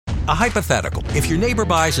A hypothetical. If your neighbor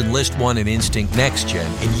buys Enlist One and Instinct Next Gen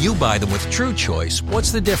and you buy them with True Choice,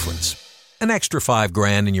 what's the difference? An extra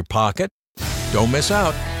 $5,000 in your pocket? Don't miss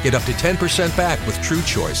out. Get up to 10% back with True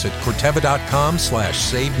Choice at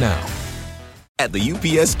Corteva.com/save now. At the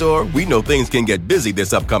UPS Store, we know things can get busy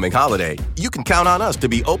this upcoming holiday. You can count on us to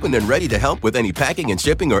be open and ready to help with any packing and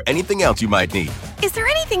shipping or anything else you might need. Is there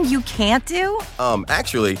anything you can't do?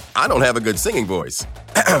 Actually, I don't have a good singing voice.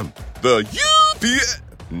 The UPS...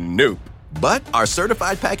 Nope. But our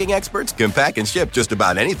certified packing experts can pack and ship just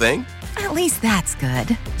about anything. At least that's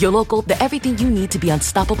good. Your local, the everything you need to be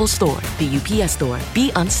unstoppable store. The UPS Store. Be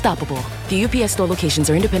unstoppable. The UPS Store locations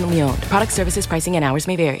are independently owned. Product services, pricing, and hours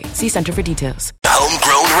may vary. See Center for details.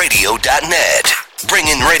 Homegrownradio.net.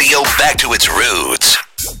 Bringing radio back to its roots.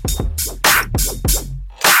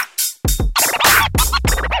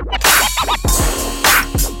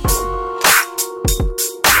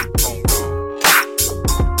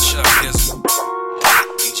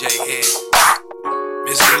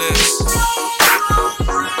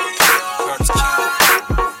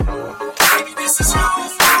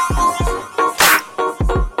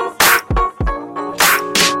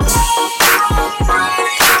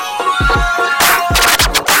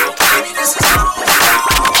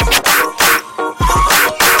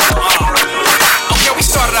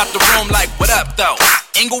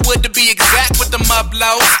 Inglewood to be exact with them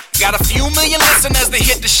uploads. Got a few million listeners that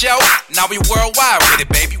hit the show. Now we worldwide with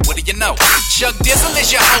it, baby. What do you know? Chuck Dizzle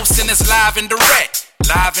is your host and it's live and direct.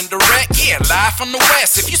 Live and direct, yeah, live from the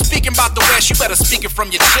West. If you speaking about the West, you better speak it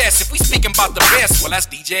from your chest. If we speaking about the best, well, that's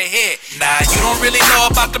DJ Head. Nah, you don't really know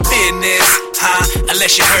about the business, huh?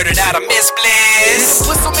 Unless you heard it out of Miss Bliss.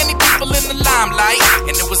 With so many people in the limelight,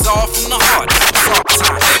 and it was all from the heart.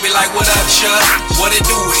 They be like, what up, Chuck? What it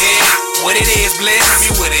do, Head? What it is, Bliss? Tell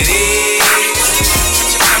me what it is.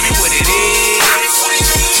 Tell me what it is.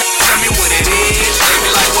 Tell me what it is. They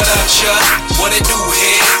be like, what up, Chuck? What it do,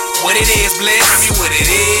 Head? What it is, Bliss? Tell me what it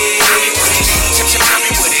is. Tell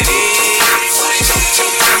me what it is.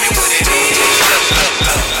 Tell me what it is.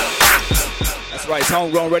 That's right. It's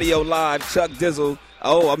Homegrown Radio Live. Chuck Dizzle.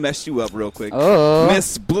 Oh, I messed you up real quick. Oh.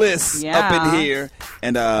 Miss Bliss up in here.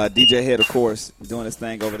 And DJ Head, of course, doing his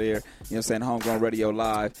thing over there. You know what I'm saying? Homegrown Radio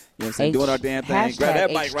Live. You know what I'm saying? Doing our damn thing. Grab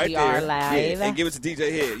that mic right there. Live. Yeah, and give it to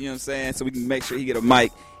DJ Head. You know what I'm saying? So we can make sure he get a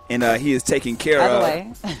mic. And he is taken care By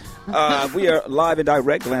of. the way. We are live and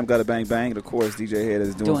direct. Glam Gotta Bang Bang. And, of course, DJ Head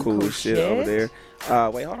is doing cool shit over there.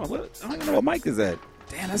 Wait, hold on. I don't even know what mic is that.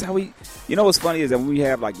 Damn, that's how we... You know what's funny is that when we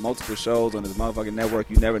have, like, multiple shows on this motherfucking network,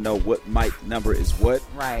 you never know what mic number is what.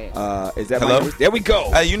 Right. Is that Hello? mic? There we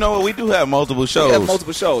go. Hey, you know what? We do have multiple shows. We have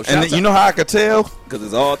multiple shows. And you know how I could tell? Because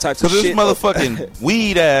there's all types of shit. shit. Because this motherfucking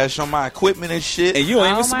weed ash on my equipment and shit. And you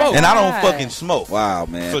don't even smoke. And I don't fucking smoke. Wow,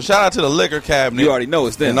 man. So shout out to the liquor cabinet. You already know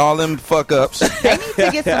it's them. And all them fuck-ups. They need to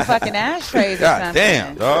get some fucking ashtrays or God something.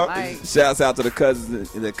 damn, dog. Like, shouts out to the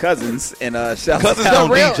cousins. And shouts cousins out don't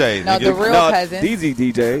DJ. No, the real cousins. DZ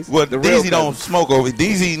DJs. Well, DZ don't smoke over.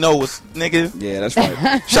 DZ know what's nigga. Yeah, that's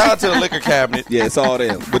right. Shout out to the liquor cabinet. Yeah, it's all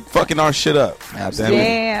them. But fucking our shit up. Absolutely.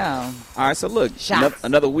 Damn. All right, so look, Shots.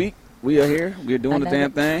 another week. We are here. We're doing the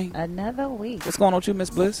damn thing. Another week. What's going on with you, Miss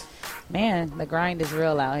Bliss? Man, the grind is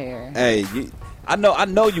real out here. Hey, I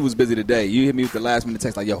know you was busy today. You hit me with the last minute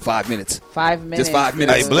text like, yo, 5 minutes. 5 minutes. Just 5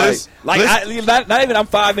 minutes. Hey, Bliss. Bliss. Not even I'm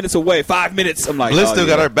 5 minutes away. 5 minutes. I'm like, Bliss still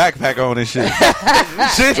got her backpack on and shit.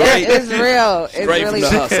 It's real. It's Straight really from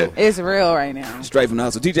the hustle. It's real right now. Straight from the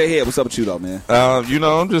hustle. DJ Head, what's up with you though, man?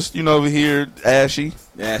 I'm just over here ashy.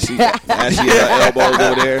 Ashy elbows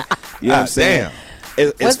over there. You know what I'm saying? Damn.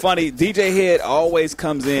 It's funny. DJ Head always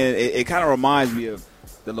comes in. It kind of reminds me of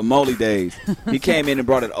the Lamoli days. He came in and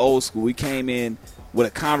brought it old school. He came in with a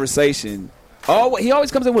conversation. He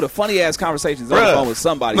always comes in with a funny ass conversation. He's on the phone with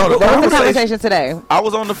somebody. No, what was the conversation today? I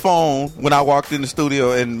was on the phone when I walked in the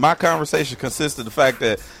studio, and my conversation consisted of the fact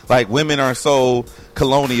that like women are so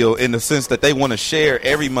colonial in the sense that they want to share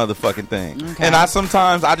every motherfucking thing, and I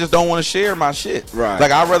sometimes just don't want to share my shit. Right.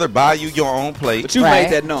 Like I'd rather buy you your own plate. But you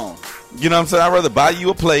made that known. You know what I'm saying? I'd rather buy you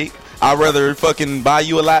a plate. I'd rather fucking buy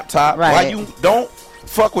you a laptop. Right. Why you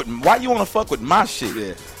want to fuck with my shit?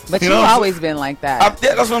 Yeah. But you've always been like that.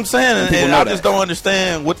 Yeah, that's what I'm saying. And I just don't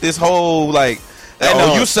understand what this whole like.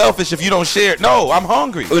 You selfish if you don't share it. No, I'm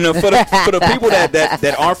hungry. For the people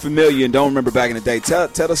that aren't familiar and don't remember back in the day, tell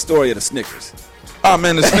the story of the Snickers. Oh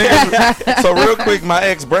man, the Snickers. So real quick, my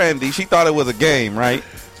ex Brandy, she thought it was a game, right?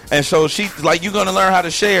 And so she's like, "You gonna learn how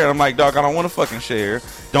to share?" I'm like, "Dog, I don't want to fucking share.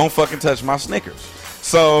 Don't fucking touch my Snickers."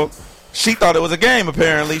 So she thought it was a game.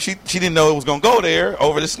 Apparently, she didn't know it was gonna go there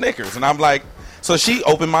over the Snickers. And I'm like. So she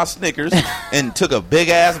opened my Snickers and took a big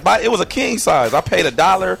ass bite. It was a king size. I paid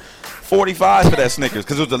 $1 $45 for that Snickers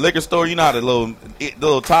because it was a liquor store. You know how the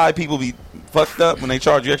little Thai people be fucked up when they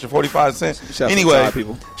charge you extra 45 cents. Anyway,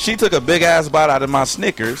 she took a big ass bite out of my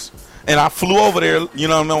Snickers, and I flew over there. You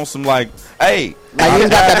know, on some like, hey, like you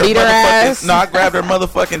got to beat her ass. No, I grabbed her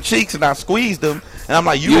motherfucking cheeks and I squeezed them. And I'm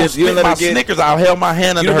like, you gonna spit my Snickers? I held my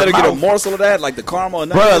hand under her mouth. You let her get a morsel of that, like the caramel.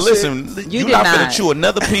 Bruh, listen, you not gonna chew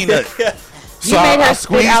another peanut. So I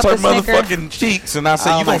squeezed her motherfucking cheeks, and I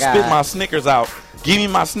said, you gonna spit my Snickers out? Give me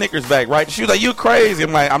my Snickers back, right? She was like, you crazy.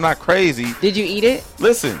 I'm like, I'm not crazy. Did you eat it?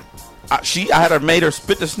 Listen, I had her made her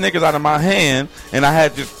spit the Snickers out of my hand, and I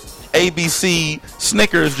had just ABC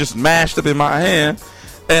Snickers just mashed up in my hand.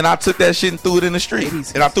 And I took that shit and threw it in the street.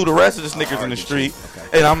 And I threw the rest of the Snickers in the street.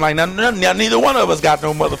 And I'm like, neither one of us got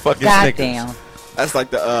no motherfucking Snickers. Damn. That's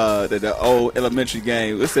like the old elementary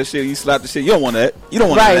game. What's that shit? You slap the shit. You don't want that. You don't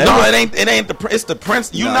want that. No, it ain't it's the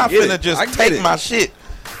prince. You not finna just take my shit.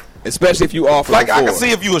 Especially if you offer. Like I can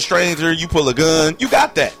see if you a stranger, you pull a gun, you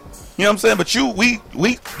got that. You know what I'm saying? But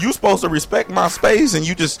you supposed to respect my space, and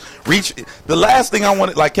you just reach. The last thing I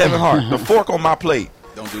wanted, like Kevin Hart, the fork on my plate.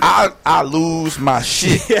 Don't do that. I lose my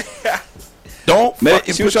shit. Don't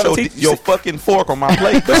fucking put your fucking fork on my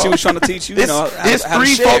plate. But she was trying to teach you. It's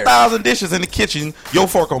 3,000-4,000 dishes in the kitchen. Your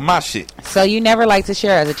fork on my shit. So you never like to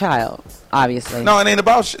share as a child, obviously. No, it ain't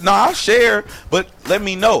about. No, I'll share, but let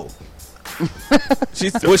me know. She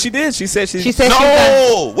did. She said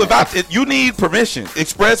no. Without it, you need permission,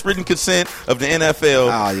 express written consent of the NFL.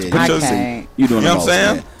 Oh yeah, you doing what I'm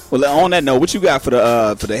saying? Man. Well, on that note, what you got for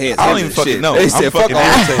the head? I don't even fucking know. They said fuck all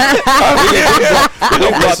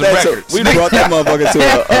we brought that motherfucker to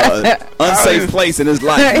an unsafe place in his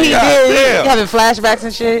life. He did. Having flashbacks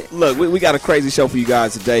and shit. Look, we got a crazy show for you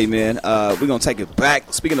guys today, man. We're gonna take it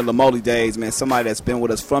back. Speaking of the Lamoli days, man, somebody that's been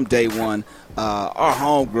with us from day one. Our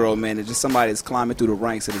homegirl, man, is just somebody that's climbing through the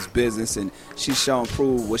ranks of this business, and she's showing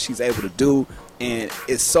prove what she's able to do, and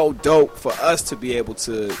it's so dope for us to be able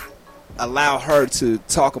to allow her to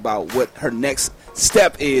talk about what her next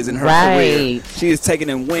step is in her career. She is taking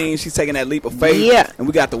in wings. She's taking that leap of faith. Yeah. And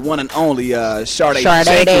we got the one and only Chardae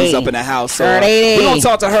Jenkins up in the house. So we're going to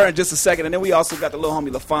talk to her in just a second. And then we also got the little homie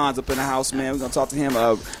LaFonz up in the house, man. We're going to talk to him,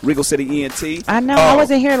 Regal City ENT. I know. I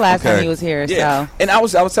wasn't here last time he was here. Yeah. So. And I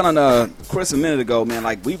was telling Chris a minute ago, man,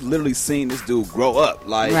 like we've literally seen this dude grow up.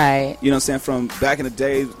 Like, you know what I'm saying? From back in the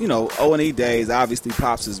days, O&E days, obviously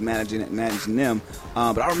Pops is managing them.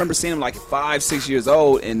 But I remember seeing him like 5-6 years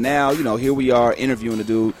old, and now here we are interviewing the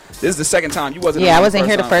dude. This is the second time you wasn't. Yeah, I wasn't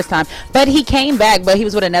here the first time, but he came back, but he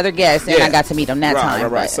was with another guest, and I got to meet him that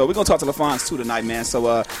time. Right. So we're gonna talk to LaFonz too tonight, man.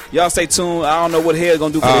 So y'all stay tuned. I don't know what Head's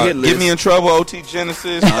gonna do for the hit list. Get Me in Trouble, OT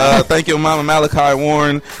Genesis. Thank you, Mama Malachi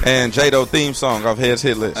Warren, and J-Do theme song off Head's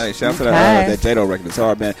hit list. Hey, shout out to that J-Do record. It's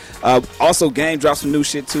hard, man. Also, Game dropped some new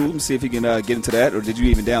shit too. Let me see if he can get into that, or did you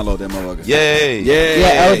even download that motherfucker?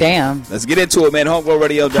 Yeah. Oh damn. Let's get into it, man.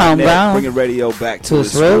 HomegrownRadio.net, bringing radio back to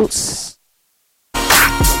its roots.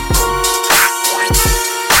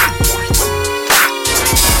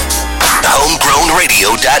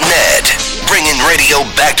 HomegrownRadio.net, bringing radio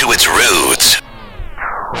back to its roots.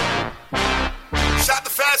 Shot the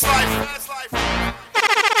fast life.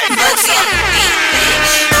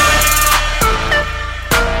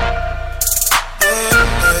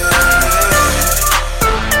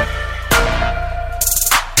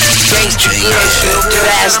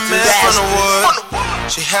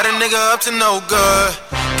 She had a nigga up to no good.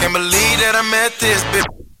 Can't believe that I met this bitch.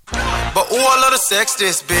 But ooh, I love to sex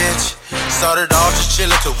this bitch. Started off just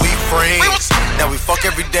chillin' till we friends. Now we fuck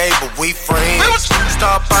every day, but we friends.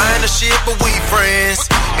 Start buying the shit, but we friends.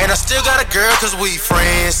 And I still got a girl, cause we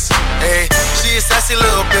friends. Hey, she a sassy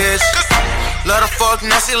little bitch. Love to fuck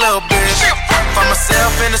nasty little bitch. Find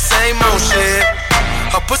myself in the same old shit.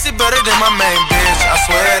 Her pussy better than my main bitch, I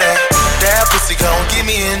swear that. That pussy gon' get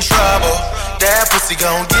me in trouble. That pussy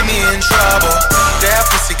gon' get me in trouble. That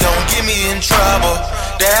pussy gon' get me in trouble.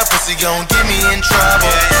 That pussy gon' get me in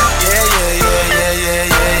trouble. Yeah.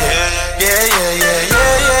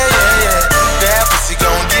 That pussy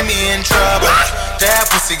gon' get me in trouble.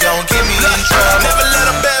 That pussy gon' get me in trouble. Never let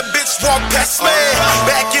a bad bitch walk past me.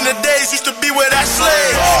 Back in the days, used to be with Ashley.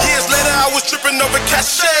 Years later, I was tripping over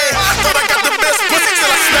cachet. Thought I got the best pussy till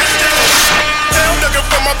I smashed it. I'm looking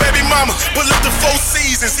for my baby mama. Pull up the 4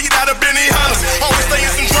 seasons, eat out of Benny Hunters. Always stay in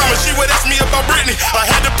some drama. She would ask me about Britney. I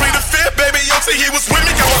had to plead the fifth, baby. Yo, say he was with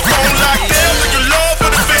me. Got my phone locked down. Looking love for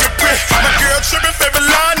the fingerprint. My girl tripping, favorite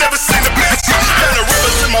line, never seen the bitch. Got the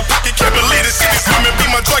rivers in my pocket, can't believe it. See me swimming, be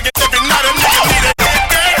my drug every night. A nigga need a hit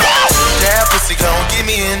game. That pussy gon' get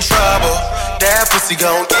me in trouble. That pussy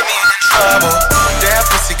gon' get me in trouble. That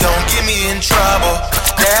pussy gon' get me in trouble.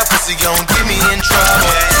 That pussy gon' get me in trouble.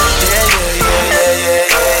 Yeah.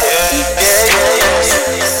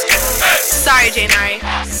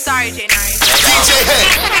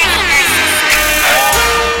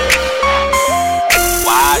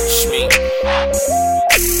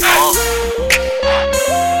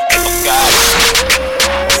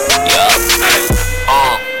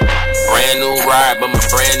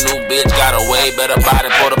 bitch got a way better body.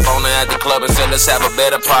 Put up on her at the club and said, let's have a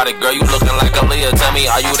better party. Girl, you looking like a Leah. Tell me,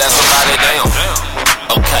 are you that somebody? Damn.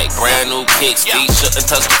 Okay, brand new kicks. Feet shouldn't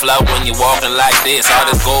touch the floor when you walking like this. All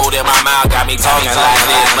this gold in my mouth got me talking like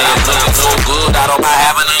this. Man, I'm looking so good, I don't mind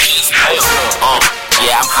having a yeast.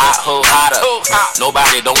 Yeah, I'm hot, hotter.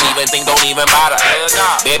 Nobody don't even think, don't even bother.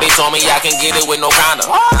 Baby told me I can get it with no condom.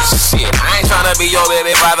 Shit, I ain't tryna be your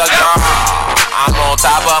baby father, girl. I'm on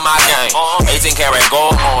top of my game. 18 karat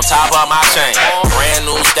gold on top of my chain. Brand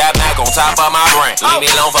new stab back on top of my brain. Leave me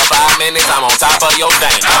alone for 5 minutes, I'm on top of your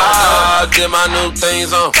thing. Get my new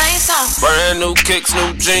things on. Brand new kicks, new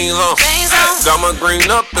jeans on. Got my green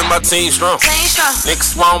up and my team strong.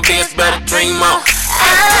 Niggas want bitch, better dream on.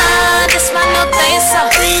 This my new thing song.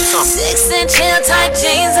 6-inch heel tight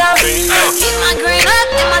jeans on. Keep my green up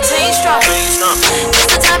and my team strong. It's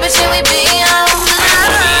the type of shit we be on.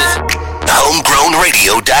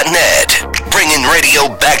 HomegrownRadio.net, bringing radio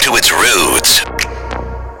back to its roots.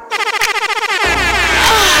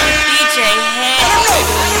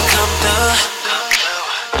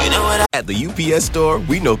 At the UPS Store,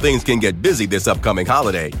 we know things can get busy this upcoming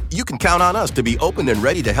holiday. You can count on us to be open and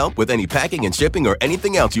ready to help with any packing and shipping or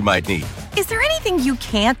anything else you might need. Is there anything you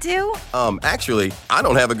can't do? Actually, I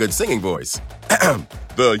don't have a good singing voice.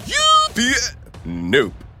 The UPS...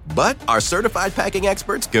 Nope. But our certified packing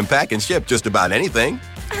experts can pack and ship just about anything.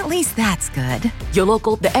 At least that's good. Your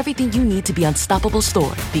local, the everything you need to be unstoppable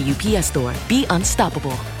store. The UPS Store. Be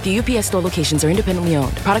unstoppable. The UPS Store locations are independently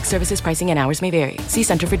owned. Product, services, pricing, and hours may vary. See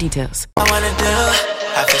Center for details. I wanna do,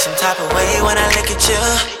 I feel some type of way when I look at you.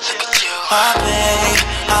 Oh babe,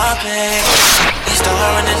 you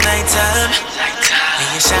star in the nighttime, and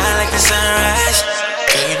you shine like the sunrise.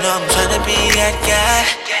 Girl, you know I'm tryna be that guy.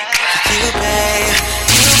 You babe.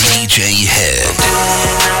 DJ Head.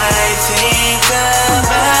 When I think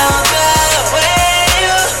about the way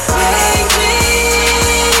you make me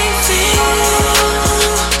feel,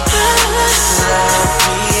 love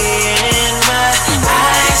me in my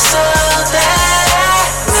eyes so that I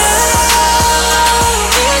know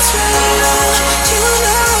it's real. You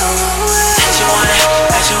know,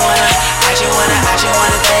 I just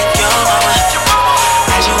wanna thank your mama.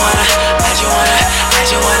 I just wanna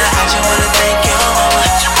thank your mama.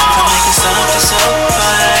 Something so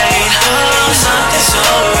fine, oh, something so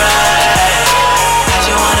right. I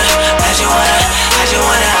just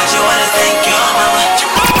wanna thank your mama.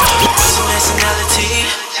 What's your nationality?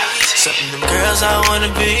 Something them girls I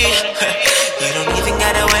wanna be. You don't even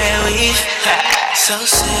gotta wear a weave. So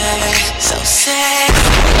sad.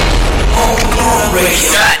 Oh,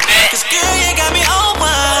 radio. Cause girl, you got me on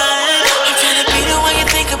one. I'm tryna be the one you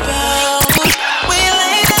think about.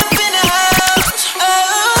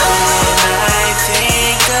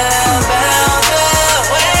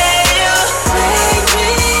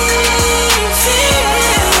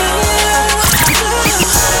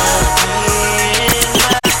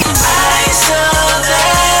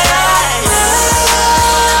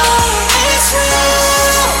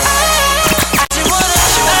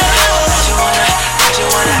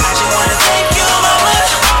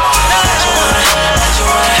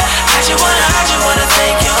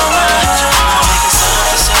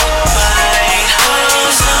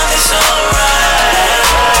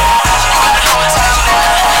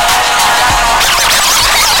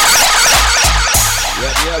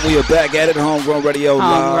 We are back at it, Homegrown Radio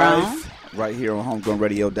Live, right here on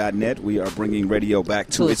HomegrownRadio.net. We are bringing radio back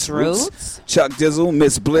to its roots. Chuck Dizzle,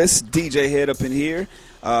 Miss Bliss, DJ Head up in here.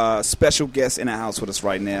 Special guest in the house with us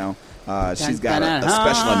right now. She's got a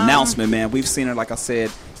special announcement, man. We've seen her, like I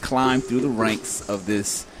said, climb through the ranks of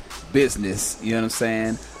this business. You know what I'm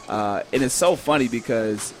saying? And it's so funny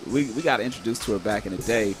because we got introduced to her back in the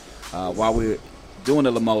day while we were doing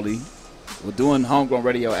the Lamoli. We're doing Homegrown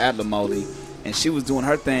Radio at Lamoli. And she was doing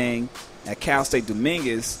her thing at Cal State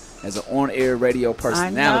Dominguez as an on-air radio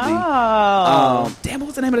personality. I know. Damn, what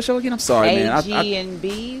was the name of the show again? I'm sorry, man.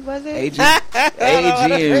 AG&B, was it?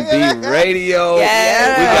 AG&B Radio.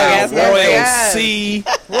 Yes. We got Royal C.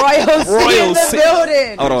 Royal C in the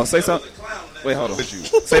building. Hold on, say something. Wait, hold on.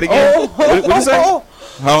 Say it again. What you say?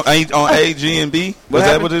 On AG&B? Was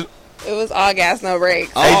that what it? It was all gas, no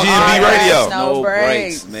brakes. AG&B Radio. No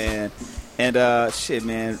brakes, man. And shit,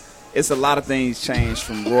 man. It's a lot of things changed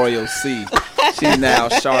from Royal C. She's now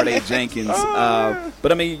Chardae Jenkins.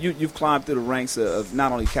 But I mean, you've climbed through the ranks of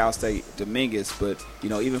not only Cal State Dominguez, but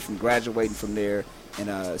even from graduating from there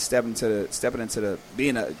and stepping into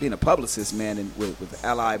being a publicist, man, and with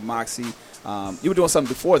Ally Moxie, You were doing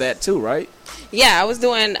something before that too, right? Yeah, I was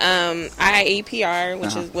doing IIE PR,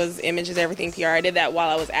 which was Images Everything PR. I did that while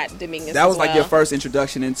I was at Dominguez. That was like your first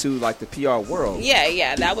introduction into like the PR world.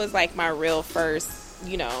 Yeah, that was like my real first,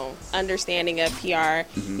 understanding of PR.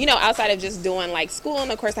 Outside of just doing like school,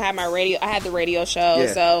 and of course I had the radio show,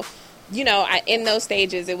 so. In those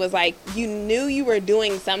stages, it was like you knew you were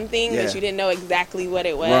doing something, but you didn't know exactly what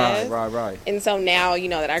it was. Right. And so now,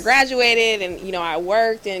 that I graduated and, I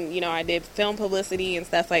worked and, I did film publicity and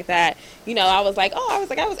stuff like that. I was like,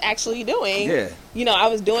 I was actually doing. Yeah. I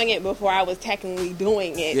was doing it before I was technically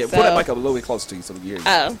doing it. Yeah, so. Put that mic up a little bit closer to you so we can hear you.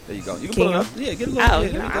 Oh. There you go. You can put it up. Yeah, get a little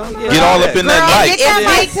bit. There you go. Yeah. Get all up in that mic. Get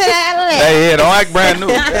that mic to that leg. Hey, don't act brand new.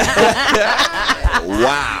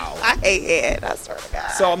 Wow. I hate it. I swear to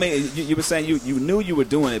God. So, I mean, you were saying you knew you were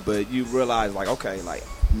doing it, but you realized, like, okay, like,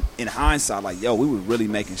 in hindsight, like, yo, we were really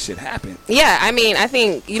making shit happen. Yeah, I mean, I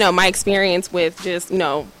think, my experience with just,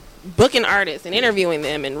 booking artists and interviewing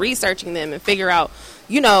them and researching them and figure out,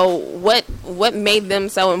 what made them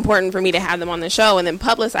so important for me to have them on the show and then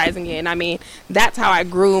publicizing it. And, I mean, that's how I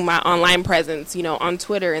grew my online presence, on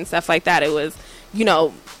Twitter and stuff like that. It was,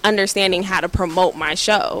 understanding how to promote my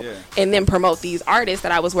show and then promote these artists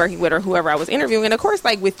that I was working with or whoever I was interviewing. And of course,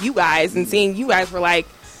 like with you guys and seeing you guys were like,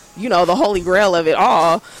 the holy grail of it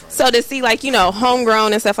all. So to see like,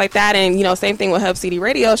 homegrown and stuff like that. And, same thing with Hub City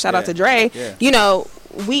Radio. Shout out to Dre.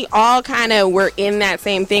 We all kind of were in that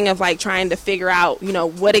same thing of like trying to figure out,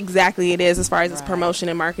 what exactly it is as far as this promotion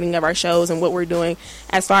and marketing of our shows and what we're doing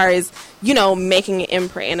as far as, making an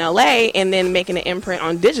imprint in LA and then making an imprint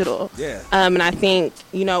on digital. Yeah. And I think,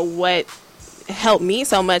 what helped me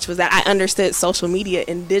so much was that I understood social media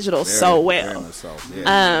and digital so well. Very so.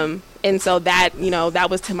 Yeah. And so that, that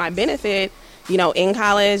was to my benefit, in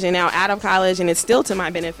college and now out of college, and it's still to my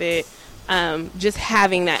benefit. Just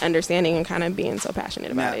having that understanding and kind of being so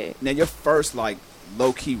passionate about it. Now, your first like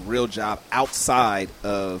low key real job outside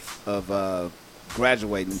of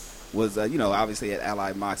graduating was obviously at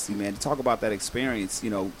Allied Moxie. Man, talk about that experience.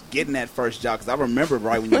 Getting that first job, because I remember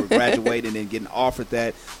right when you were graduating and getting offered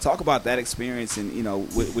that. Talk about that experience and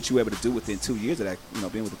what you were able to do within 2 years of that.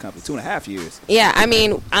 Being with the company, 2.5 years. Yeah, I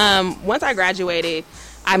mean, once I graduated,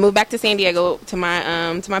 I moved back to San Diego to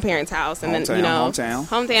my parents' house, and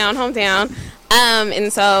hometown.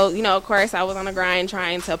 And so of course, I was on the grind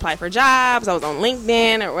trying to apply for jobs. I was on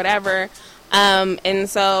LinkedIn or whatever. And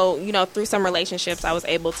so through some relationships, I was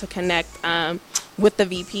able to connect with the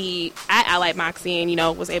VP at Allied Moxie,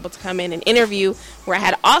 and was able to come in and interview. Where I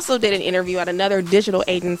had also did an interview at another digital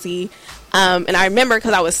agency. And I remember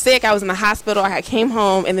because I was sick, I was in the hospital. I came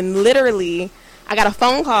home, and then literally, I got a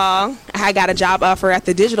phone call. I got a job offer at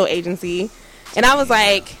the digital agency. And I was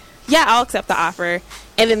like, yeah, I'll accept the offer.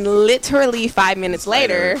 And then literally 5 minutes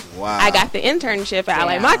later, I got the internship at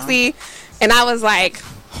Allied Moxie. And I was like,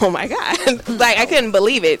 oh, my God. Like, I couldn't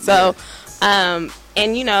believe it. So, and,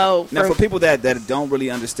 now, for people that don't really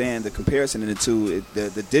understand the comparison in the two,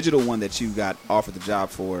 the digital one that you got offered the job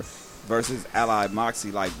for versus Allied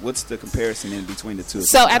Moxie, like what's the comparison in between the two?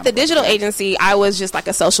 So at the digital agency, I was just like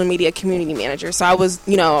a social media community manager. So I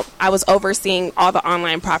was overseeing all the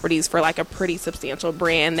online properties for like a pretty substantial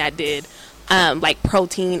brand that did like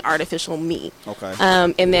protein artificial meat. Okay.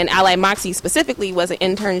 And then Allied Moxie specifically was an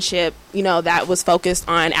internship, that was focused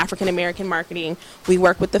on African American marketing. We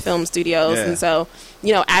work with the film studios. Yeah. And so,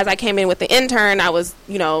 as I came in with the intern, I was,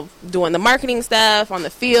 doing the marketing stuff on the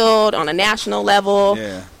field on a national level.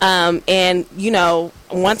 Yeah. And,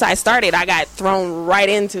 once I started, I got thrown right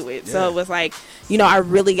into it. Yeah. So it was like, I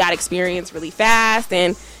really got experience really fast.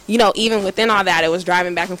 And, even within all that, it was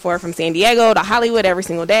driving back and forth from San Diego to Hollywood every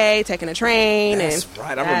single day, taking a train. That's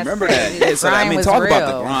right. I remember that. Yeah, so, talk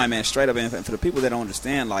about the grind, man, straight up. And for the people that don't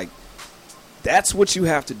understand, like, that's what you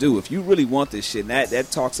have to do. If you really want this shit, and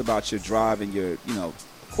that talks about your drive and your,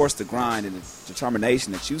 of course, the grind and the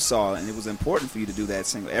determination that you saw. And it was important for you to do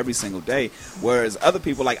that every single day. Whereas other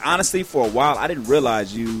people, like, honestly, for a while, I didn't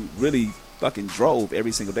realize you really fucking drove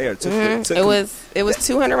every single day or took it was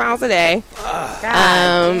 200 miles a day.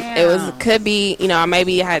 Could be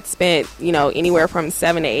maybe I had spent anywhere from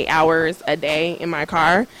 7 to 8 hours a day in my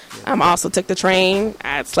car. I also took the train.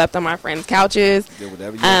 I slept on my friends' couches.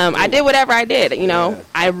 I did whatever I did.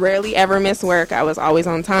 I rarely ever missed work. I was always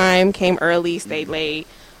on time, came early, stayed late,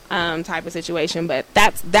 type of situation. But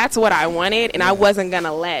that's what I wanted, and I wasn't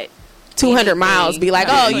gonna let 200 miles be like,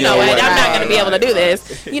 oh, you know what, I'm not going to be able to do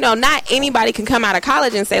this. Not anybody can come out of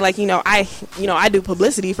college and say, like, I do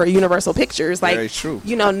publicity for Universal Pictures. Like, very true.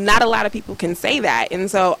 Not a lot of people can say that.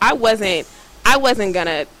 And so I wasn't going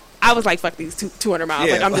to, I was like, fuck these 200 miles.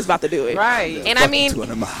 Yeah. Like, I'm just about to do it. Right. And I mean,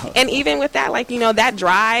 and even with that, like, that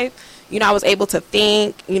drive, I was able to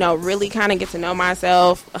think, really kind of get to know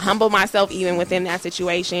myself, humble myself even within that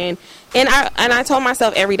situation. And I told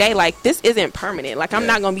myself every day, like, this isn't permanent. Like, I'm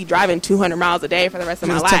not going to be driving 200 miles a day for the rest of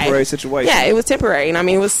my life. It was a temporary situation. Yeah, it was temporary. And I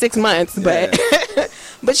mean, it was 6 months, but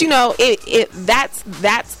but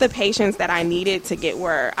that's the patience that I needed to get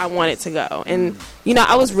where I wanted to go. And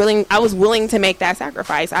I was willing to make that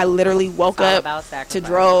sacrifice. I literally woke up, to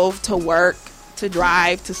drove to work, to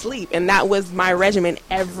drive, to sleep, and that was my regimen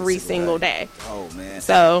every single day. Oh man!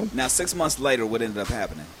 So now 6 months later, what ended up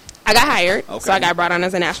happening? I got hired, so I got brought on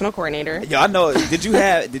as a national coordinator. Yeah, I know. Did you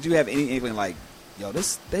have any inkling like, yo,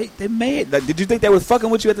 they made? Like, did you think they were fucking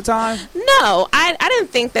with you at the time? No, I didn't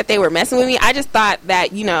think that they were messing with me. I just thought that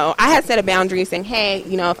I had set a boundary saying, hey,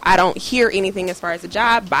 if I don't hear anything as far as a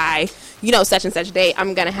job by such and such date,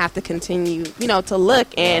 I'm gonna have to continue to look.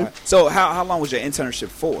 And so how long was your internship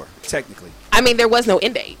for technically? I mean, there was no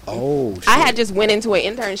end date. Oh, shit. I had just went into an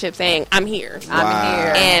internship saying, I'm here. I'm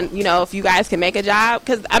here. And, if you guys can make a job.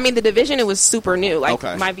 Because, I mean, the division, it was super new. Like,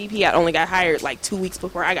 my VP had only got hired, 2 weeks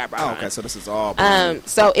before I got brought on. Okay, so this is all...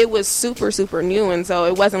 So it was super, super new. And so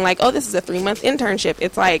it wasn't like, this is a 3-month internship.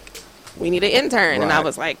 It's like, we need an intern. Right. And I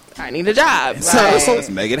was like, I need a job. Right. So let's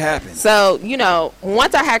make it happen. So,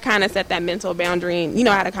 once I had kind of set that mental boundary, and,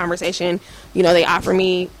 I had a conversation, they offered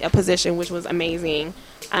me a position, which was amazing.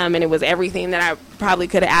 And it was everything that I probably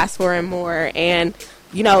could have asked for and more. And,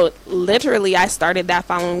 literally I started that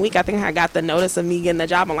following week. I think I got the notice of me getting the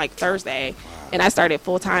job on Thursday. And I started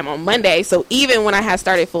full-time on Monday. So even when I had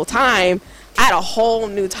started full-time, I had a whole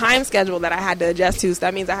new time schedule that I had to adjust to. So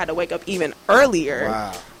that means I had to wake up even earlier.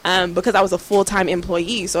 Wow. Because I was a full-time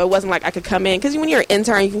employee. So it wasn't like I could come in. Because when you're an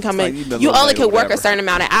intern, you can come in. You only could work a certain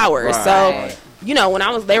amount of hours. Right. So...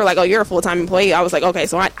 when they were like, oh, you're a full-time employee, I was like, okay,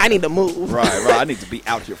 so I need to move. Right. I need to be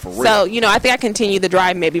out here for real. So, I think I continued the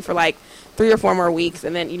drive maybe for 3 or 4 more weeks,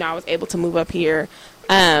 and then, I was able to move up here.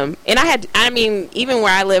 And even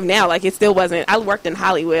where I live now, it still wasn't, I worked in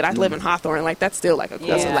Hollywood, I live in Hawthorne, that's still a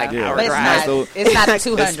close to hour but drive. It's not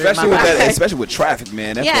 200. Especially with traffic,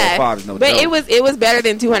 man. That 405 is no but joke. it was better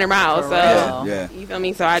than 200 miles, so, you feel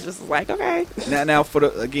me? So I just was like, okay. Now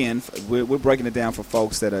we're breaking it down for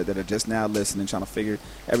folks that are just now listening, trying to figure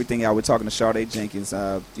everything out. We're talking to Chardae Jenkins,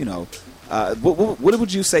 what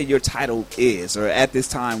would you say your title is, or at this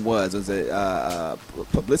time was? Was it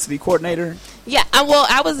publicity coordinator? Yeah,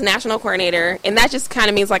 I was national coordinator, and that just kind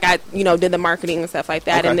of means I did the marketing and stuff like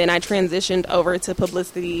that, Okay. and then I transitioned over to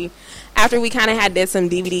publicity after we kind of did some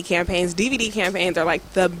DVD campaigns. DVD campaigns are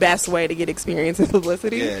the best way to get experience in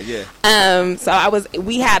publicity. Yeah. So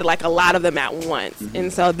we had a lot of them at once,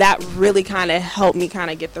 and so that really kind of helped me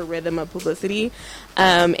kind of get the rhythm of publicity.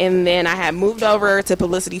 And then I had moved over to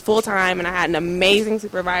publicity full time, and I had an amazing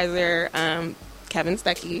supervisor, Kevin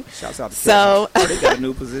Stuckey. Shouts out to Kevin. They got a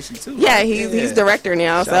new position too. Yeah, he's director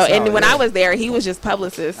now. When I was there, he was just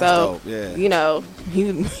publicist. So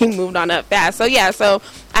he moved on up fast. So so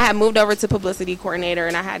I had moved over to publicity coordinator,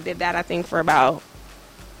 and I did that I think for about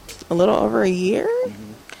a little over a year.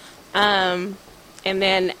 And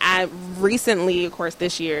then I recently, of course,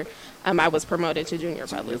 this year, I was promoted to junior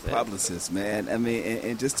publicist. Publicist, man. I mean,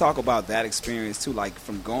 and just talk about that experience too.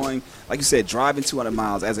 From going, like you said, driving 200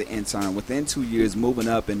 miles as an intern, within 2 years moving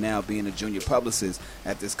up, and now being a junior publicist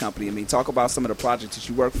at this company. I mean, talk about some of the projects that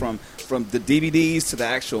you work from the DVDs to the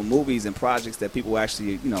actual movies and projects that people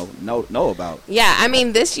actually know about. Yeah, I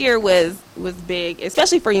mean, this year was big,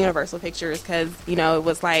 especially for Universal Pictures, because it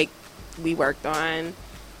was we worked on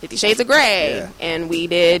 50 Shades of Grey, and we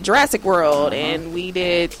did Jurassic World, and we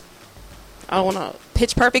did.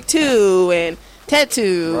 Pitch Perfect 2 and Ted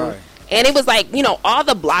 2. Right. And it was all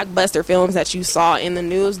the blockbuster films that you saw in the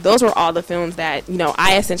news, those were all the films that,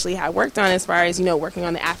 I essentially had worked on as far as, working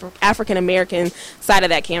on the African-American side of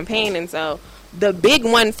that campaign. And so the big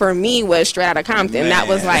one for me was Straight Outta Compton. Man. That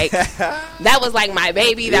was my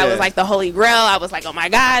baby. That was the holy grail. I was like, oh my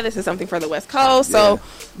God, this is something for the West Coast. So,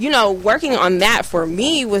 working on that for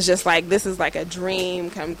me was just this is a dream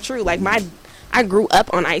come true. I grew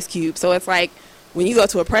up on Ice Cube, so it's when you go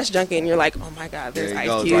to a press junket and you're like, oh my God, there's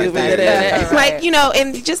Ice Cube. Right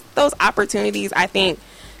and just those opportunities, I think,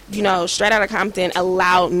 Straight Outta Compton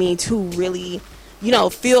allowed me to really,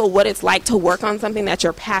 feel what it's like to work on something that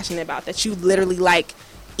you're passionate about, that you literally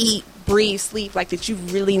eat, breathe, sleep, that you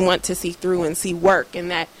really want to see through and see work,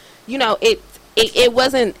 and that, I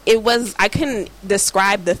couldn't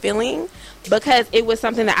describe the feeling, because it was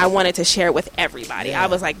something that I wanted to share with everybody. Yeah. I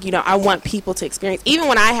was I want people to experience. Even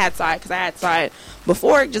when I had saw it, because I had saw it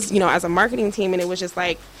before, just, as a marketing team, and it was just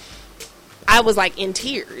I was like in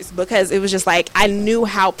tears because it was just like I knew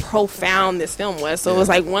how profound this film was. So it was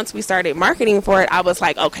like once we started marketing for it, I was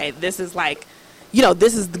like, okay, this is like, you know,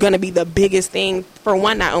 this is going to be the biggest thing for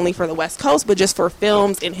one, not only for the West Coast, but just for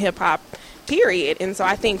films and hip hop, period. And so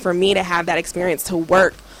I think for me to have that experience to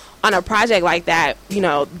work on a project like that, you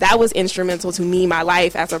know, that was instrumental to me, my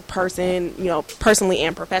life as a person, you know, personally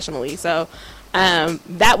and professionally. So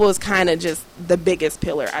that was kind of just the biggest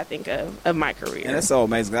pillar, I think, of my career. And that's so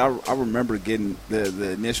amazing. I remember getting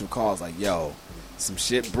the initial calls like, yo, some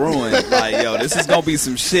shit brewing. Like, yo, this is going to be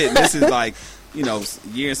some shit. And this is like, you know,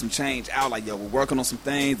 year and some change out. Like, yo, we're working on some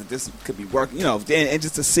things that this could be working, you know, and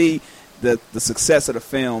just to see the success of the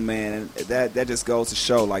film, man, that just goes to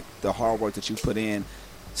show, like, the hard work that you put in,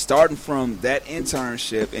 starting from that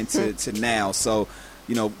internship into now. So,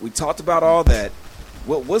 you know, we talked about all that.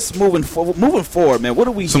 What's moving forward, man? What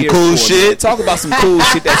are we some here cool for, shit? Man? Talk about some cool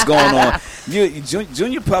shit that's going on. You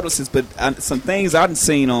junior publicist, but some things I've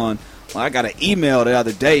seen on. Well, I got an email the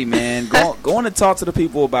other day, man. Go on and talk to the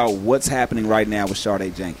people about what's happening right now with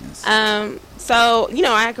Chardae Jenkins. So, you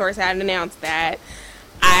know, I, of course, had announced that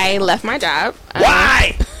I left my job.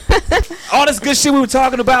 Why? All this good shit we were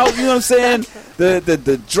talking about, you know what I'm saying?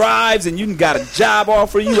 The drives, and you got a job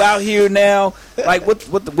offer, you out here now. Like,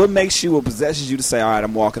 what makes you or possesses you to say, all right,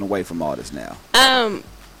 I'm walking away from all this now?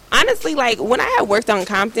 Honestly, like, when I had worked on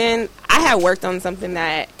Compton, I had worked on something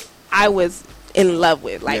that I was in love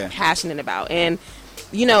with, like, passionate about. And,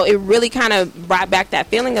 you know, it really kind of brought back that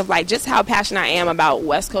feeling of, like, just how passionate I am about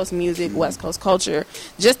West Coast music, West Coast culture,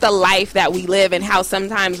 just the life that we live, and how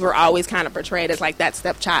sometimes we're always kind of portrayed as, like, that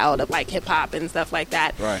stepchild of, like, hip-hop and stuff like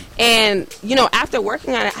that. Right. And, you know, after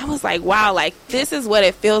working on it, I was like, wow, like, this is what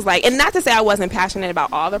it feels like. And not to say I wasn't passionate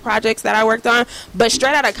about all the projects that I worked on, but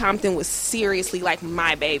Straight Outta Compton was seriously, like,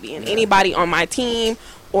 my baby. And anybody on my team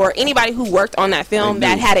or anybody who worked on that film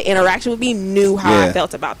that had an interaction with me knew how I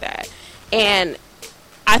felt about that. And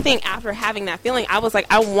I think after having that feeling, I was like,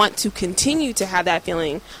 I want to continue to have that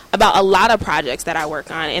feeling about a lot of projects that I work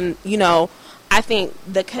on. And, you know, I think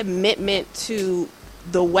the commitment to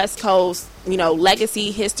the West Coast, you know,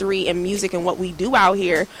 legacy, history, and music and what we do out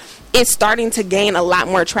here is starting to gain a lot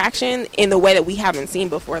more traction in the way that we haven't seen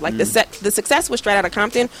before. Like, the success with Straight Outta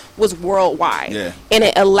Compton was worldwide. Yeah. And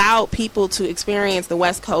it allowed people to experience the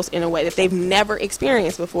West Coast in a way that they've never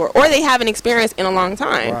experienced before, or they haven't experienced in a long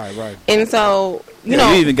time. Right. And so, you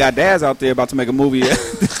know, you even got Daz out there about to make a movie.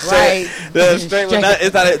 Right. It's not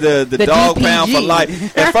the Dog DPG. Pound for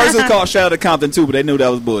Life. At first it was called Shout Out to Compton too, but they knew that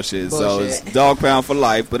was bullshit. So it's Dog Pound for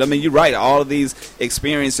Life. But I mean, you're right. All of these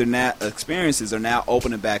experiences are now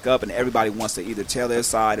opening back up, and everybody wants to either tell their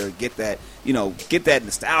side or get that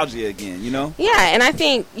nostalgia again. You know? Yeah, and I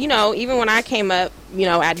think, you know, even when I came up, you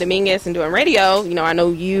know, at Dominguez and doing radio, you know, I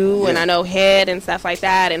know you and I know Head and stuff like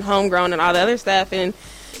that, and Homegrown and all the other stuff, and,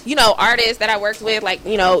 you know, artists that I worked with, like,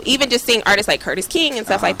 you know, even just seeing artists like Curtis King and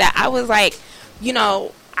stuff like that, I was like, you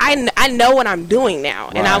know, I know what I'm doing now.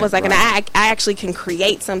 And I was like, and I actually can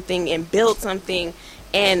create something and build something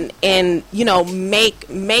and you know,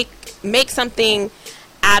 make something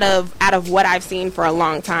out of what I've seen for a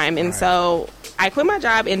long time. And so I quit my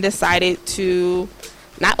job and decided to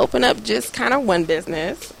not open up just kind of one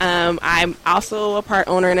business. I'm also a part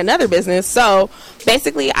owner in another business. So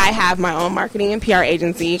basically, I have my own marketing and PR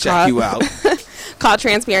agency called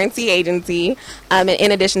Transparency Agency. And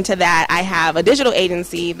in addition to that, I have a digital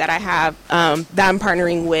agency that I have that I'm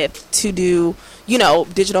partnering with to do, you know,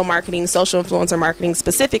 digital marketing, social influencer marketing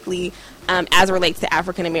specifically as it relates to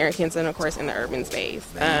African Americans and, of course, in the urban space.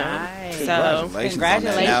 Nice. So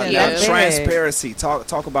Congratulations. Now, Transparency,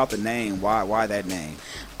 talk about the name. Why that name?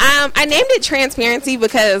 I named it Transparency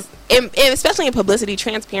because, especially in publicity,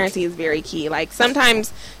 transparency is very key. Like,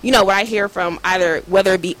 sometimes, you know, what I hear from either,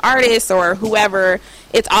 whether it be artists or whoever,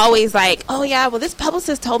 it's always like, oh, yeah, well, this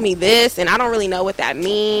publicist told me this, and I don't really know what that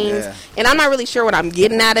means, and I'm not really sure what I'm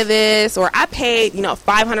getting out of this, or I paid, you know,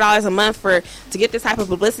 $500 a month to get this type of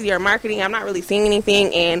publicity or marketing. I'm not really seeing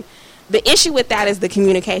anything, and the issue with that is the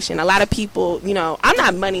communication. A lot of people, you know, I'm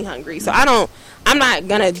not money hungry, so I'm not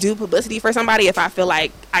gonna do publicity for somebody if I feel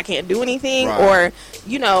like I can't do anything, or,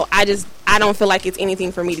 you know, I don't feel like it's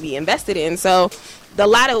anything for me to be invested in. So a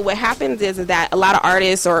lot of what happens is that a lot of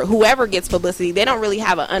artists or whoever gets publicity, they don't really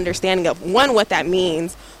have an understanding of, one, what that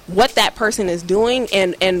means, what that person is doing,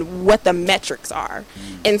 and what the metrics are.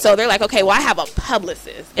 And so they're like, okay, well, I have a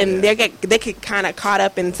publicist, and they get kind of caught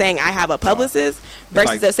up in saying I have a publicist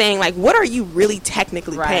versus saying, like, what are you really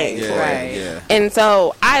technically paying for? And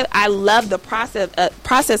so I love the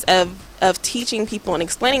process of teaching people and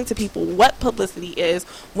explaining to people what publicity is,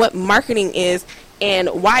 what marketing is, and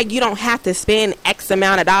why you don't have to spend X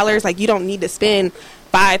amount of dollars. Like, you don't need to spend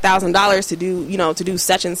 $5,000 to do, to do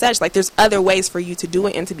such and such. Like, there's other ways for you to do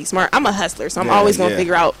it and to be smart. I'm a hustler, so I'm always going to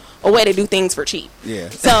figure out a way to do things for cheap. Yeah.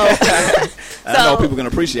 So I know people can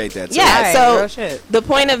appreciate that too. Yeah. So the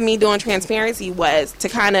point of me doing transparency was to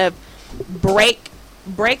kind of break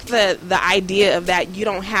the idea of that you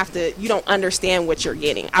don't understand what you're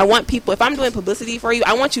getting. I want people, if I'm doing publicity for you,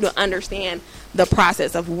 I want you to understand the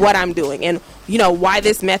process of what I'm doing and why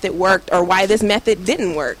this method worked or why this method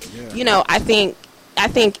didn't work. Yeah. I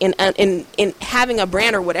think in having a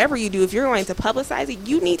brand or whatever you do, if you're going to publicize it,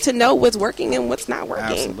 you need to know what's working and what's not working.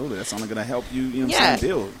 Absolutely. That's only going to help you,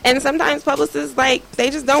 build. And sometimes publicists, they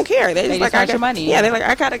just don't care. They just want your money. Yeah, they're like,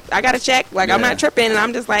 I got to check. I'm not tripping. And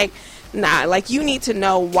I'm just like, nah, you need to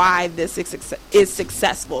know why this is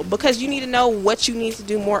successful, because you need to know what you need to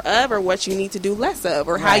do more of or what you need to do less of,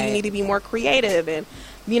 or how you need to be more creative. And,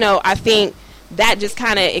 I think that just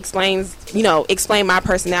kind of explain my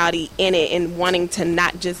personality in it, and wanting to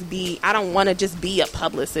not just be, I don't want to just be a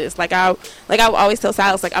publicist. I always tell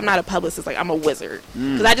Silas, I'm not a publicist, I'm a wizard.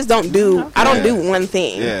 Because I just don't do, I don't do one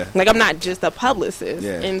thing. Yeah. I'm not just a publicist.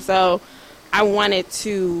 Yeah. And so I wanted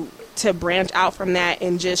to branch out from that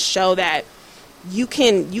and just show that you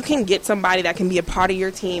can get somebody that can be a part of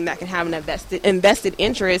your team, that can have an invested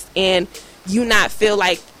interest, and you not feel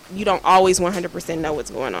like you don't always 100% know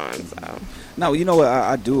what's going on. So. No, you know what?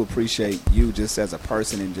 I do appreciate you just as a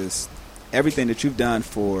person and just everything that you've done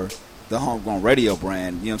for the Homegrown Radio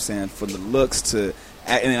brand. You know what I'm saying? For the looks to,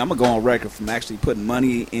 and I'm gonna go on record from actually putting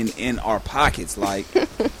money in our pockets.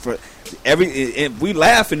 For we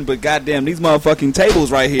laughing, but goddamn, these motherfucking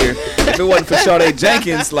tables right here. If it wasn't for Chardae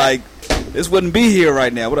Jenkins, this wouldn't be here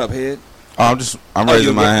right now. What up, Head? I'm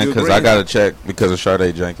raising my hand because I got a check because of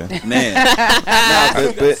Chardae Jenkins. Man,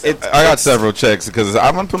 I got several checks because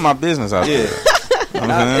I'm gonna put my business out there.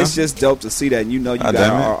 It's just dope to see that. You got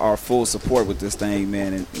our full support with this thing,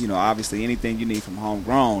 man. And obviously anything you need from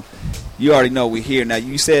Homegrown, you already know we're here. Now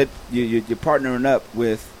you said you're partnering up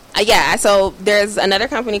with. So there's another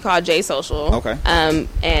company called J Social. Okay.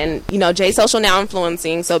 And J Social Now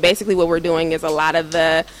Influencing. So basically what we're doing is a lot of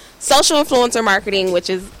the social influencer marketing, which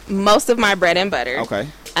is most of my bread and butter. Okay.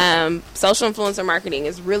 Social influencer marketing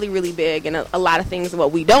is really, really big, and a lot of things.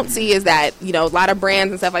 What we don't see is that a lot of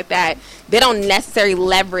brands and stuff like that, they don't necessarily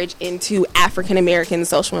leverage into African American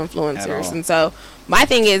social influencers. And so my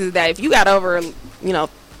thing is that if you got over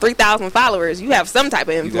 3,000 followers, you have some type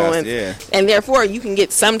of influence, and therefore you can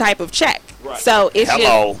get some type of check. Right. So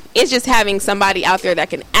it's just having somebody out there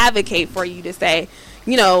that can advocate for you to say,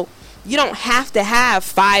 you don't have to have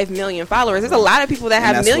 5 million followers. There's a lot of people that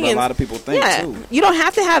have millions. What a lot of people think too. You don't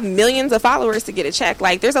have to have millions of followers to get a check.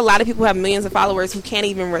 There's a lot of people who have millions of followers who can't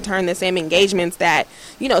even return the same engagements that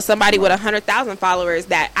somebody with 100,000 followers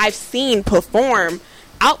that I've seen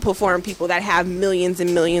outperform people that have millions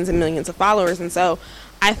and millions and millions of followers. And so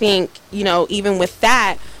I think even with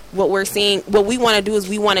that, what we want to do is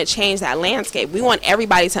we want to change that landscape. We want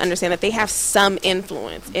everybody to understand that they have some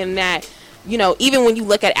influence, and that even when you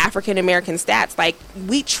look at African American stats,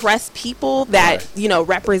 we trust people that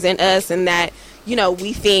represent us, and that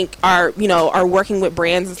we think are working with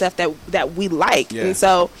brands and stuff that we like. And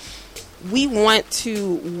so we want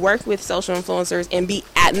to work with social influencers and be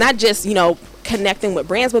not just connecting with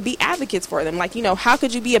brands, but be advocates for them. How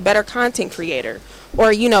could you be a better content creator,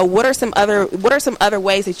 or what are some other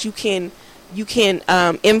ways that you can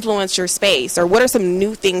influence your space, or what are some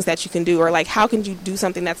new things that you can do, or how can you do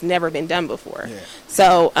something that's never been done before.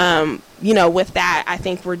 So with that, I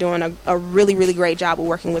think we're doing a really, really great job of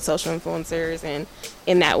working with social influencers and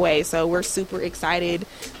in that way. So we're super excited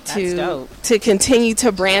to continue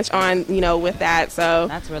to branch on with that. So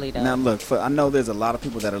that's really dope. Now look, I know there's a lot of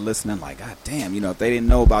people that are listening God damn, if they didn't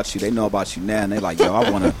know about you, they know about you now, and they're like,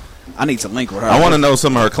 yo, I need to link with her. I want to know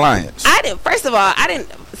some of her clients. First of all,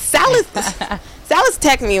 Salas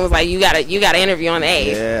texted me and was like, you gotta interview on the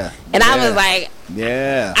 8th. Yeah. And I was like,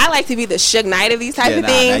 yeah. I like to be the Suge Knight of these type of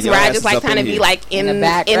things, where I just kind of be in the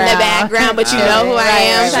background, but you know who I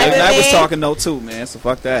am. Suge Knight was talking though too, man. So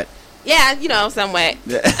fuck that. Yeah, somewhat.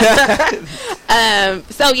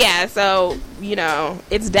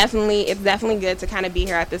 It's definitely good to kind of be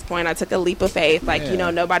here at this point. I took a leap of faith.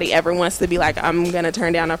 Nobody ever wants to be like, I'm gonna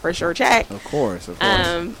turn down a for sure check. Of course.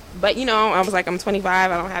 But I was like, I'm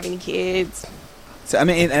 25. I don't have any kids. So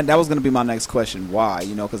and that was gonna be my next question. Why?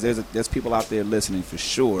 Because there's people out there listening for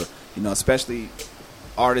sure. Especially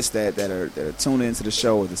artists that are tuning into the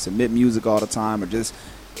show, or that submit music all the time, or just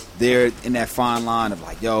they're in that fine line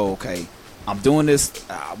of yo, okay, I'm doing this,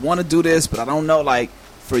 I want to do this, but I don't know,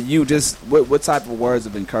 for you, just what type of words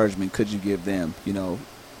of encouragement could you give them, you know,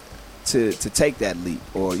 to take that leap,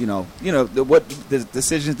 or what the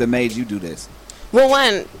decisions that made you do this? Well,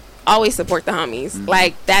 one, always support the homies.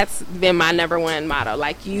 Like, that's been my number one motto.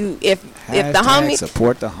 Like, if the homies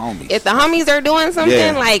support the homies, if the homies are doing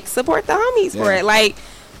something, like, support the homies for it. Like,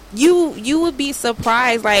 you would be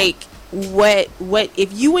surprised, like, what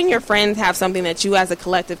if you and your friends have something that you as a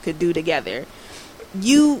collective could do together.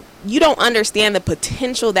 You don't understand the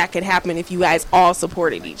potential that could happen if you guys all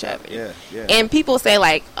supported each other. Yeah. And people say,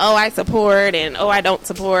 like, oh, I support, and oh, I don't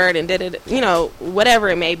support, and whatever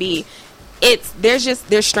it may be.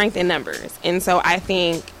 There's strength in numbers. And so I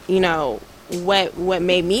think, what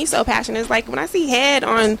made me so passionate is, like, when I see Head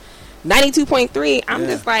on 92.3, I'm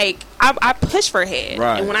just like, I push for Head.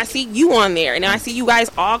 Right. And when I see you on there, and then I see you guys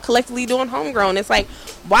all collectively doing Homegrown, it's like,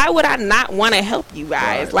 why would I not want to help you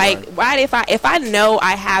guys? Why if I know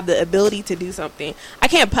I have the ability to do something, I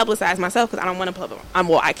can't publicize myself because I don't want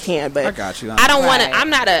to I can, but I got you. I don't want to. I'm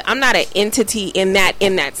not an entity in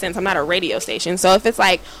that sense. I'm not a radio station. So if it's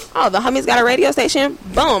like, oh, the homies got a radio station,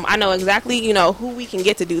 boom, I know exactly who we can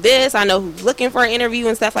get to do this. I know who's looking for an interview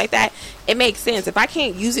and stuff like that. It makes sense. If I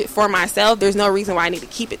can't use it for myself, there's no reason why I need to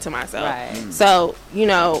keep it to myself. Right. So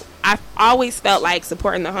I've always felt like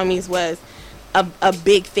supporting the homies was a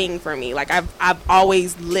big thing for me. Like, I've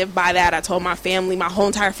always lived by that. I told my family, my whole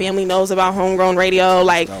entire family knows about Homegrown Radio.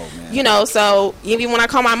 Like, so even when I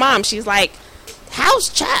call my mom, she's like, how's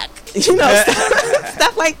Chuck?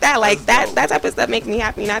 Stuff like that. Like, that type of stuff makes me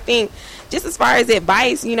happy. And I think, just as far as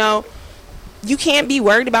advice, you can't be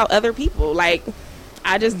worried about other people. Like,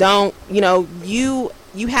 I just don't,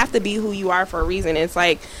 you have to be who you are for a reason. It's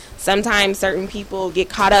like, sometimes certain people get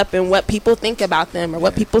caught up in what people think about them or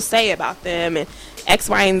what people say about them, and X,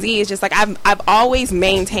 Y, and Z. It's just like, I've always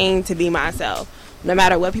maintained to be myself. No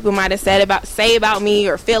matter what people might have say about me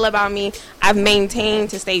or feel about me, I've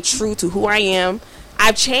maintained to stay true to who I am.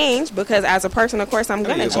 I've changed because as a person, of course, I'm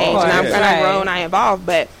going to change, and I'm going to grow and I evolve,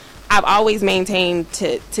 but I've always maintained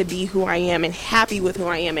to be who I am and happy with who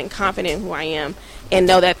I am and confident in who I am, and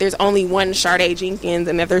know that there's only one Chardae Jenkins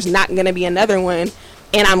and that there's not going to be another one.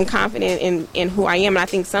 And I'm confident in who I am. And I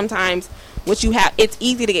think sometimes it's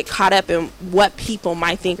easy to get caught up in what people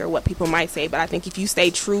might think or what people might say. But I think if you stay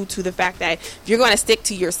true to the fact that if you're going to stick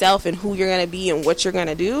to yourself and who you're going to be and what you're going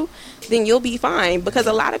to do, then you'll be fine. Because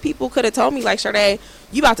a lot of people could have told me, like, Chardae,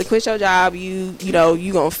 you about to quit your job, you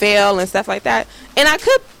going to fail and stuff like that. And I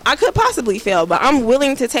could possibly fail, but I'm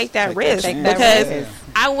willing to take that risk because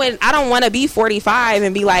I don't want to be 45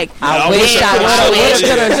 and be like, I wish I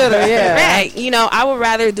would have. Right. I would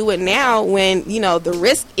rather do it now when, the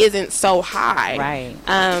risk isn't so high. Right.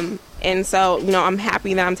 And so, I'm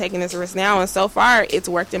happy that I'm taking this risk now. And so far, it's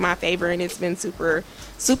worked in my favor, and it's been super,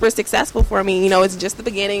 super successful for me. It's just the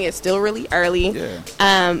beginning. It's still really early. Yeah.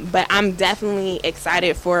 But I'm definitely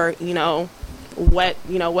excited for, what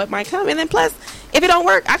might come. And then plus, if it don't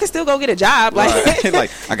work, I can still go get a job. Like,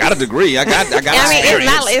 like, I got a degree. I got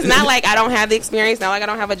experience. It's not like I don't have the experience. Not like I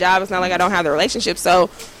don't have a job. It's not like I don't have the relationship. So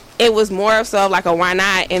it was more so like a why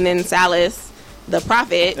not. And then Salas, the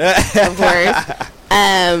prophet, of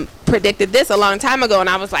course, predicted this a long time ago. And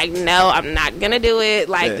I was like, no, I'm not going to do it.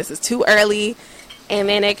 Like, this is too early. And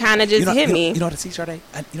then it kind of just hit me. You know what I see, Chardae?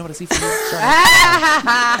 You know what I see for you,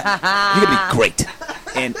 Chardae? You're going to be great.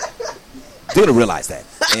 And they're going to realize that.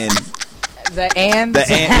 And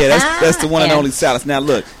that's the one and only Salas. Now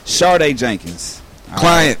look, Chardae Jenkins,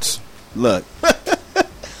 clients. Right. Look,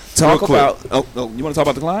 talk about. Oh, you want to talk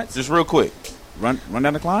about the clients? Just real quick. Run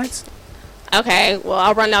down the clients. Okay, well,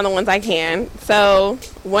 I'll run down the ones I can. So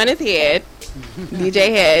one is Head,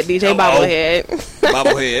 DJ Bobblehead.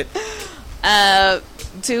 Bobblehead.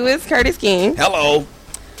 2 is Curtis King. Hello.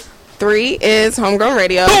 3 is Homegrown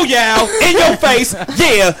Radio. Booyah! In your face.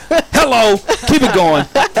 Yeah. Hello. Keep it going.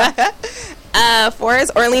 4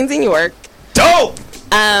 is Orleans in York. Dope.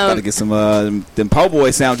 Gotta get some them po' boy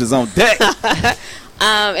sandwiches on deck.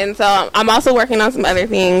 And so I'm also working on some other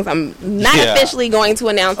things. I'm not officially going to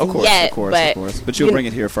announce yet. Of course. But you'll bring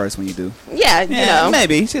it here first when you do. Yeah,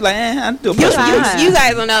 maybe. She's like, I'll do a you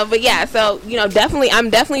guys don't know. But yeah, so, I'm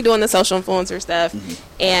definitely doing the social influencer stuff. Mm-hmm.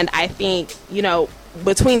 And I think,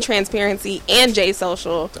 between Transparency and J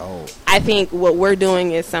Social, I think what we're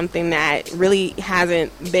doing is something that really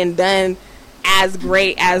hasn't been done as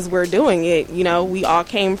great as we're doing it. We all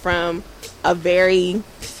came from a very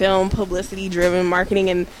film publicity driven marketing,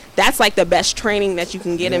 and that's like the best training that you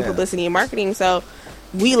can get in publicity and marketing. So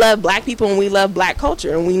we love black people and we love black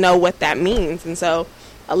culture, and we know what that means. And so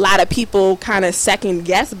a lot of people kind of second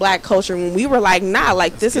guess black culture when we were like, nah,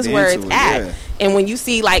 like this is where it's at. Yeah. And when you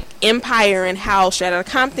see like Empire and how Chardae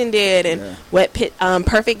Compton did and what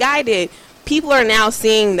Perfect Guy did, people are now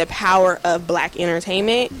seeing the power of black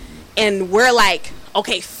entertainment, and we're like,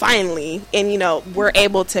 okay, finally, and we're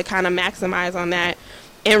able to kind of maximize on that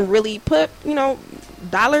and really put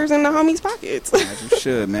dollars in the homies' pockets. As you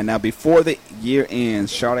should, man. Now, before the year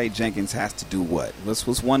ends, Chardae Jenkins has to do what?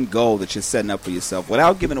 What's one goal that you're setting up for yourself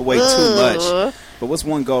without giving away too much? But what's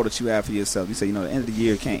one goal that you have for yourself? You say, the end of the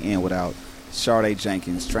year can't end without Chardae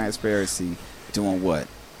Jenkins, transparency, doing what?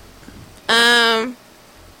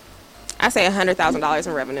 I say $100,000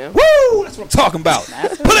 in revenue. Woo! That's what I'm talking about.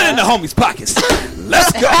 Put it in the homies' pockets.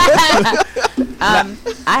 Let's go.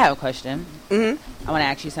 I have a question. Mm-hmm. I want to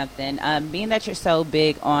ask you something. Being that you're so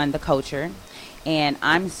big on the culture, and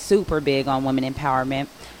I'm super big on women empowerment,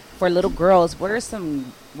 for little girls, what's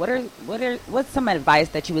some advice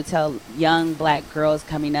that you would tell young black girls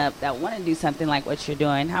coming up that want to do something like what you're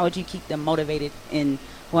doing? How would you keep them motivated in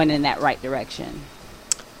going in that right direction?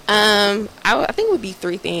 I think it would be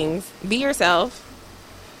 3 things. Be yourself.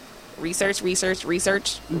 Research.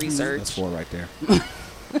 That's 4 right there.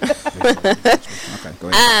 Okay, go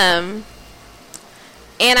ahead.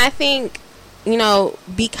 And I think,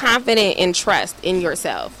 be confident and trust in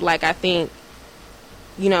yourself. Like, I think,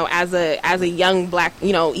 as a young black,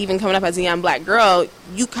 even coming up as a young black girl,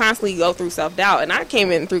 you constantly go through self-doubt. And I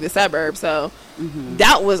came in through the suburbs, so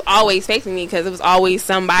doubt was always facing me because it was always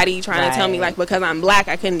somebody trying to tell me, like, because I'm black,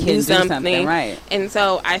 I couldn't do something. Right. And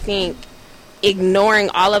so I think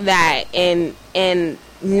ignoring all of that and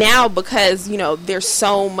now, because, there's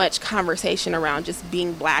so much conversation around just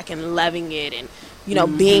being black and loving it and,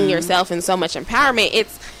 being yourself and so much empowerment,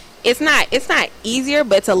 it's not easier,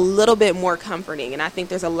 but it's a little bit more comforting. And I think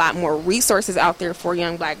there's a lot more resources out there for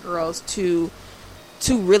young black girls to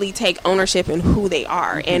really take ownership in who they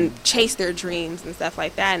are and chase their dreams and stuff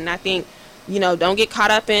like that. And I think, don't get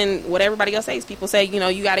caught up in what everybody else says. People say,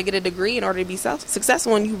 you got to get a degree in order to be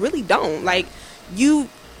successful, and you really don't. Like,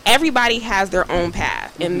 everybody has their own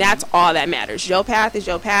path, and that's all that matters. Your path is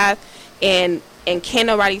your path, and can't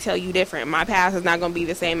nobody tell you different. My path is not going to be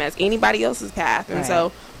the same as anybody else's path. And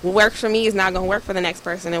so what works for me is not going to work for the next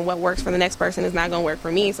person, and what works for the next person is not going to work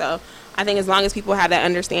for me. So I think as long as people have that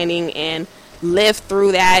understanding and live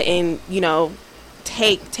through that and,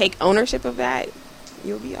 take ownership of that,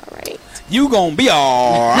 you'll be all right. You gonna be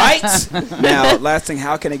all right. Now, last thing,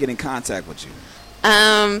 how can I get in contact with you?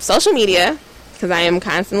 Social media, because I am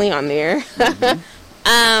constantly on there.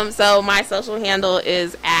 So my social handle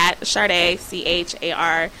is at Chardae,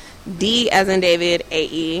 CHARD as in David,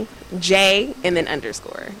 AE, J, and then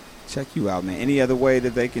 _. Check you out, man. Any other way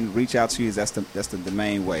that they can reach out to you? That's the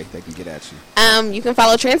main way they can get at you. You can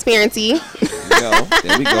follow Transparency. There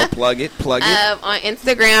we go. Plug it. On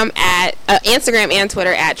Instagram Instagram and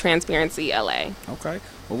Twitter at Transparency LA. Okay.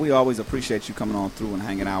 Well, we always appreciate you coming on through and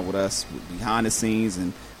hanging out with us behind the scenes.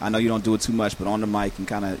 And I know you don't do it too much, but on the mic and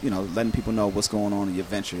kind of, letting people know what's going on in your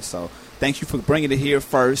ventures. So thank you for bringing it here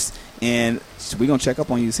first. And we're going to check up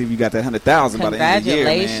on you to see if you got that 100,000 by the end of the year,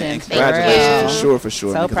 man. And congratulations. For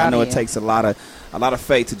sure. So because I know it takes a lot of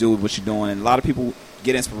faith to do what you're doing. And a lot of people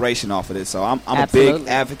get inspiration off of this. So I'm a big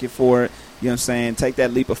advocate for it. You know what I'm saying? Take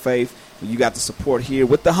that leap of faith. You got the support here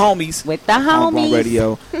with the homies. Homegrown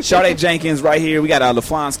Radio. Chardae Jenkins right here. We got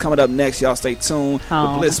LaFon's coming up next. Y'all stay tuned.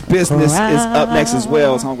 The Bliss Business is up next as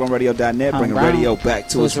well. It's homegrownradio.net. Bringing radio back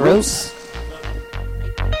to its roots.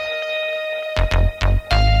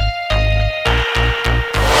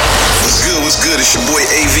 What's good? It's your boy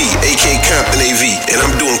AV, AK Compton AV, and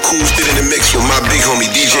I'm doing cool shit in the mix with my big homie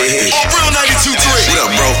DJ Head. Real 92.3. What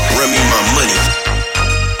up, bro? Run me my money.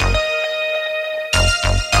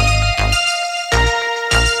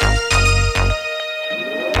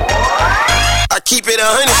 Keep it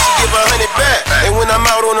 100, she give 100 back. And when I'm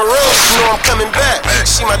out on the road, she know I'm coming back.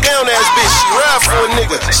 She my down ass bitch, she ride for a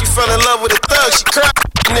nigga. She fell in love with a thug, she cried.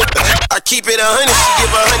 Nigga. I keep it 100, she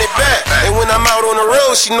give 100 back. And when I'm out on the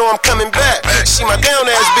road, she know I'm coming back. She my down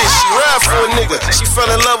ass bitch, she ride for a nigga. She fell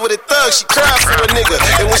in love with a thug, she cried for a nigga.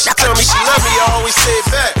 And when she tell me she love me, I always say it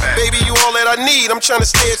back. Baby, you all that I need, I'm trying to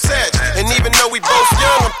stay attached. And even though we both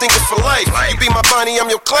young, I'm thinking for life. You be my Bonnie,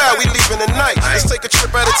 I'm your Clyde, we leaving tonight. Let's take a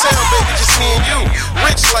trip out of town, baby, just me and you.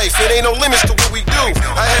 Rich life, it ain't no limits to what we do.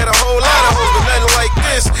 I had a whole lot of hoes, but nothing like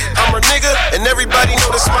this. I'm a nigga, and everybody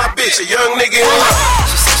know this my bitch. A young nigga in love.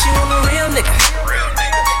 She said she want a real nigga,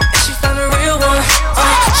 and she found a real one.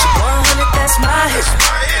 She 100, that's my hit.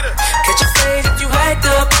 Catch a fade if you hyped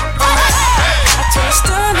up. I told her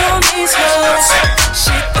stun on these hoes.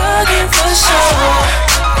 She thuggin' for sure.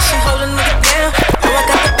 She hold a nigga down. Oh, I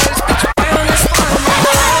got the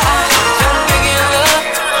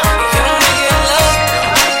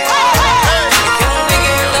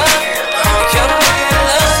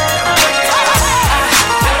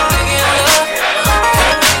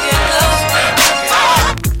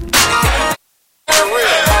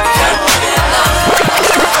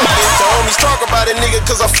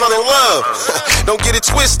fell in love. Don't get it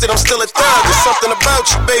twisted, I'm still a thug. There's something about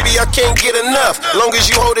you, baby, I can't get enough. Long as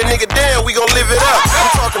you hold a nigga down, we gon' live it up. I'm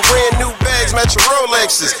talking brand new bags, matching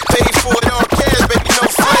Rolexes. Paid for it all cash, baby, no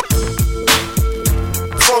flex.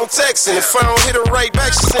 Phone texting, if I don't hit her right back,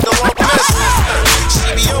 she send a long message. She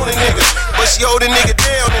be on a nigga, but she hold a nigga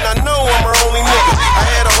down, and I know I'm her only nigga. I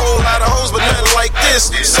had a whole lot of hoes, but nothing like this,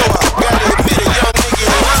 so I gotta admit it, young nigga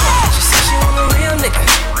in love. She said she want a real nigga.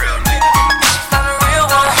 She found a real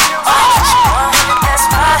one. She want him, that's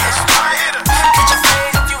my hit. Get your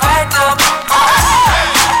face if you act up.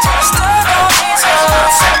 Just stuck on these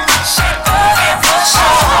hoes. She bugging for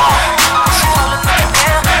sure. She hold a nigga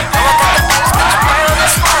down. Now I got the things that you real,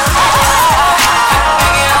 that's my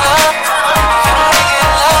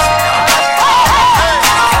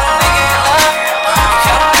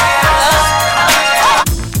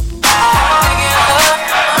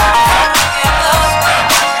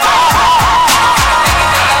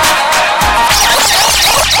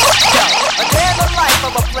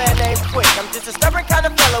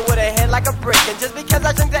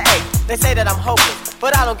They say that I'm hopeless,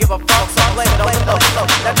 but I don't give a fuck, so I blame it on the low.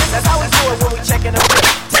 Now this is how we do it when we checkin' the whip.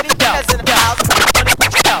 Teddy Bear's in the house,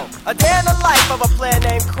 a day in the life of a player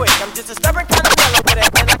named Quick. I'm just a stubborn kind of fella with a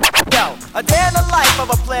head like a day in the life of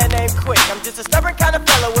a player named Quick. I'm just a stubborn kind of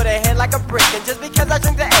fella with a head like a brick. And just because I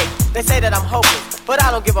drink the A, they say that I'm hopeless, but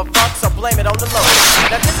I don't give a fuck, so blame it on the low.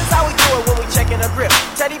 Now this is how we do it when we checkin' the grip.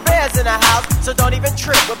 Teddy Bear's in the house, so don't even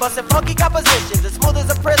trip. We're bustin' funky compositions, as smooth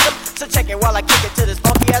as a prism. So check it while I kick it to this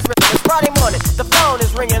funky ass rhythm. It's Friday morning, the phone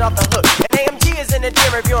is ringing off the hook, and AMG is in the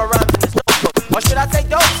gym reviewing rhymes in his notebook. Or should I say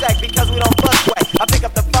dope sack, because we don't bust wet. I pick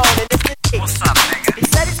up the phone and it's the D. What's up, nigga? He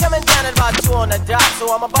said he's coming down at about 2 on the dot, so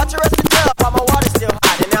I'm about to rest the tub while my water's still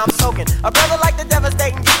hot, and now I'm soaking. A brother like the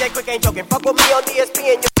devastating DJ Quick ain't joking. Fuck with me on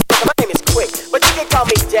ESPN, my name is Quick, but you can call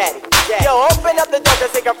me Daddy. Yo, open up the door,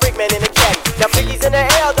 cause they got Freakman in the caddy. Now Piggy's in the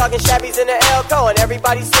L, dog, and Shabby's in the L-Co, and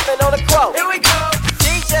everybody's sipping on the Crow. Here we go!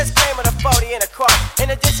 Just came with a 40 in a car, in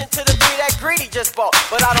addition to the 3 that Greedy just bought.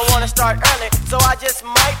 But I don't wanna start early, so I just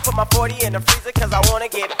might put my 40 in the freezer, cause I wanna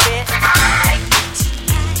get bent.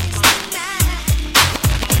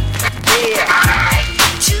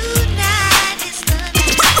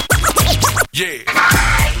 Yeah.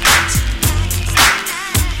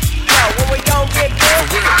 Yo, when we gon' get bent?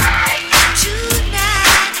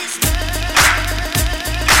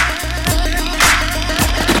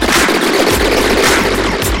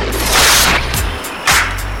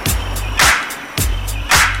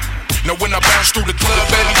 Now when I bounce through the club,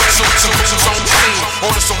 baby, suits and boots on clean.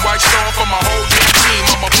 Order some white Star for my whole damn team.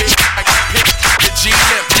 I'm a big get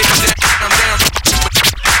G-Limp, get down,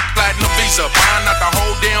 platinum Visa, buying out the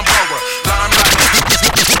whole damn borough. Limelight,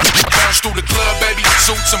 bounce through the club, baby,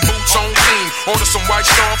 suits and boots on clean. Order some white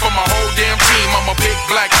Star for my whole damn team. I'm a big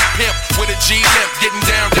black pimp with a G-Limp, getting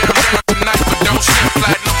down tonight, but don't sleep.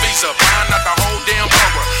 Platinum Visa, buying out the whole damn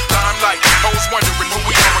borough. Limelight, hoes wondering who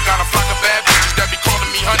we are. I got a flock of bad bitches that be calling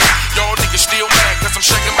me honey. Y'all niggas still mad cause I'm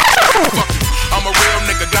shaking my fuck you. I'm a real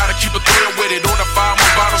nigga, gotta keep a thrill with it. Order 5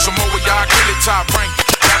 more bottles or more, y'all kill it, top rank.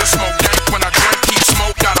 Gotta smoke dank when I drink, keep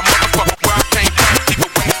smoke. Got a motherfucker where I can't drink. Keep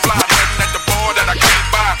it wing fly, nothing at the bar that I can't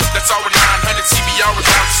buy. That's all 900 CBR is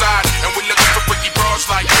outside. And we looking for freaky bras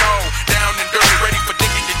like yo. Down and dirty, ready for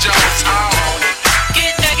digging your jaws.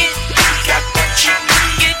 Get naked, got what you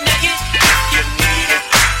need. Get naked, you need it.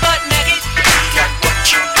 Butt naked, got what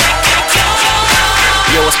you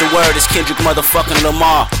need. Yo, what's the word? It's Kendrick motherfucking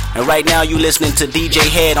Lamar. And right now you listening to DJ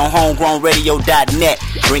Head on homegrownradio.net.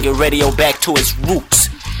 Bringing radio back to its roots.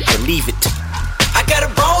 Believe it. I got a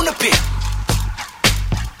bone to pick.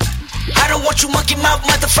 I don't want you monkey mouth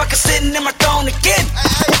motherfucker sitting in my throne again.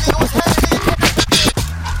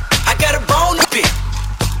 I got a bone to pick.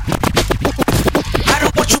 I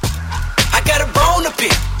don't want you. I got a bone to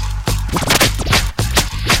pick.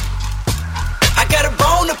 I got a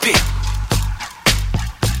bone to pick.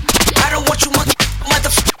 I don't want you monkey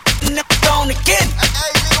motherfucker in the throne again.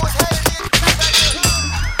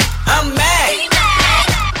 I'm mad,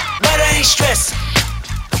 but I ain't stressing.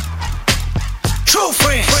 True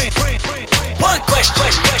friends. One question.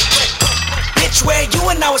 Bitch, where you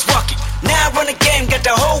and I was walking. Now I run a game, got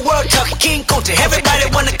the whole world talking. King Kunta, everybody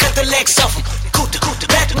wanna cut the legs off him. Kunta,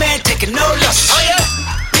 Batman taking no losses. Oh yeah.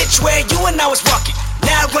 Bitch, where you and I was walking.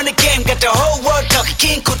 Now I run a game, got the whole world talking.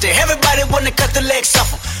 King Kunta, everybody wanna cut the legs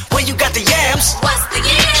off him. When you got the yams. What's the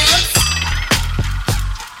yams?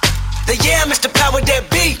 The yam is the power that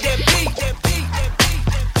be.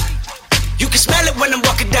 You can smell it when I'm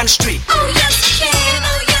walking down the street. Oh yes we can,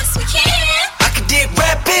 oh yes we can. I can dig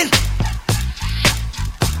rapping,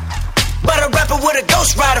 but a rapper with a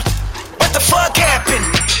ghost rider. What the fuck happened?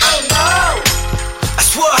 I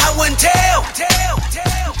swore I wouldn't tell.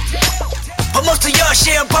 But most of y'all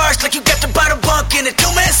sharing bars like you got the bottom bunk in a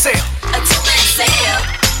two-man cell. A two-man cell.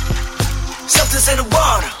 Something's in the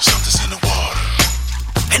water.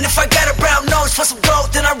 And if I got a brown nose for some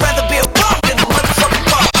gold, then I'd rather be a bum than a motherfucking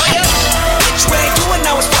bum. Bitch, we ain't doing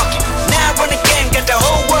now is fucking. Now I run the game, got the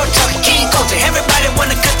whole world talking. King Culture, everybody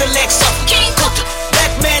wanna cut the legs off. King Culture,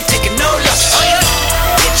 black man taking no losses.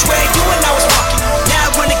 Bitch, we ain't doing now is fucking. Now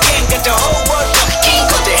I run the game, got the whole world talking. King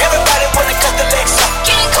Culture, everybody wanna cut the legs off.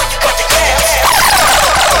 King Culture, got the gas.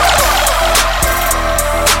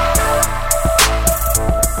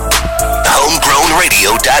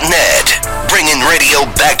 HomegrownRadio.net, bringing radio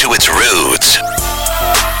back to its roots.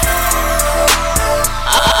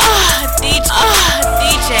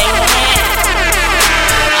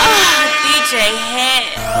 DJ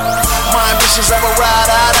Head. My ambitions of a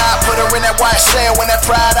ride, put her in that white cell when that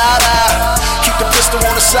pride, keep the pistol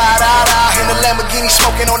on the side, in the Lamborghini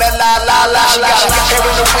smoking on that la. She got hair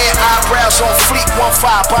in the wind, eyebrows on fleek,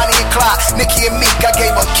 1-5, Bonnie and Clyde, Nikki and Meek. I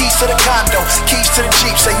gave her keys to the condo, keys to the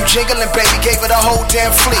Jeep. Say you jingling, baby, gave her the whole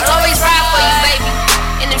damn fleet. I'll always ride for you, baby.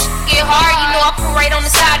 And if get hard, you know I'll put right on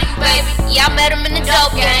the side of you, baby. Yeah, I met him in the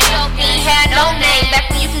dope game. He ain't had no name.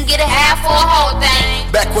 Back when you can get a half or a whole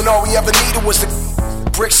thing. Back when all we ever needed was the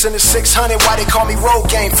bricks in the 600. Why they call me road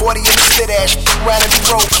game? 40 in the sit ass, around and be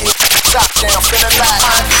road kid. Top down, feeling like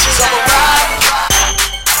my bitches on a ride.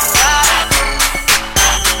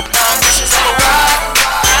 My bitches on a ride.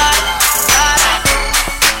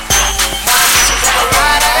 My bitches on a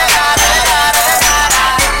ride.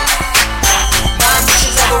 My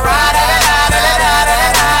bitches on a ride.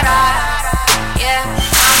 Yeah, I'm on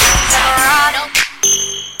a ride.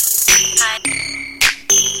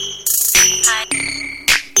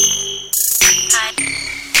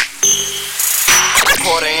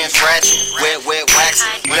 Quarter-inch ratchet, wet wax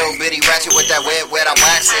it. Little bitty ratchet with that wet I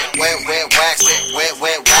wax it. Wet wax it, wet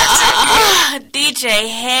wax it. DJ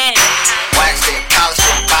Head. Waxed it, polished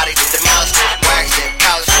it, body to demolish it. Waxed it,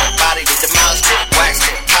 polished it, body to demolish it. Waxed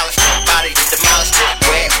it, polished it, body to demolish it.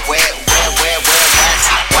 Wet wax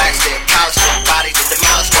it. Waxed it, polished it, body to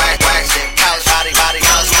demolish it. Waxed it, polished body,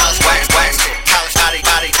 mouse. Waxed it, polished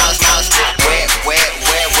body, mouse. Wet wax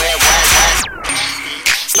it.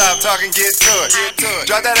 Stop talking, get to it.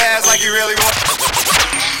 Drop that ass like you really want.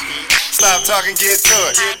 Stop talking, get to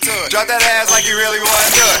it. Drop that ass like you really want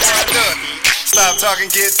to do it. Stop talking,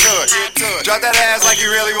 get to it. Drop that ass like you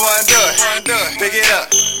really want to do it. Pick it up,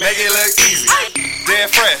 make it look easy. Dead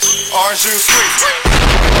fresh, orange juice squeeze.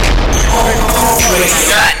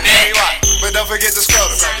 But don't forget the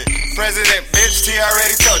scrotum. President, bitch, T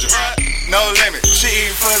already told you. No limit, she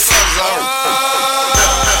eating foot soldiers.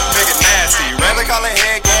 Make it nasty. Rather call it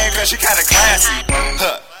head game cause she kinda classy.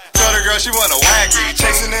 Told her girl she wanna whack me.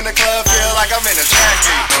 Chasing in the club, feel like I'm in a track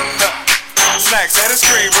meet. Snacks at the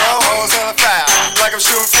screen, bro. Hoes on the foul, like I'm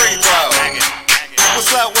shooting free throw. What's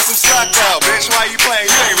up with some suck though? Bitch, why you playing?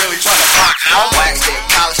 You ain't really tryna fuck out. Waxed it,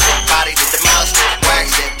 polished it, body to demolish it.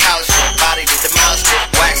 Waxed it, polished it, body to demolish it.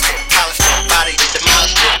 Waxed it, polished it, body to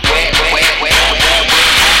demolish it. Wet.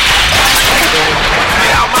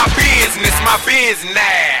 Get out my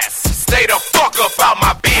business. Stay the fuck up out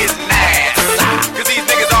my business. Cause these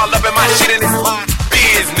niggas all up in my shit and it's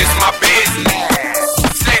my business.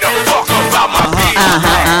 Stay the fuck up out my business.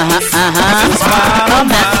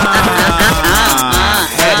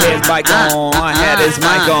 Had his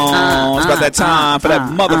mic on. It's about that time for that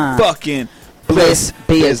motherfucking Bliss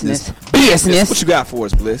business. What you got for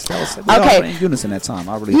us, Bliss? Okay. In unison that time.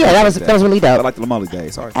 That was really dope. I like the Lamoli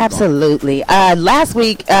days. Sorry. Absolutely. Last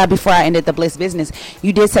week, before I ended the Bliss business,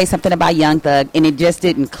 you did say something about Young Thug, and it just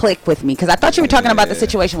didn't click with me because I thought you were talking about the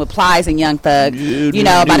situation with Plies and Young Thug.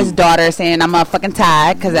 About his daughter saying I'm fucking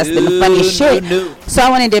tired because that's been the funniest shit. So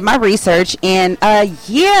I went and did my research, and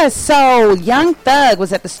so Young Thug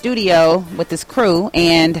was at the studio with his crew,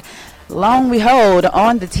 and lo and behold,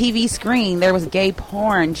 on the TV screen, there was gay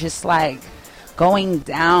porn just like going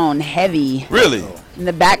down heavy. Really? In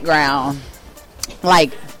the background.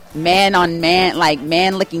 Like man on man, like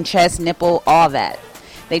man licking chest, nipple, all that.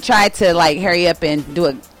 They tried to like hurry up and do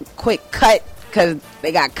a quick cut because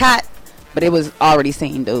they got caught, but it was already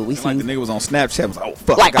seen, dude. We seen like the nigga was on Snapchat. Was like, oh,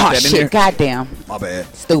 fuck. Like, I got oh, that shit, in there. goddamn. My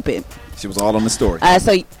bad. Stupid. She was all on the story.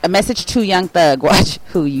 So a message to Young Thug. Watch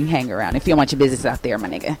who you hang around. If you don't want your business out there, my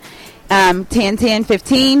nigga.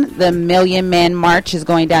 10-10-15, the Million Man March is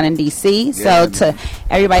going down in D.C. So to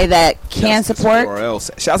everybody that can support.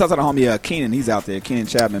 Shouts out to the homie Keenan. He's out there. Keenan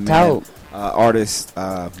Chapman, man. Dope. Artist,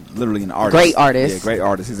 literally an artist. Great artist. Yeah, great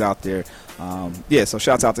artist. He's out there. Yeah, so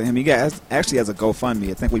shouts out to him. He actually has a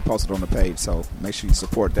GoFundMe. I think we posted on the page, so make sure you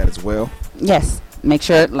support that as well. Yes, make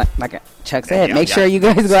sure, like Chuck said, make sure you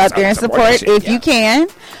guys go out there and support if you can.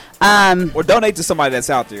 Or donate to somebody that's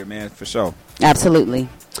out there, man, for sure. Absolutely.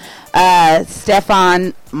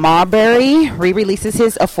 Stefan Marbury re-releases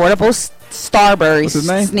his affordable Starbury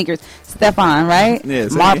sneakers. Stefan, right?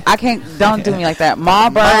 Yes. I can't. Don't do me like that.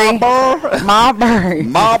 Marbury.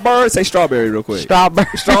 Say strawberry real quick.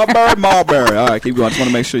 Strawberry. Marbury. All right, keep going. I just want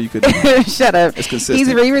to make sure you could. Shut up. It's consistent.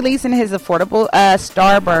 He's re-releasing his affordable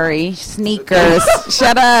Starbury sneakers.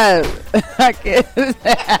 Shut up.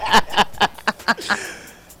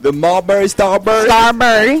 The Marbury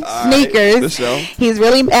Starbury sneakers. Right, he's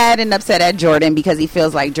really mad and upset at Jordan because he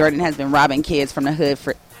feels like Jordan has been robbing kids from the hood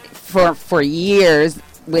for years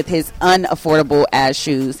with his unaffordable ass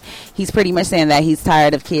shoes. He's pretty much saying that he's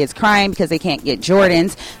tired of kids crying because they can't get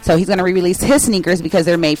Jordans, so he's going to re-release his sneakers because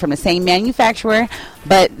they're made from the same manufacturer,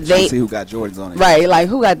 but they see who got Jordans on it. Right, like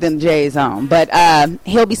who got them J's on. But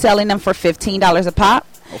he'll be selling them for $15 a pop.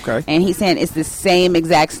 Okay. And he's saying it's the same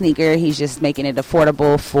exact sneaker. He's just making it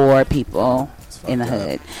affordable for people in the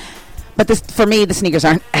hood. But for me, the sneakers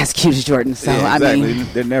aren't as cute as Jordan. So yeah, exactly. I mean,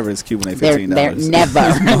 they're never as cute when they're $15. They're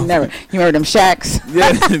never. You remember them Shaqs?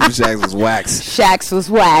 Yeah, Shaqs was wax. Shaqs was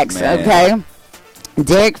wax. Man. Okay.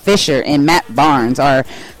 Derek Fisher and Matt Barnes are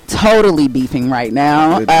totally beefing right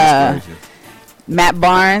now. Matt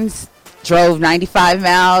Barnes drove 95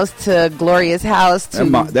 miles to Gloria's house.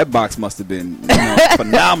 That box must have been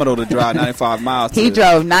phenomenal to drive 95 miles. He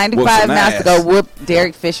drove 95 miles to go whoop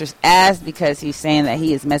Derek Fisher's ass because he's saying that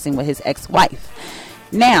he is messing with his ex-wife.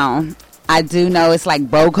 Now, I do know it's like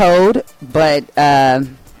bro code, but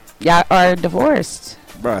y'all are divorced.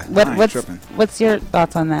 Bruh, what's your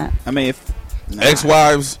thoughts on that? I mean,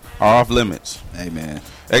 ex-wives are off limits. Hey, man.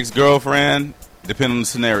 Ex-girlfriend, depending on the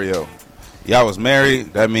scenario. Y'all was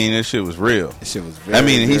married, that mean this shit was real. This shit was very, that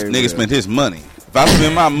mean his nigga spent his money. If I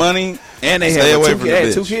spend my money, and they stay away have from the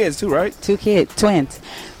bitch. 2 kids too, right? 2 kids, twins.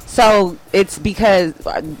 So it's because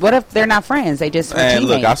what if they're not friends? They just man, teammates.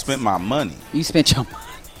 look, I spent my money. You spent your money.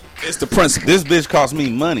 It's the principle. This bitch cost me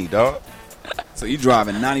money, dog. So you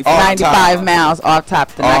driving 95 miles off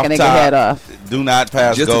top to knock a nigga head off. Do not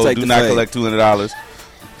pass go. Do not collect $200.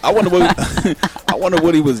 I wonder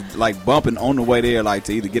what he was like bumping on the way there, like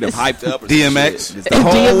to either get him hyped up or DMX. It's the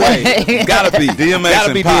whole way. It's gotta be DMX.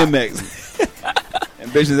 Gotta be DMX.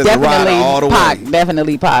 And bitches at the ride all the way.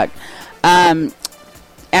 Definitely Pac.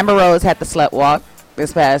 Amber Rose had the slut walk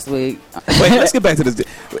this past week. Wait, let's get back to this.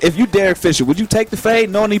 If you Derek Fisher, would you take the fade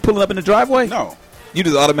knowing he pulling up in the driveway? No. You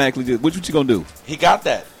just automatically do. What you gonna do? He got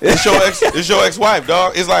that. It's your ex-wife,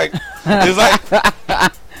 dog. It's like.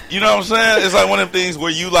 You know what I'm saying? It's like one of them things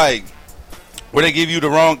where you like, where they give you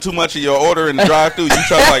too much of your order in the drive-through. You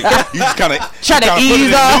try you just kind of try to put ease it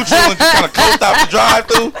in off. neutral and just kind of coast out the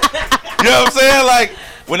drive-through. You know what I'm saying? Like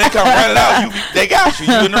when they come running out, they got you.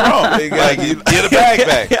 You in the wrong. Like you get a bag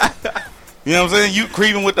back. You know what I'm saying? You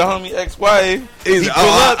creeping with the homie ex-wife. He pull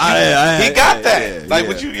up. He got that. Like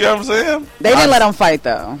what you know what I'm saying? They didn't let him fight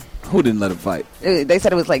though. Who didn't let him fight? They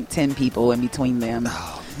said it was like 10 people in between them.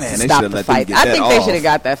 Oh, man, they stop should the have let fight. them get I that think off. they should have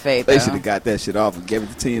got that fade. They should have got that shit off and gave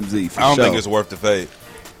it to TMZ. I don't think it's worth the fade.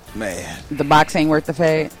 Man, the box ain't worth the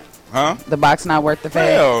fade. Huh? The box not worth the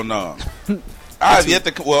fade. Hell no. I've yet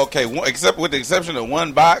to. Well, okay. Except with the exception of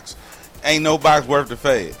one box, ain't no box worth the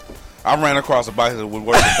fade. I ran across a box that was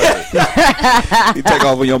worth the fade. You take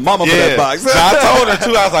off with your mama for that box. So I told her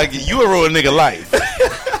too. I was like, "You a real nigga life."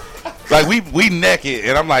 Like we naked,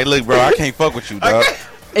 and I'm like, "Look, bro, I can't fuck with you, dog.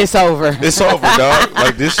 It's over. It's over, dog.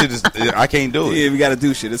 Like this shit is. I can't do it. Yeah, we gotta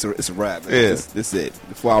do shit. It's a wrap. Man. Yeah, that's it.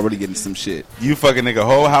 Before I really get into some shit, you fucking nigga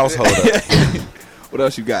whole household up. What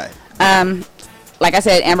else you got? Like I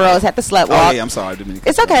said, Amber Rose had the slut walk. Oh yeah, I'm sorry.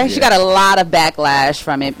 It's okay. Yeah. She got a lot of backlash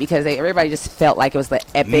from it because everybody just felt like it was the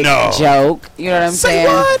epic joke. You know what I'm saying?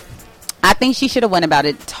 What? I think she should have went about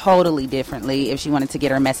it totally differently if she wanted to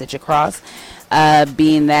get her message across.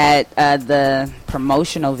 Being that the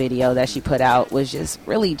promotional video that she put out was just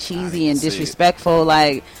really cheesy and disrespectful.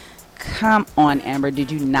 Like, come on, Amber.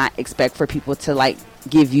 Did you not expect for people to like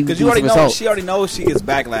give you these results? She already knows she gets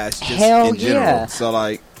backlash. Just Hell in general. yeah. So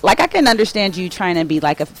like I can understand you trying to be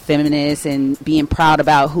like a feminist and being proud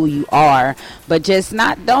about who you are, but just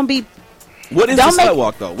don't be. What is the slut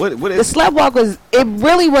walk though? What is the slut walk? It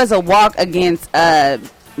really was a walk against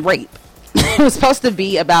rape. It was supposed to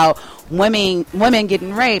be about women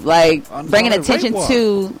getting raped, like bringing attention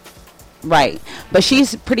to right. But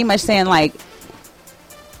she's pretty much saying like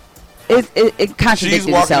it contradicted She's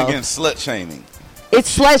walking itself. against slut shaming.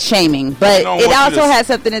 It's slut shaming, but it also has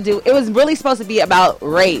something to do. It was really supposed to be about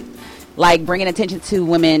rape. like bringing attention to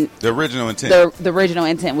women. The original intent. The original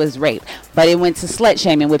intent was rape, but it went to slut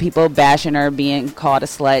shaming with people bashing her, being called a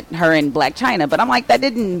slut, her and Black China. But I'm like, that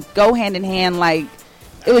didn't go hand in hand. Like,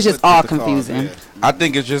 it was just all confusing. I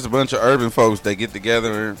think it's just a bunch of urban folks that get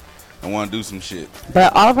together and want to do some shit.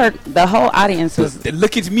 But all of the whole audience was the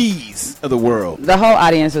look at me's of the world. The whole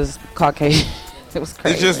audience was Caucasian. It was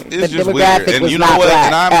crazy. It's just weird. And you know what?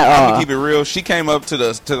 And I'm gonna keep it real. She came up to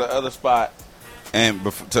the other spot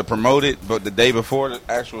and to promote it, but the day before the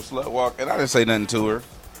actual slut walk, and I didn't say nothing to her.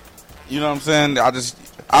 You know what I'm saying?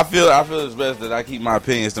 I feel it's best that I keep my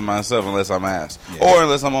opinions to myself unless I'm asked, or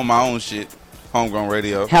unless I'm on my own shit, homegrown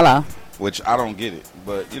radio. Hello. Which I don't get it,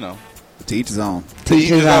 but you know. To each his own. To each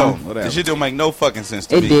his own. This shit don't make no fucking sense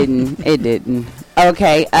to me. It didn't.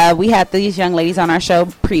 Okay, we had these young ladies on our show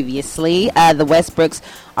previously. The Westbrooks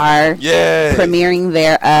are premiering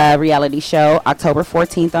their reality show October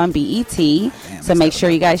 14th on BET. Damn, so make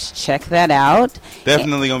sure you guys check that out.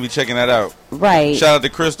 Definitely gonna be checking that out. Right. Shout out to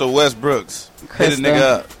Crystal Westbrooks. Hit a nigga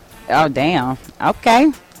up. Oh, damn.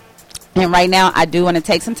 Okay. And right now, I do want to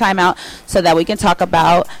take some time out so that we can talk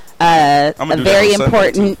about a very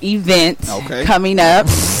important event coming up.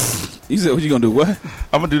 You said what you gonna do? What?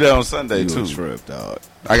 I'm gonna do that on Sunday too. Trip, dog.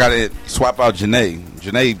 I gotta swap out Janae.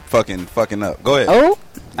 Janae fucking up. Go ahead. Oh,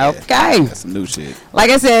 okay. That's some new shit.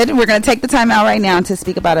 Like I said, we're gonna take the time out right now to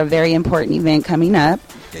speak about a very important event coming up.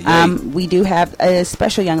 We do have a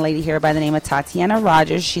special young lady here by the name of Tatiana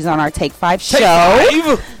Rogers. She's on our Take 5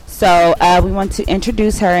 show. So we want to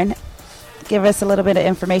introduce her and give us a little bit of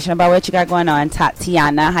information about what you got going on.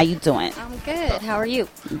 Tatiana, how you doing? I'm good. How are you?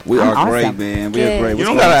 We are great, man. We are great. You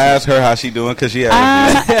don't gotta ask her how she doing because she has.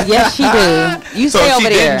 Yes, she do. You so stay over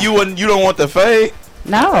there. You don't want the fade?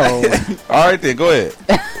 No. All right then, go ahead.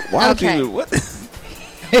 Why don't you? What?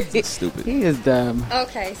 Stupid. He is dumb.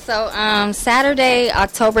 Okay, so Saturday,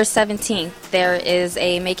 October 17th, there is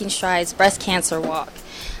a Making Strides breast cancer walk.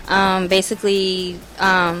 Basically,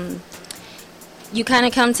 you kind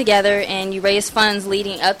of come together and you raise funds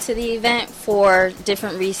leading up to the event for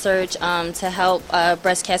different research to help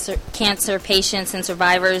breast cancer patients and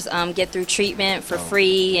survivors get through treatment for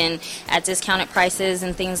free and at discounted prices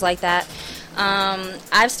and things like that.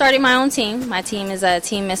 I've started my own team. My team is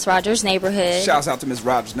Team Miss Rogers Neighborhood. Shouts out to Miss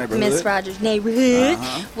Rogers Neighborhood. Miss Rogers Neighborhood,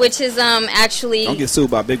 which is actually. Don't get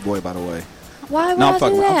sued by Big Boy, by the way. Why would I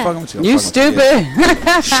do that? I'm fucking with you. You stupid.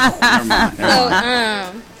 Never mind.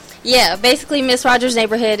 So, yeah, basically Miss Rogers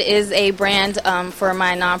Neighborhood is a brand for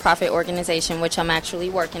my nonprofit organization, which I'm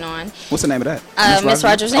actually working on. What's the name of that? Miss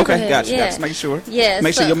Rogers Neighborhood. Okay, gotcha. Yeah. Just make sure. Yeah.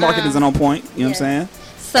 Make sure your marketing is on point. You know what I'm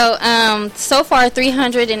saying? So far,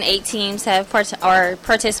 308 teams are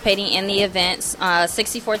participating in the events.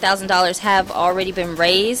 $64,000 have already been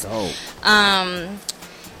raised.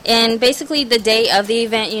 And basically, the day of the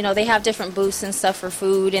event, they have different booths and stuff for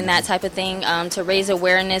food and that type of thing to raise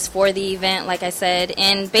awareness for the event, like I said.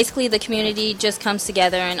 And basically, the community just comes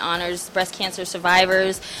together and honors breast cancer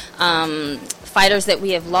survivors, fighters that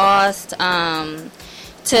we have lost,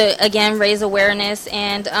 to, again, raise awareness.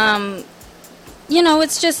 And,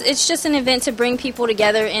 it's just an event to bring people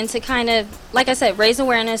together and to kind of, like I said, raise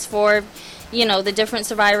awareness for, the different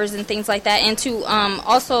survivors and things like that. And to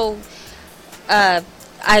also...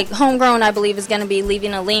 Homegrown, I believe, is going to be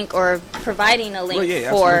leaving a link or providing a link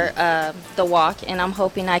for the walk, and I'm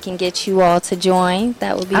hoping I can get you all to join.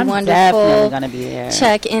 That would be wonderful. I'm definitely going to be there.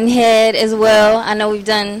 Check in head as well. I know we've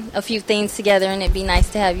done a few things together, and it'd be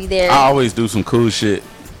nice to have you there. I always do some cool shit.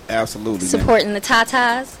 Absolutely. Supporting the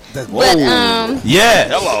Tatas. But hello.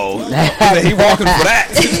 He walking for that.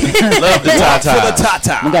 Love the Tata. For the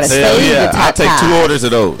Tata. We gotta save the Tata. I'll take 2 orders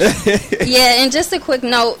of those. Yeah, and just a quick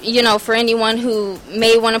note, for anyone who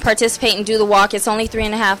may want to participate and do the walk, it's only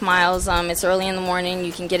 3.5 miles. It's early in the morning.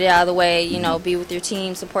 You can get it out of the way. Be with your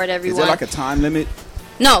team, support everyone. Is there like a time limit?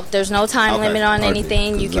 No, there's no time limit on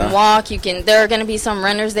anything. You can walk. There are going to be some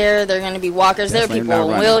runners there. There are going to be walkers. There are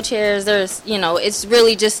people in wheelchairs. There's, it's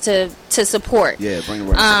really just to support. Yeah, bring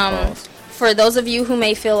awareness. For those of you who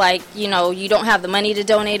may feel like, you don't have the money to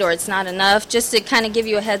donate or it's not enough, just to kind of give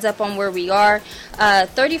you a heads up on where we are,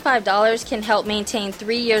 $35 can help maintain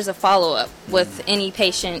 3 years of follow-up with any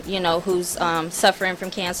patient, who's suffering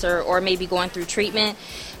from cancer or maybe going through treatment.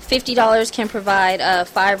 $50 can provide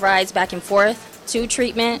 5 rides back and forth to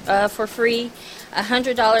treatment for free.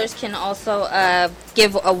 $100 can also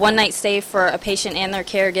give a one-night stay for a patient and their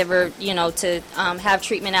caregiver, to have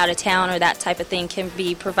treatment out of town or that type of thing can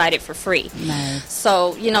be provided for free. Nice.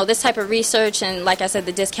 So, this type of research and, like I said,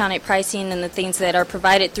 the discounted pricing and the things that are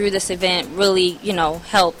provided through this event really,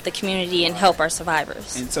 help the community and help our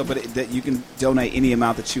survivors. And so, but you can donate any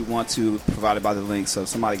amount that you want to, provided by the link. So if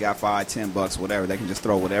somebody got $5, $10, whatever, they can just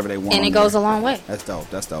throw whatever they want. And it goes a long way. That's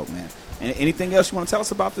dope, man. And anything else you want to tell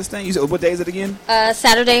us about this thing? What day is it again?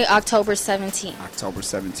 Saturday, October 17th. October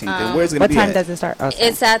 17th. And where's it going to be What time does it start? Oh,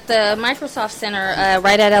 it's at the Microsoft Center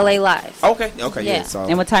right at LA Live. Okay, yeah. So.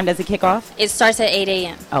 And what time does it kick off? It starts at 8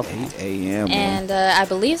 a.m. Okay. 8 a.m. And I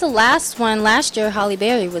believe the last one last year, Holly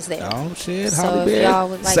Berry was there. Oh, shit, so Holly Berry. Y'all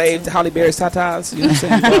would like Saved Holly Berry's tatas. You know what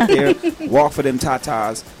I'm saying? Go out there, walk for them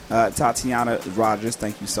tatas. Tatiana Rogers,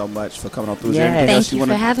 thank you so much for coming on through. Yes. Thank you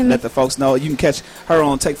for having me. Let the folks know you can catch her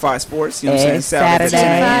on Take 5 Sports. You know what I'm saying?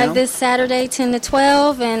 Saturday. This Saturday, 10 to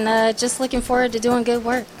 12, and just looking forward to doing good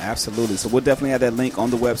work. Absolutely. So we'll definitely have that link on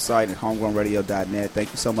the website at homegrownradio.net.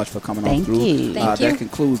 Thank you so much for coming on through. Thank you. That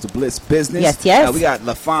concludes the Blitz business. Yes. We got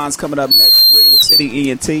LaFon's coming up next. Radio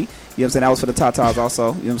City ENT. You know what I'm saying? That was for the Tatas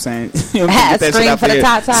also. You know what I'm saying? Scream for the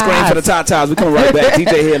Tatas. Scream for the Tatas. We coming right back.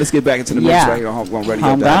 DJ here. Let's get back into the mix right here on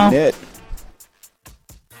homegrownradio.net.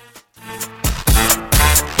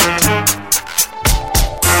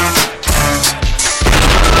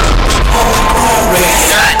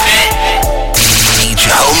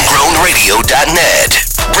 homegrownradio.net,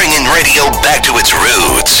 bringing radio back to its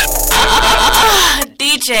roots.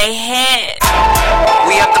 DJ Head.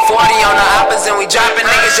 We up to 40 on the hoppers and we dropping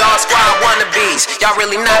niggas. Y'all squad wannabes. Y'all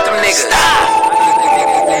really not them niggas.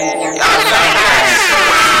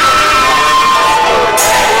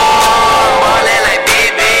 Ballin' like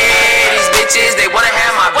baby. These bitches, they wanna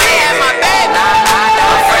have my baby.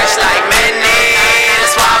 I'm fresh like mayonnaise.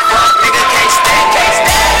 That's why I fuck nigga can't stand.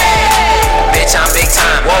 Bitch, I'm big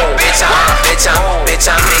time. Bitch, I'm big time. Bitch,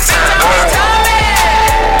 I'm big time.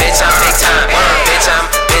 Bitch, I'm big time.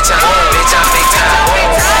 Bitch, I'm big time.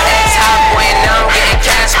 Top boy and now I'm getting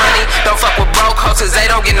cash money. Don't fuck with broke hoes cause they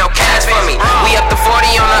don't get no cash for me. We up to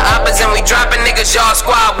 40 on the uppers and we dropping niggas. Y'all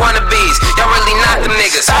squad wannabes. Y'all really not them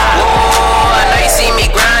niggas. Whoa, I know you see me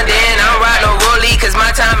grinding. I don't ride no rollie cause my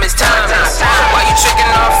time is timeless. Why you tricking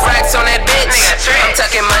off racks on that bitch? I'm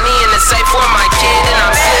tucking money in the safe for my kid and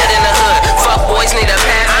I'm good in the hood. Fuck boys need a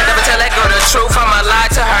pass. Never tell that girl the truth. I'ma lie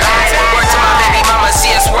to her ass. Work to my baby mama. See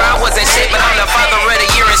us where I wasn't shit, but I'm the father of the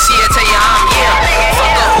year and she'll tell you I'm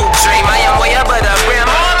fuck a hoop dream. I am way up at the rim.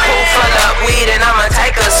 Pool full of weed and I'ma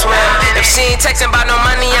take a swim. If she ain't texting about no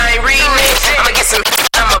money, I ain't reading it. I'ma get some.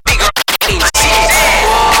 I'm a bigger shit.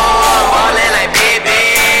 Ballin' like baby.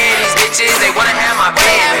 These bitches they wanna have my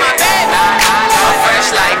baby. I'm fresh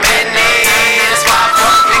like mayonnaise. That's why I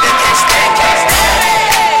fuck nigga can't stand.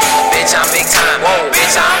 Bitch, I'm big time.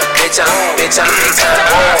 Bitch, I'm big time. Bitch, I'm big time.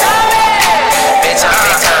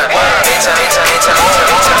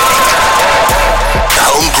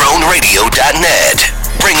 Homegrownradio.net,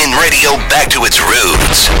 bringing radio back to its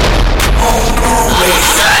roots.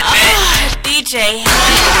 DJ.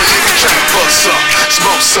 Fuck some,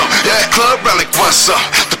 smoke some, yeah, club round like what's up,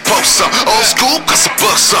 the post some, old school cause I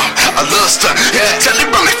buck some, I love stuff, yeah, tell it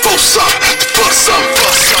round like four some, the fuck some,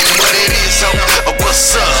 what it is,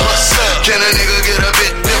 what's up, can a nigga get a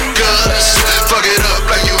bit them guns, fuck it up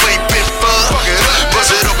like you ain't been fucked,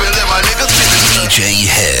 bust it open, let my niggas get it. DJ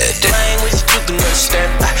Head. Language you can understand,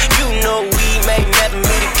 you know we may never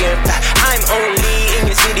meet again, I'm only in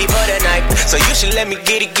your city for the night, so you should let me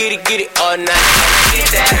get it all night. Get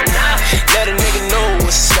that or not, let a nigga know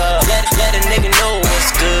what's up, let a nigga know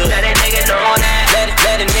what's good, let a nigga know that, let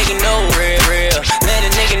a nigga know real, let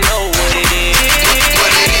a nigga know what it is.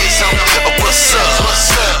 What it is, what's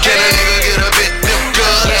up, can a nigga get a bit them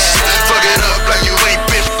guns, fuck it up like you ain't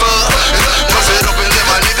been fucked, bust it open, let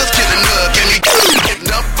my niggas get enough, can you get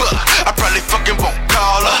number, I probably fucking won't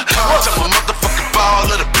call her, tell my motherfucking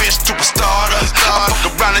baller, the bitch superstar, I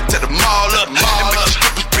fuck around and tell them all up, and make the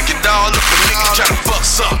strippers pick it all up, and niggas try to fuck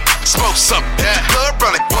some, smoke some, yeah, blood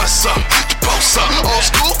run like bust some, to post some, old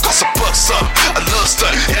school cause I buck some, I love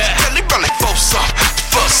stuff, yeah, tell it run like four some,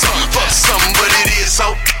 fuck some, what it is,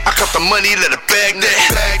 so I count the money, let it bag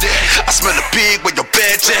that, I smell a pig with your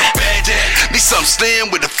badge at, need something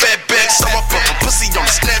slim with a fat back, so I put my pussy on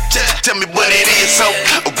the Snapchat, tell me what it is, so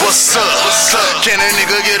what's up, can a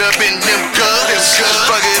nigga get up in them guns,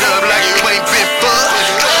 fuck it up like you ain't been fucked,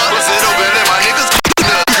 bust it open, let my niggas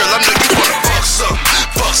get up, girl, I know you wanna fuck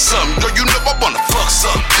some, girl, you know I wanna fuck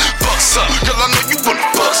some, girl, I know you wanna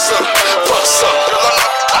fuck some, girl, I know.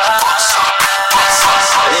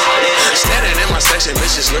 Standing in my section,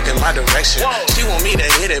 bitches looking my direction. She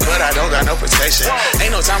situation.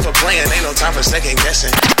 Ain't no time for playing, ain't no time for second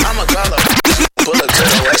guessing. I'ma call her, pull her to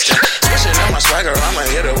the western. Switching up my swagger, I'ma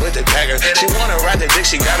hit her with the dagger. She wanna ride the dick,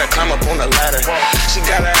 she gotta climb up on the ladder. She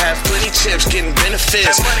gotta have plenty chips, getting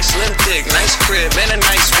benefits. Slim thick, nice crib, and a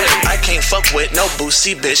nice whip. I can't fuck with no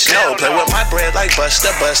boosie bitch, no. Play with my bread like bust,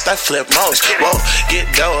 I flip most. Whoa, get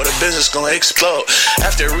dough, the business gonna explode.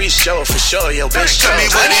 After reach show, for sure, yo, bitch. Tell me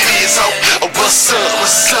what it is, oh, what's up?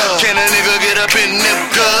 What's up? Can a nigga get up in them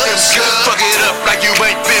guts? Fuck it up like you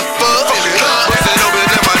ain't been fucked. Bust it open,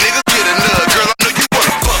 let my nigga get a nut. Girl, I know you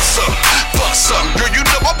wanna fuck some. Fuck some. Girl, you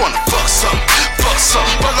know I wanna fuck some. Fuck some.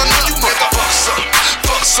 Girl, I know you wanna fuck some.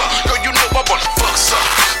 Fuck some. Girl, you know I wanna fuck some.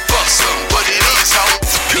 Fuck some. What it is, ho.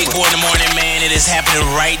 Big Boy in the Morning, man. It is happening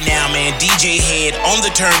right now, man. DJ Head on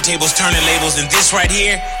the turntables, turning labels, and this right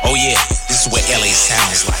here, oh yeah, this is what LA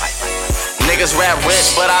sounds like. Niggas rap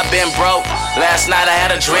rich, but I been broke. Last night I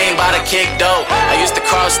had a dream about a kick dope. I used to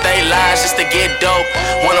cross state lines just to get dope.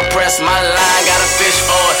 Wanna press my line, got a fish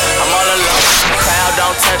for it. I'm on the low, crowd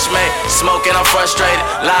don't touch me. Smoking, I'm frustrated.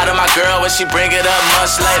 Lie to my girl when she bring it up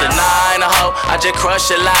months later. Nah, I ain't a hoe, I just crush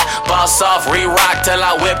a lot. Boss off, re-rock till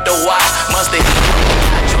I whip the watch. Must have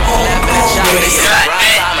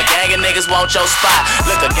a gang of niggas want your spot.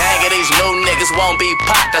 Look, a gang of these new niggas won't be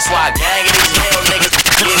popped. That's why a gang of these real niggas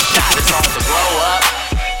get shot. It's hard to grow up.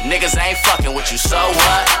 Niggas ain't fucking with you, so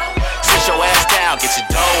what? Sit your ass down, get your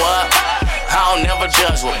dough up. I don't never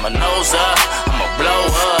judge with my nose up. I'ma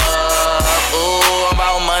blow up. Ooh, I'm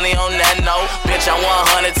about money on that note. Bitch, I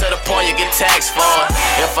 100 to the point you get taxed for it.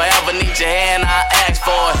 If I ever need your hand, I ask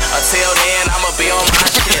for it. Until then, I'ma be on my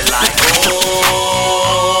shit like, ooh,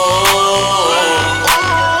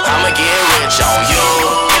 I'ma get rich on you,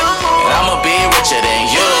 and I'ma be richer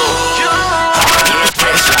than you. I'ma get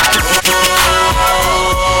rich like, ooh,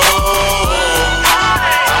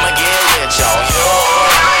 I'ma get rich on you.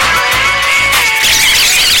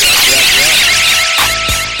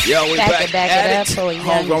 Yo, we back at it.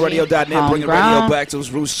 HomegrownRadio.net, bringing radio back to its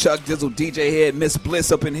roots. Chuck Dizzle, DJ Head, Miss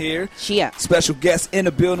Bliss up in here. Yeah. Special guest in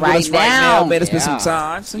the building with us right now. Man, it's been some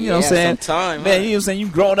time. So, you know what I'm saying? Man, you know what I'm saying? You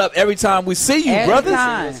growing up every time we see you, brothers.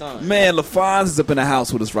 Man, LaFonz is up in the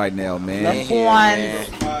house with us right now, man.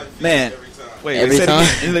 LaFonz. Man. Wait, every time?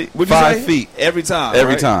 5 feet. Every time.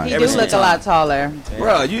 Every right? time. He do look a lot taller.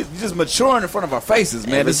 Bro, you just maturing in front of our faces,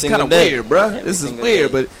 man. This is kind of weird, bro. This is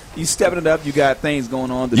weird, but you stepping it up. You got things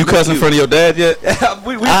going on. You cuss in front of your dad yet?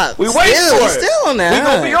 we wait for it. Still on that. We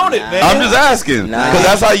gonna be on it, man. I'm just asking because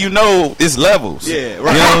that's how you know it's levels. Yeah,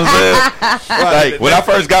 right. You know what I'm saying? Like when I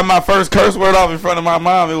first got my first curse word off in front of my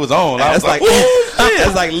mom, it was on. I was like,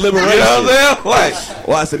 that's like liberation. You know what I'm saying? Like,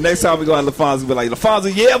 watch the next time we go on LaFonz, we'll be like,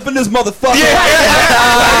 LaFonz, yeah, up in this motherfucker. Yeah.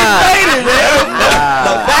 He made it, man.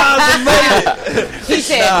 LaFonz made it. He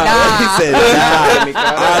said, nah. He said, nah.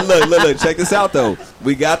 All right, look, check this out though.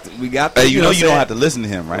 We got. Hey, you know you don't have to listen to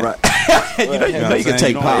him, right? you know you can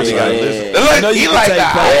take Pops. You gotta listen. You know you can take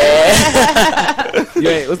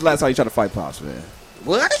Pops. What's the last time you tried to fight Pops, man?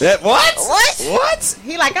 What? What?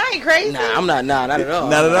 He like, I ain't crazy. Nah, I'm not. Nah, not at all.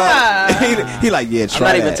 Not at all. He like, yeah, try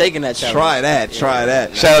I'm not that. even taking that challenge. Try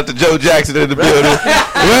that. Shout out to Joe Jackson in the building.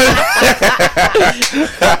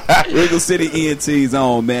 Regal City ENT's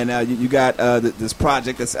on, man. Now you got this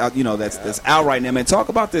project that's out, that's out right now, man. Talk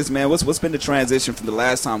about this, man. What's been the transition from the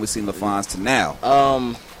last time we seen LaFonz to now?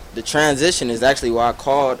 The transition is actually why I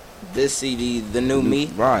called this CD The New Me.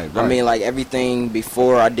 Right. I mean, like everything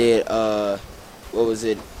before I did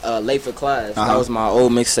Late for Class. That was my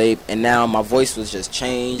old mixtape, and now my voice was just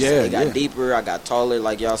changed. It got deeper, I got taller,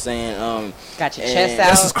 like y'all saying. Got your chest out.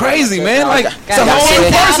 This is crazy, man. Like it's a whole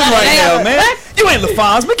new person right now, man. You ain't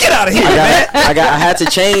LaFonz, but get out of here, man. I had to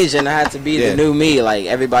change, and I had to be the new me. Like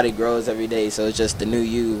everybody grows every day, so it's just the new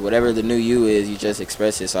you. Whatever the new you is, you just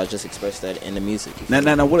express it. So I just express that in the music.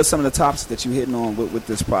 Now, what are some of the topics that you hitting on with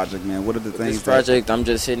this project, man? What are the things? This project, I'm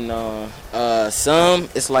just hitting on some.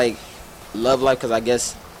 It's like love life, because I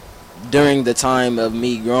guess during the time of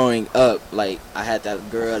me growing up, like I had that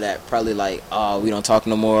girl that probably like, oh, we don't talk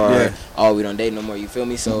no more, or oh, we don't date no more. You feel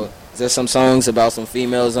me? So there's some songs about some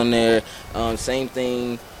females on there. Same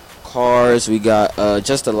thing. Cars, we got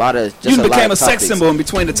just a lot of. You became a sex symbol in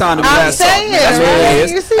between the time that we last saw. That's what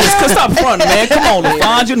it is. Just stop fronting, man. Come on,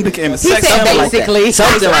 LaFonz. You became a sex symbol. Basically,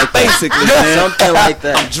 something like that. Basically, man. Something like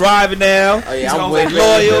that. I'm driving now. Oh yeah, I'm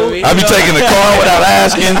loyal. I be taking the car without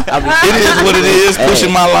asking. It is what it is.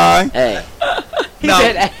 Pushing my line. Hey.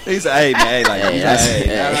 He said,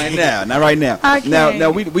 "Hey, man, not right now.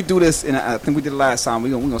 Now, we do this, and I think we did it last time.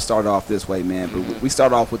 We're gonna start off this way, man. But we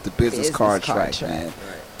start off with the business card track, man.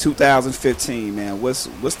 2015, man. What's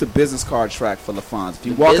the business card track for LaFonz? If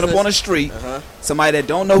you walking up on the street, somebody that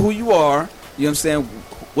don't know who you are, You know what I'm saying?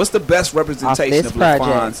 What's the best representation of project.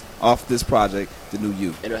 LaFonz off this project, The New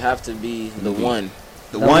You? It'll have to be the one.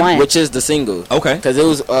 The one? Which is the single. Okay. Because it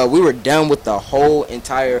was we were done with the whole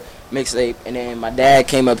entire mixtape, and then my dad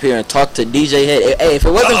came up here and talked to DJ Head. Hey, if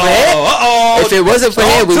it wasn't for Head, if it wasn't for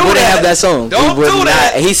Head, we wouldn't have that song. Don't do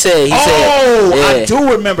that. He said. I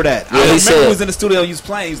do remember that. Yeah, I remember said, he was in the studio. He was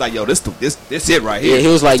playing. He was like, "Yo, this it right here." Yeah, he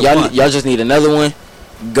was like, "Y'all just need another one.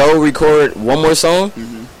 Go record one more song."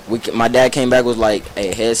 My dad came back was like,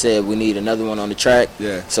 "Hey, Head said we need another one on the track."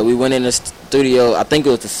 Yeah. So we went in the studio. I think it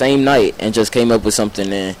was the same night, and just came up with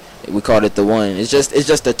something. And we called it The One. It's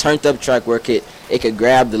just a turned up track where it could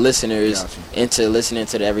grab the listeners into listening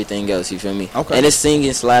to everything else. You feel me? Okay. And it's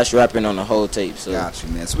singing / rapping on the whole tape. So. Got you,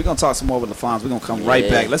 man. So we're gonna talk some more with LaFonz. We're gonna come right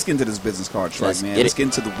back. Let's get into this business card track, man. Let's get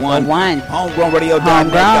into the one. Homegrown Radio. Got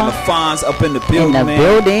LaFonz up in the building,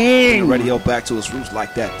 man. Bring the radio back to its roots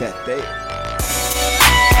like that day.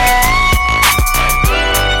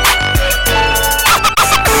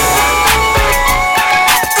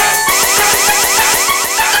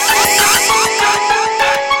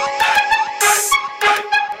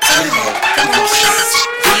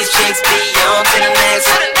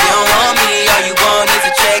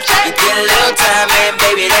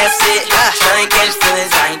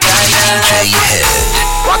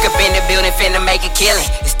 Walk up in the building, finna make a killing.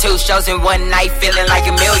 It's 2 shows in one night, feeling like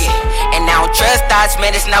 $1 million. And I don't trust thoughts,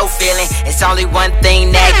 man, it's no feeling. It's only one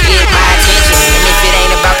thing that get my attention. And if it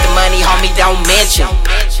ain't about the money, homie, don't mention.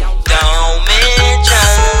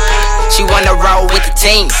 She wanna roll with the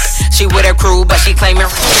team. She with her crew, but she claiming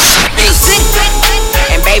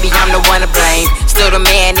and baby, I'm the one to blame. Still the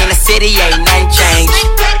man in the city, ain't nothing changed.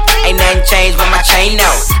 Ain't nothing changed but my chain,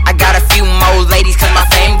 no. I got a few more ladies cause my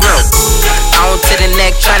fame grew. On to the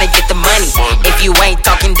neck trying to get the money. If you ain't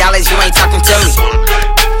talking dollars, you ain't talking to me.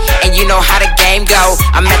 And you know how the game go.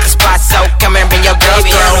 I'm at the spot, so come and bring your girls.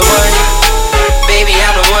 Baby, I'm the one. Baby,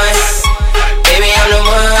 I'm the one. Baby, I'm the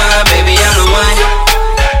one. Baby, I'm the one.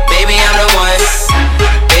 Baby, I'm the one.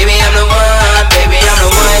 Baby, I'm the one. Baby, I'm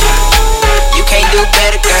the one. You can't do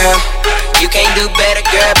better, girl. You can't do better,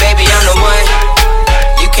 girl. Baby, I'm the one.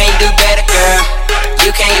 You can't do better, girl.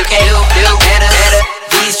 You can't do better.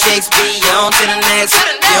 These chicks be on to the next.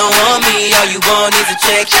 You don't want me, all you want is a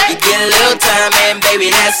check. You get a little time, and baby,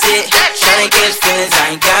 that's it. Tryna catch feelings,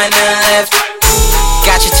 I ain't got nothing left.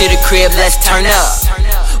 Got you to the crib, let's turn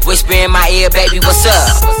up. Whisper in my ear, baby, what's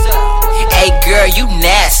up? Hey girl, you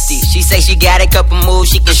nasty. She say she got a couple moves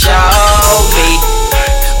she can show me.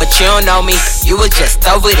 But you don't know me, you was just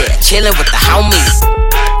over there, chillin' with the homies.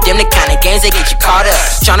 Them the kind of games that get you caught up.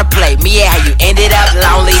 Tryna play me, yeah, how you ended up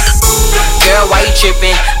lonely. Girl, why you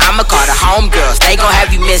trippin'? I'ma call the homegirls, they gon' have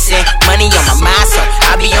you missing. Money on my mind, so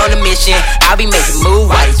I'll be on a mission. I'll be making move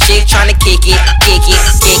while the chick tryna kick it.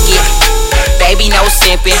 Baby, no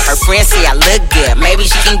simping. Her friends say I look good, maybe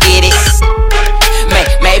she can get it.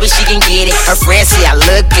 Maybe she can get it. Her friends say I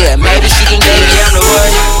look good, maybe she can get it. Baby, I'm the one.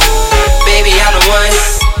 Baby, I'm the one.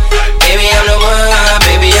 Baby, I'm the one.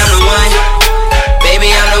 Baby, I'm the one. Baby,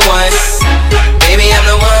 I'm the one. Baby, I'm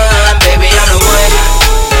the one. Baby, I'm the one.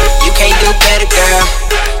 You can't do better, girl.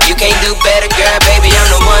 You can't do better, girl. Baby, I'm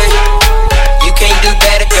the one. You can't do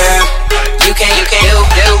better, girl. You can't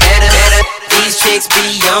do better. These chicks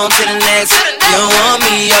be on to the next. You don't want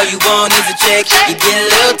me, all you want is a check. You get a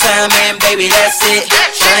little time, and baby, that's it.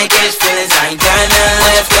 Tryna catch feelings, I ain't got nothing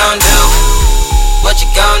left. Gon' do what you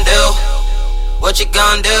gon' do. What you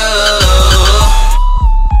gon' do?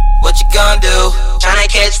 What you gon' do? Tryna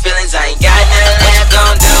catch feelings, I ain't got nothing left.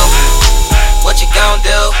 Gon' do what you gon'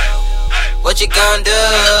 do? What you gon' do?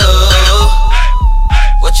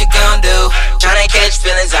 What you gon' do? Tryna catch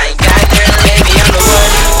feelings, I ain't got nothing left. Baby, I'm the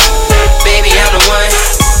one. Baby, I'm the one.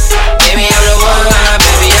 Baby, I'm the one.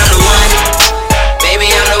 Baby, I'm the one. Baby,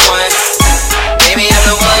 I'm the one. Baby, I'm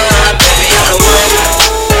the one. Baby, I'm the one.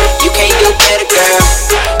 You can't do better, girl.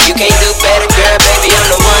 You can't do better, girl. Baby, I'm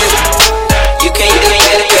the one. You can't do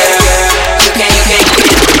better, girl. You can't.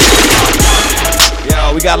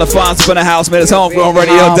 Yo, we got LaFonz up in the house, man. It's Homegrown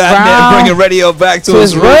Radio.net, bringing radio back to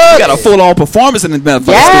its roots. We got a full-on performance in the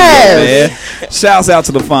studio, man. Shouts out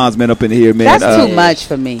to LaFonz, man, up in here, man. That's too much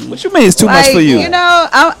for me. What you mean it's too much for you? You know,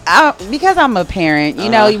 I because I'm a parent, you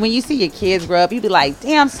know, when you see your kids grow up, you be like,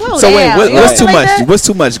 damn, slow so down. wait, what's too much? What's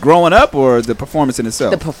too much? Growing up or the performance in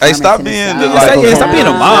itself? The performance. Hey, stop being stop being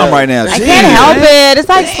a mom right now. I can't help it. It's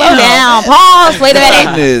like, slow down. Pause. Wait a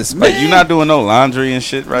minute. Like, you're not doing no laundry and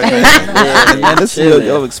shit right now. Man, this is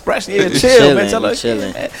your expression. Yeah, chill, man. Tell her,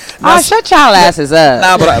 chilling. Oh, shut y'all asses up.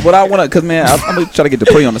 Nah, but I want to, cause man, I'm gonna try to get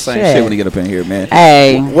Dupree on the same shit when he get up in here, man.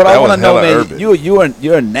 Hey, what I want to know, man,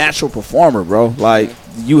 you're a natural performer, bro. Like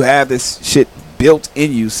you have this shit built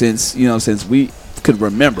in you since we could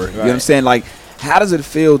remember. You know what I'm saying? Like, how does it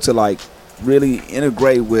feel to like really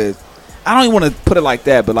integrate with? I don't even want to put it like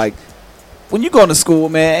that, but like when you go into school,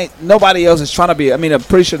 man, ain't nobody else is trying to be. I mean, I'm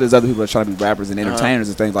pretty sure there's other people that are trying to be rappers and entertainers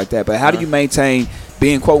and things like that. But how do you maintain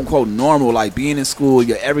being quote unquote normal, like being in school,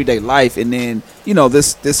 your everyday life, and then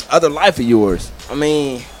this other life of yours? I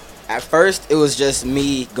mean, at first it was just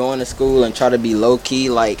me going to school and try to be low key.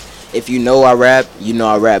 Like, if you know I rap, you know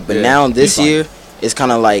I rap. But now this year, it's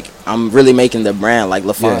kind of like I'm really making the brand. Like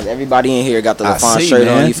LaFon's, everybody in here got the LaFon shirt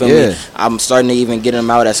on. You feel me? I'm starting to even get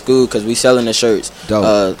them out at school because we selling the shirts.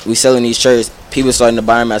 We selling these shirts. People starting to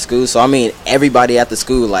buy them at school. So I mean, everybody at the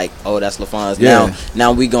school like, oh, that's LaFon's.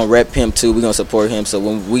 Now we gonna rep him too. We gonna support him. So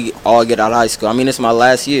when we all get out of high school, I mean, it's my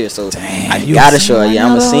last year, so I gotta show it. Yeah,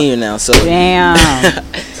 I'm a senior now. So damn.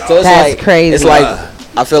 So it's that's like crazy. It's like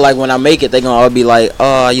I feel like when I make it, they gonna all be like,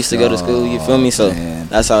 oh, I used to go to school. You feel me? So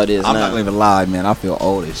that's how it is. I'm not gonna even lie, man. I feel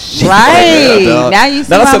old as shit. Right. Now you see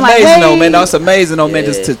that's amazing, like, though, man. That's amazing, though, man.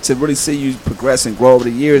 Just to really see you progress and grow over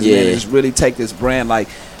the years, man. And just really take this brand. Like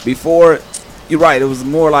before, you're right. It was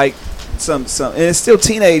more like some, and it's still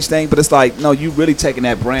teenage thing, but it's like no, you really taking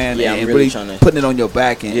that brand and really putting it on your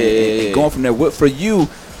back and going from there. What for you?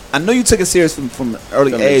 I know you took it serious from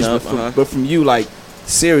early age, but from you, like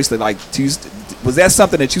seriously, like was that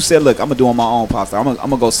something that you said, look, I'm gonna do on my own, Pasta. I'm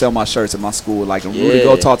gonna go sell my shirts at my school, like, and really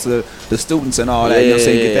go talk to the students and all that. You know what I'm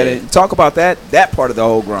saying? Get that in. Talk about that part of the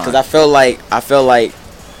whole grind. Because I felt like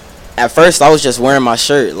at first I was just wearing my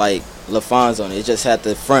shirt like LaFon's on it. It just had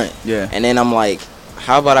the front. And then I'm like,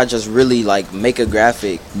 how about I just really like make a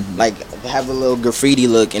graphic, like have a little graffiti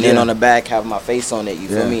look, and then on the back have my face on it. You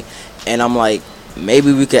feel me? And I'm like,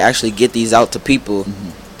 maybe we could actually get these out to people.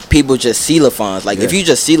 People just see LaFon's. Like if you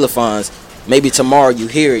just see LaFon's, maybe tomorrow you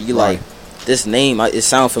hear it, you like this name, it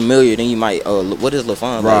sounds familiar. Then you might, what is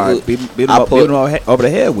LaFon? Right, like, beat them over the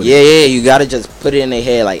head with it. Yeah, you gotta just put it in their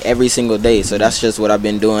head like every single day. So that's just what I've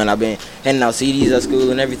been doing. I've been handing out CDs at school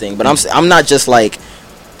and everything. But I'm not just like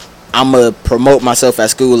I'm gonna promote myself at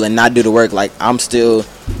school and not do the work. Like I'm still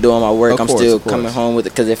doing my work. I'm still coming home with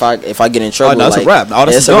it. Because if I get in trouble, that's like, a rap.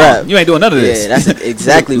 It's a rap. You ain't doing none of this. Yeah, that's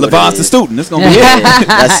exactly what LaFon's the student. It's gonna be it.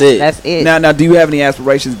 That's it. That's it. Now, do you have any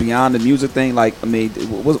aspirations beyond the music thing? Like, I mean,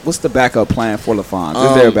 what's the backup plan for LaFon's?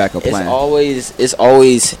 Is there a backup plan? It's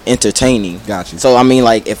always entertaining. Gotcha. So I mean,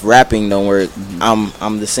 like if rapping don't work,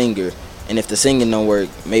 I'm the singer, and if the singing don't work,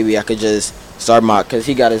 maybe I could just start because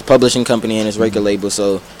he got his publishing company and his record label,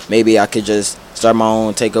 so maybe I could just start my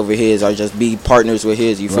own, take over his, or just be partners with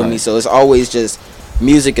his. You feel me? So it's always just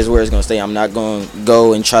music is where it's gonna stay. I'm not gonna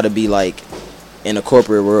go and try to be like in a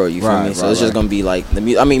corporate world. You feel me? So it's just gonna be like I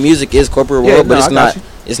mean, music is corporate world, but it's not.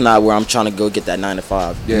 It's not where I'm trying to go get that 9 to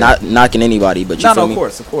 5. Not knocking anybody, but you feel me?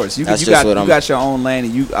 Of course. You got your own lane,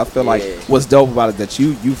 and I feel like what's dope about it that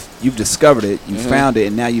you've discovered it, you found it,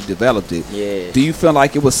 and now you've developed it. Yeah. Do you feel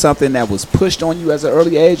like it was something that was pushed on you as an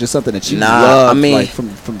early age, or something that you loved, I mean, like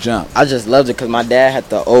from jump? I just loved it because my dad had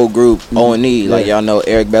the old group O&E, like y'all know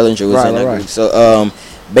Eric Bellinger was in that group. So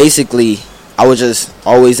basically, I was just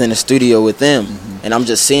always in the studio with them, and I'm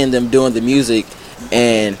just seeing them doing the music,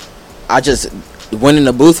 and I just went in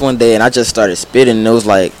the booth one day and I just started spitting, and it was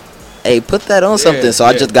like, hey, put that on something. So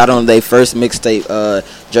I just got on their first mixtape,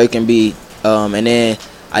 Drake and B, and then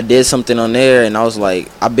I did something on there, and I was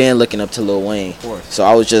like, I've been looking up to Lil Wayne, so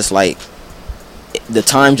I was just like, the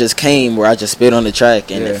time just came where I just spit on the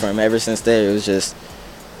track, and then from ever since there,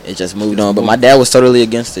 it just moved on. But my dad was totally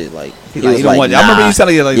against it. Like he was like, nah. I remember you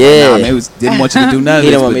telling you like, nah, man, didn't want you to do nothing. He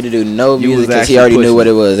didn't want me to do no music because he already knew what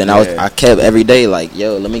it was, and I kept every day like,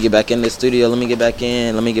 yo, let me get back in the studio, let me get back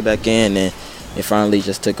in, and it finally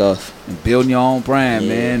just took off. And building your own brand,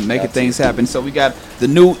 man, making things happen. So we got the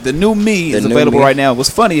new me is available right now. What's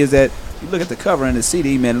funny is that you look at the cover and the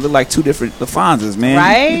CD, man, it look like two different LaFon's, man.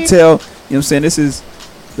 Right? You can tell, you know what I'm saying, this is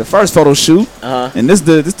the first photo shoot, and this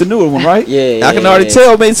the newer one, right? I can already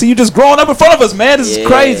tell, man. See, you just growing up in front of us, man. This is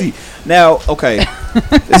crazy. Now, okay,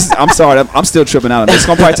 I'm sorry, I'm still tripping out. It's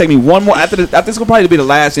gonna probably take me one more after this. Gonna probably be the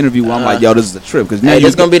last interview where I'm like, yo, this is a trip, because now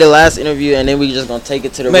it's gonna be the last interview, and then we just gonna take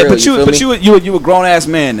it to the man. real. But you a grown ass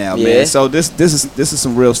man now, man. So this is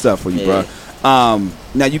some real stuff for you, bro.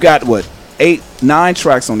 Now you got what? 8, 9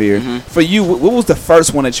 tracks on here. For you, what was the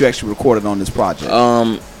first one that you actually recorded on this project?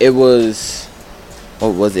 It was.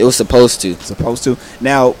 What was it? It was supposed to.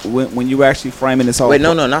 Now, when you were actually framing this whole... Wait,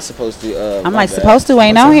 no, not supposed to. I'm like, supposed to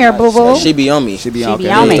ain't on here, boo-boo. She be on me. She be on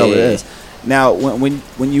me. Now,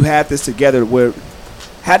 when you had this together,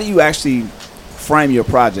 how do you actually frame your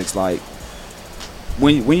projects? Like,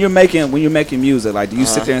 when you're making music, like, do you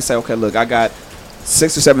sit there and say, okay, look, I got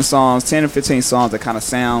 6 or 7 songs, 10 or 15 songs that kind of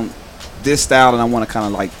sound this style, and I want to kind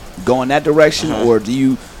of like go in that direction, or do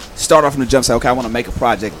you start off from the jump, say, okay, I want to make a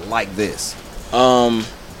project like this?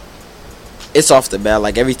 It's off the bat.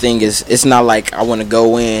 Like everything is. It's not like I want to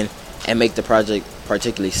go in and make the project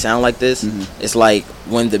particularly sound like this. It's like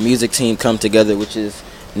when the music team come together, which is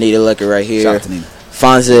Nita Lucker right here, Shout out to Nita.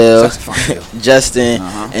 Fonzel, Justin,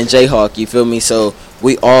 and Jayhawk. You feel me? So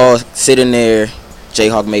we all sitting there.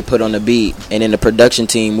 Jayhawk may put on the beat, and in the production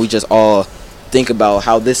team, we just all think about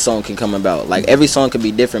how this song can come about. Like every song could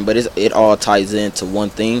be different, but it all ties into one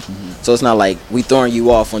thing. So it's not like we throwing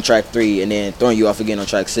you off on track 3 and then throwing you off again on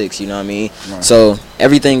track 6. You know what I mean? Right. So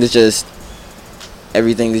everything is just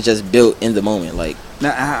built in the moment. Like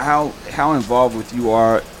now, how involved with you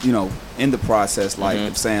are, you know, in the process?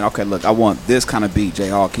 Like saying, okay, look, I want this kind of beat,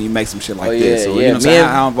 Jayhawk. Can you make some shit like this? Or, you know what I'm saying?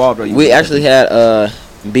 How involved are you? We actually had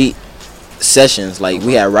beat sessions. Like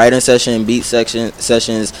we had writing session, beat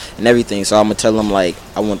sessions, and everything. So I'm gonna tell them like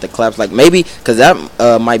I want the claps, like maybe because that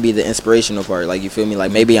might be the inspirational part. Like you feel me?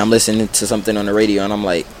 Like maybe I'm listening to something on the radio and I'm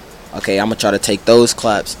like, okay, I'm gonna try to take those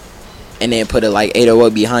claps and then put it like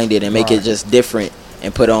 808 behind it and make it just different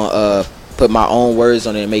and put my own words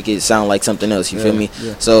on it and make it sound like something else. You feel me?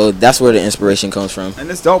 Yeah. So that's where the inspiration comes from. And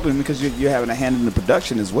it's dope because you're having a hand in the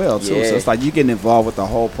production as well too. So it's like you getting involved with the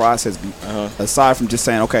whole process aside from just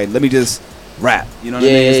saying, okay, let me just rap. You know what I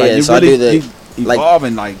mean? It's like you so really I do the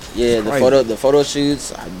evolving like the photo shoots,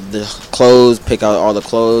 the clothes, pick out all the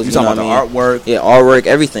clothes. You talking about the artwork? Yeah, artwork,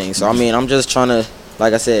 everything. So I mean, I'm just trying to,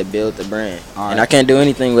 like I said, build the brand. And I can't do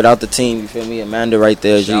anything without the team. You feel me? Amanda right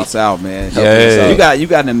there. Shouts out, man. You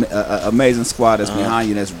got an amazing squad that's behind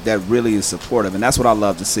you that really is supportive, and that's what I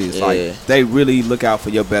love to see. It's like they really look out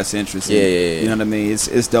for your best interest. You know what I mean?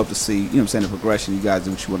 It's dope to see. You know what I'm saying? The progression. You guys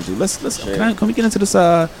do what you want to do. Let's can we get into this?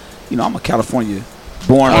 You know, I'm a California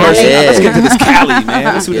born person. Let's get to this Cali, man.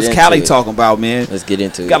 Let's see what this Cali talking about, man. Let's get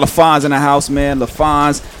into it. Got LaFonz in the house, man.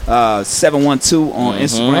 LaFonz 712 on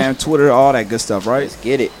Instagram, Twitter, all that good stuff, right? Let's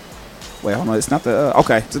get it. Wait, hold on. It's not the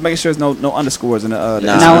okay. Just making sure there's no underscores in the.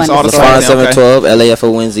 No, LaFonz 712,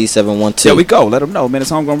 LAFONZ 712. There we go. Let them know, man. It's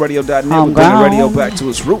homegrownradio.net. We're bringing radio back to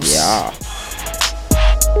its roots. Yeah.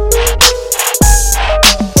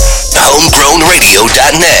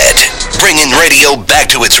 Homegrownradio.net. Bringing radio back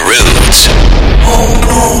to its roots.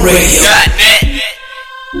 Homegrownradio.net.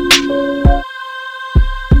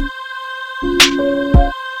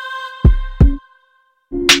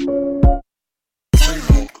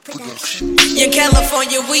 In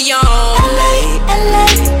California, we on. LA,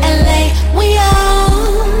 we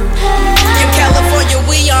on. In California,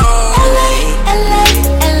 we on. LA,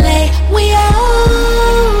 we on.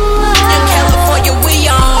 In California, we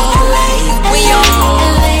on. We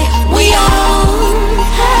on. We on.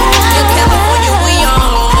 In California, we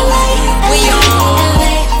on. We on.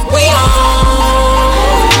 We on.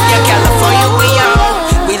 In California, we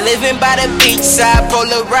on. We living by the beachside,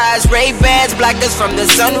 polarized Ray-Bans, blackers from the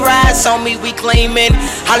sunrise. On me, we claiming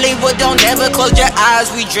Hollywood, don't ever close your eyes.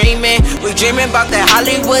 We dreaming about that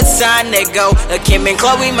Hollywood sign that go Kim and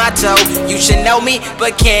Chloe Mato. You should know me,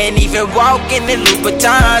 but can't even walk in the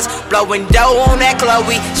Louboutins. Blowing dough on that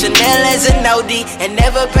Chloe, Chanel as an OD, and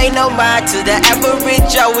never pay no mind to the average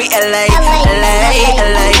Joey. LA,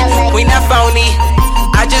 we not phony.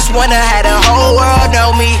 I just wanna have the whole world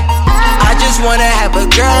know me. I just wanna have a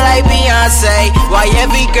girl like Beyonce. Why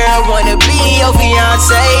every girl wanna be your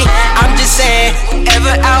fiance? I'm just saying,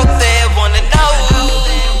 whoever out there wanna know,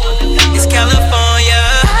 it's California.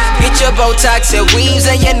 Get your Botox and weaves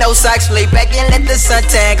and your no socks. Lay back and let the sun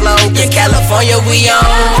tan glow. In California, we on.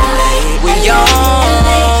 We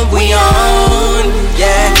on. We on.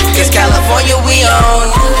 Yeah, 'cause California, we on.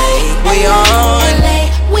 We on.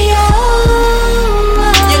 We on.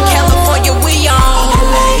 In California, we on.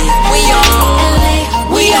 We on.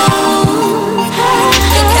 We on.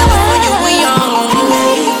 In California, we on.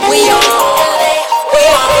 We on. We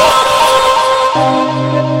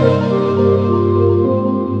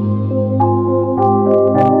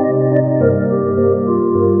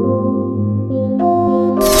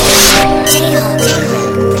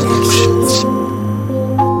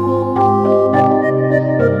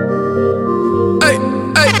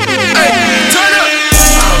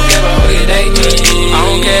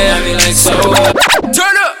So what?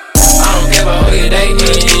 Turn up! I don't give a who you date.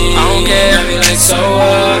 I don't care. I be like, so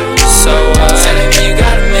what? So what? Telling me you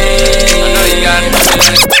got a man. I know you got it.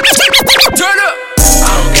 Turn up! I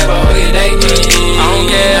don't give a who you date. I don't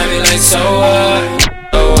care. I be like, so what?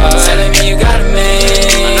 So what? Telling me you got a man.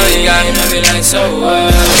 I know you got it. I be like, so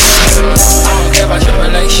what? I don't care about your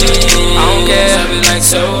relation. I don't care. I be like,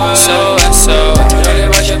 so what? So what? So what? I don't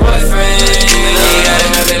care about your boyfriend.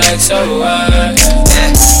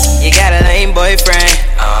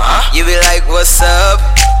 what's up?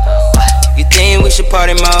 You think we should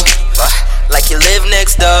party more? Like you live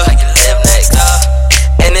next door.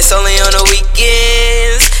 And it's only on the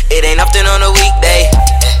weekends. It ain't often on a weekday.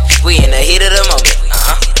 We in the heat of the moment.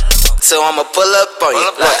 So I'ma pull up on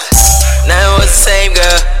you. Now it was the same,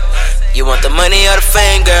 girl. You want the money or the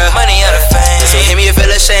fame, girl? Money or the fame. So hit me, you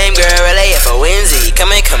feel ashamed, girl. LAF for Wednesday.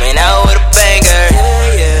 Coming out with a banger.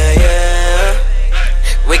 Yeah.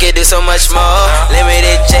 We could do so much more.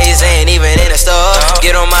 Limited J's ain't even in the store.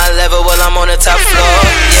 Get on my level while I'm on the top floor.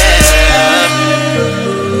 Yeah.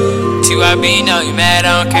 TYB, know you mad,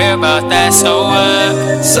 I don't care about that, so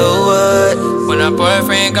what? So what? When her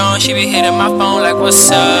boyfriend gone, she be hitting my phone like, what's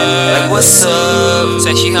up? Like, what's up?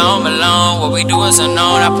 Say she home alone, what we do is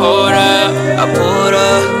unknown, I pulled up.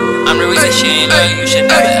 I'm the reason she ain't love you, should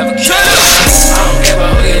never ever care. I don't care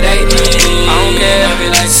about who you're dating, I don't care, I be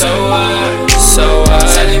like, so what? So what?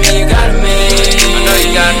 Telling me you got a man, I know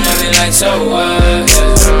you got him, I be like, so what? I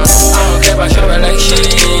don't care about your relation,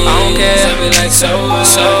 I don't care, I be like, so what?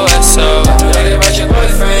 So what? So what? I care about your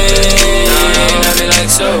boyfriend, I be like,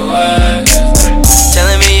 so what?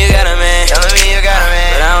 Telling me you got a man,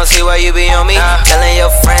 but I don't see why you be on me. Telling your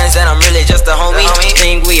friends that I'm really just a homie.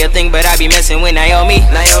 Think we a thing, but I be messing with Naomi.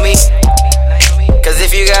 Cause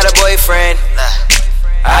if you got a boyfriend,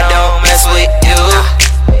 I don't mess with you.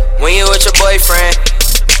 When you with your boyfriend,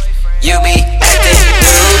 you be acting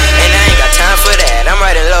new. And I ain't got time for that. I'm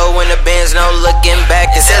riding low when the band's no looking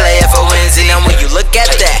back. It's LAF for Wednesday. Now when you look at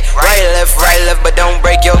that, right, left, but don't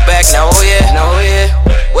break your back. Now, oh yeah.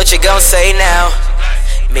 What you gon' say now?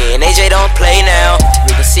 Me and AJ don't play now.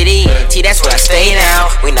 River City, ENT, that's where I stay now.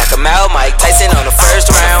 We knock 'em out, Mike Tyson on the first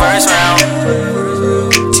round.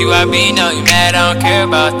 TYB, know you mad, I don't care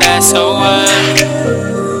about that, so what?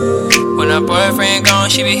 When her boyfriend gone,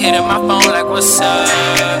 she be hitting my phone like, what's up?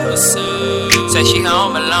 Say she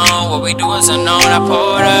home alone, what we do is unknown, I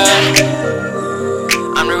pulled up.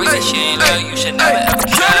 I'm the reason she ain't love you, should never ever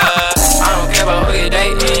care. I don't care about who you're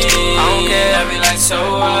dating, I don't care, I be like, so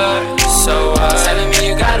what? So what? Telling me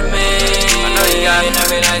you got a man, I know you got him, I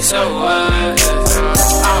be like, so what?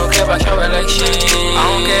 I don't care about your relation, I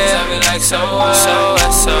don't care, I be like, so what? So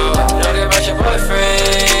what? Don't care about your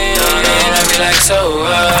boyfriend, and I be like, so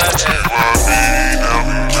what?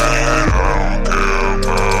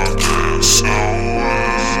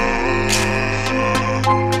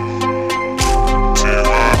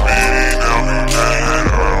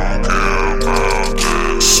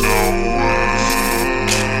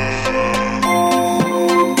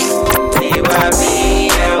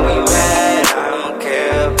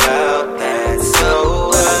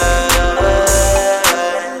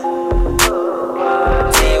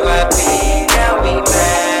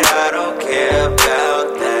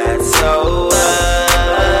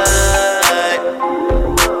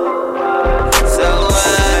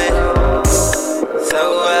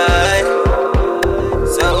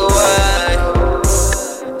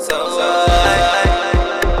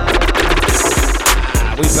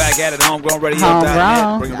 At it, Homegrown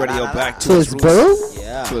Radio.net, bringing radio back to its roots. Boo?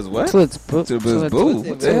 Yeah. To its what? To its boo. To its boo.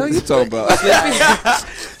 What the hell are you talking about?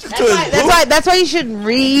 That's why you shouldn't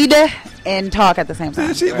read and talk at the same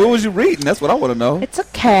time. What was you reading? That's what I want to know. It's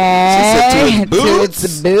okay. She said to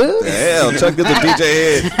its boots. Hell, Chuck did the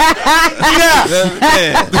DJ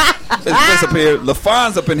head. It's up here.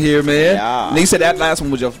 LaFon's up in here, man. Yeah. And he said that last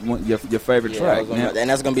one was your favorite track. And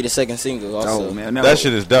that's going to be the second single also. Oh, man. That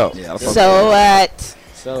shit is dope. Yeah, so what?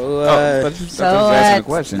 Answer the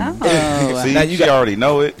question. No. See, now you already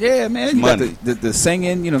know it. Yeah, man. You Money. got the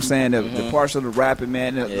singing, you know what I'm saying? The parts of the rapping,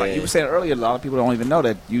 man. Like you were saying earlier, a lot of people don't even know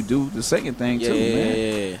that you do the singing thing too,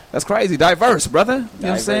 man. That's crazy. Diverse, brother. You know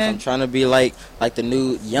what I'm saying? I'm trying to be like the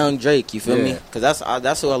new young Drake, you feel me? Because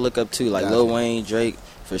that's who I look up to, like Lil Wayne, Drake.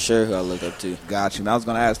 For sure, who I look up to. Got you. And I was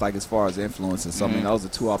gonna ask, like, as far as influences, so I mean, those are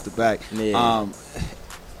two off the back. Yeah.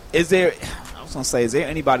 Is there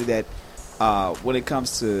anybody that, when it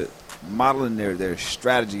comes to modeling their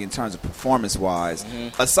strategy in terms of performance wise,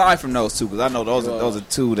 aside from those two, because I know those are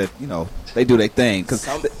two that they do their thing. Because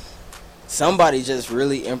somebody just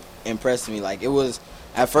really impressed me. Like, it was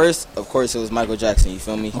at first, of course, it was Michael Jackson. You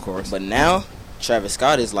feel me? Of course. But now Travis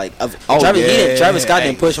Scott is like, Travis Scott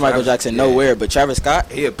didn't push Michael Jackson nowhere, but Travis Scott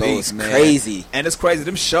goes crazy. And it's crazy.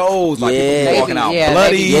 Them shows, like people walking out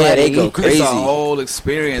bloody. They go crazy. It's a whole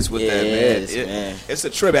experience with that, man. It's a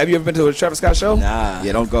trip. Have you ever been to a Travis Scott show? Nah.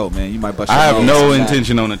 Yeah, don't go, man. You might bust your I have nose. no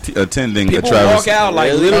intention on attending people a Travis walk out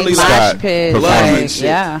like literally Scott performance.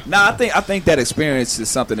 Yeah. Nah, I think that experience is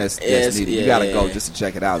something that's needed. You gotta go just to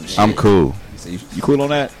check it out. I'm cool. You cool on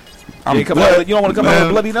that? You don't want to come out with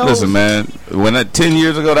a bloody nose? Listen, man. 10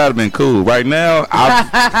 years ago, that would have been cool. Right now,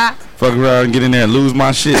 Fuck around and get in there and lose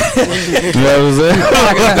my shit. You know what I'm saying?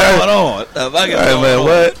 What's going on? Man,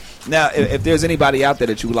 what? Now, if there's anybody out there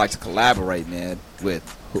that you would like to collaborate, man, with,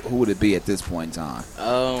 who would it be at this point in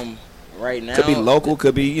time? Right now, could be local,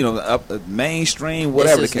 could be mainstream,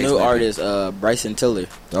 whatever the case. New artist, Bryson Tiller.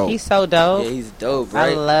 Dope. He's so dope. Yeah, he's dope.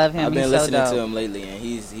 Right? I love him. I've been he's listening so dope. to him lately, and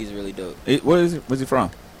he's really dope. Where's he from?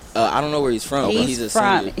 I don't know where he's from. But he's a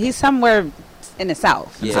from. singer. He's somewhere in the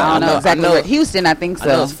South. Yeah, I don't know exactly where. Houston, I think so. I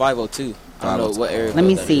know it's 502. I don't know what area. Let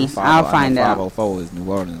me see. I'll find out. 504 is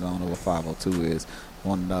New Orleans. I don't know what 502 is.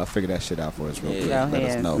 Want to figure that shit out for us real quick. Let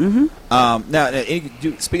us know. Mm-hmm. Now,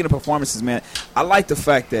 speaking of performances, man, I like the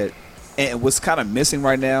fact that, and what's kind of missing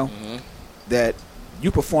right now, that you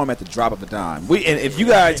perform at the drop of a dime. And if you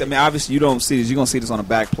guys, I mean, obviously you don't see this. You're going to see this on the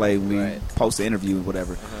back play when we post the interview or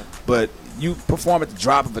whatever. But you perform at the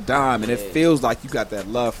drop of a dime, and it feels like you got that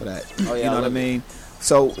love for that. Oh, yeah, you know what I mean?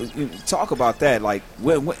 So talk about that. Like,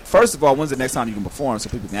 first of all, when's the next time you can perform so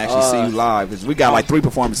people can actually see you live? Because we got like 3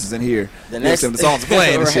 performances in here. The next the songs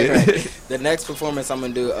playing and shit. The next performance I'm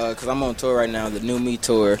gonna do, because I'm on tour right now, the New Me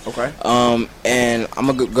tour. Okay. And I'm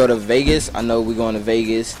gonna go to Vegas. I know we're going to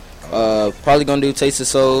Vegas. Probably gonna do Taste of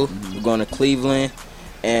Soul. We're going to Cleveland,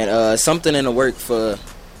 and something in the work for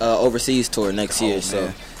overseas tour next year. Man.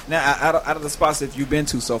 So. Now, out of the spots that you've been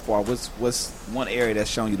to so far, what's one area that's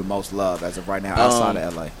shown you the most love as of right now outside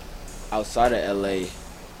of LA? Outside of LA,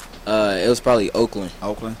 it was probably Oakland.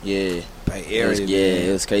 Oakland? Yeah. Bay Area.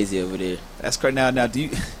 It was crazy over there. That's crazy. Now,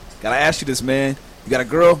 gotta ask you this, man. You got a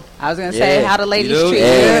girl? I was gonna say how the ladies treat you.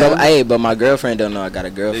 Yeah, but my girlfriend don't know I got a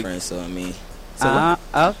girlfriend, so I mean.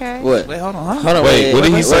 Okay. What? Wait, hold on. Hold on. Wait, what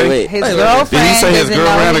did he say? His girlfriend. Did he say his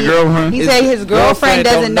girlfriend had a girlfriend? He said his girlfriend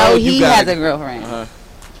doesn't know he has a girlfriend.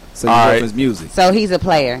 So you love his music. So he's a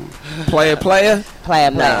player. Player.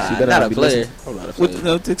 Nah, not a player.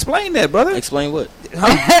 Explain that, brother. Explain what?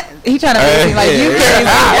 He trying to make me like you crazy.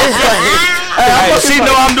 She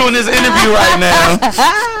know I'm doing this interview right now.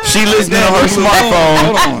 She listening on her smartphone.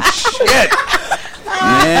 Hold on. Shit.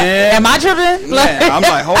 Man. Am I tripping? Man, I'm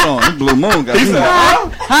like, hold on. Blue Moon got you.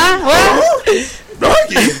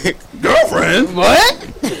 What? Girlfriend? What?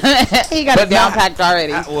 He got it down packed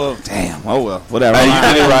already. Damn. Oh, well. Whatever. Hey, you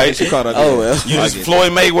did it right. She caught up. Oh, well. You just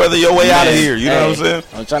Floyd Mayweather your way out of here. You know what I'm saying?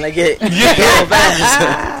 I'm trying to get But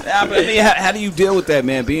I mean, how do you deal with that,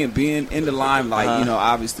 man? Being in the limelight,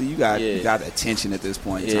 obviously you got attention at this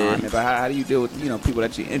point in time. But how do you deal with people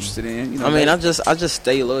that you're interested in? I mean, I just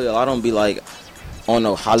stay loyal. I don't be like on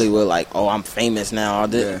no Hollywood like, oh, I'm famous now,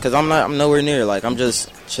 because I'm nowhere near. Like, I'm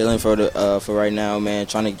just chilling for right now, man.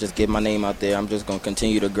 Trying to just get my name out there. I'm just gonna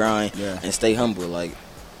continue to grind and stay humble, like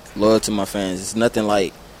loyal to my fans. It's nothing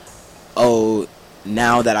like, oh,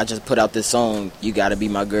 now that I just put out this song, you gotta be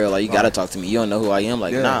my girl, like you gotta talk to me. You don't know who I am,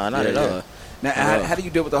 like nah, not at all. Now, how do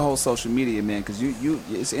you deal with the whole social media, man? Because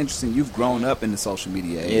it's interesting. You've grown up in the social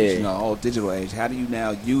media age, whole digital age. How do you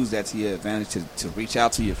now use that to your advantage to reach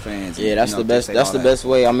out to your fans? Yeah, that's the best. That's the best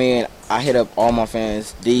way. I mean, I hit up all my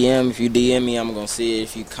fans. DM. If you DM me, I'm gonna see it.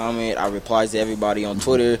 If you comment, I reply to everybody on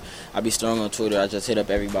Twitter. I be strong on Twitter. I just hit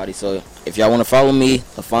up everybody. So if y'all want to follow me,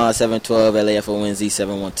 LaFon712,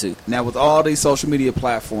 LAFONZ712. Now, with all these social media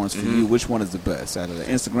platforms for you, which one is the best? Out of the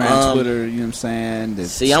Instagram, Twitter, you know what I'm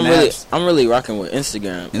saying? I'm really rocking with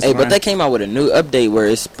Instagram. Hey, but they came out with a new update where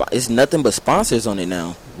it's nothing but sponsors on it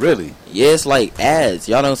now. Really? Yeah, it's like ads.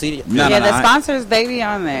 Y'all don't see it? The sponsors, they be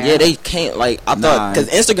on there. Yeah, they can't, like, I thought, because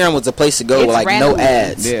Instagram was the place to go with, like, no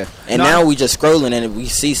ads. Yeah. And now we just scrolling and we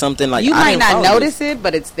see something like, you might not notice it,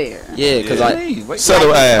 but it's there. Yeah, because like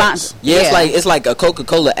subtle ads. Yeah, it's like a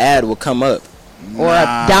Coca-Cola ad will come up. Or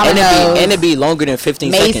a Domino's. And it'd be longer than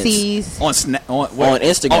 15 Macy's. seconds. On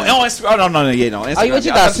Instagram. No, Instagram. Oh, what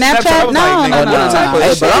you got? Snapchat?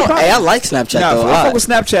 No. Hey, I like Snapchat though a lot. I fuck with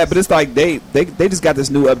Snapchat, but it's like they just got this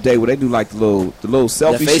new update where they do like the little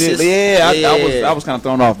selfie shit. Yeah, I was kind of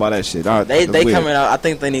thrown off by that shit. They coming out. I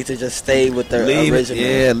think they need to just stay with their original.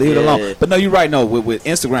 Yeah, leave it alone. But no, you're right. No, with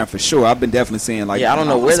Instagram for sure. I've been definitely seeing like. Yeah, I don't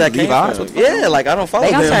know where that came from. Yeah, like I don't follow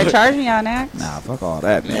them. They gonna start charging y'all next? Nah, fuck all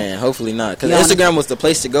that, man. Man, hopefully not. Because Instagram was the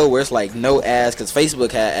place to go where it's like no ads, because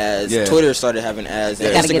Facebook had ads, Twitter started having ads,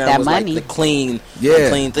 and gotta Instagram get that was money. like the clean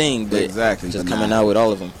thing, but just coming out with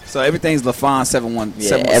all of them. So everything's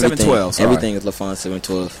LaFon712. Everything is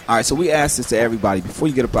LaFon712. All right, so we asked this to everybody before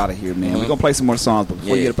you get up out of here, man. We're gonna play some more songs, but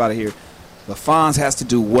before you get up out of here, LaFon's has to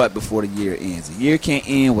do what before the year ends? The year can't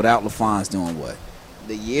end without LaFon's doing what?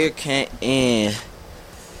 The year can't end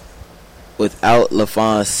without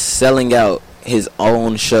LaFon selling out his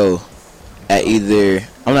own show at either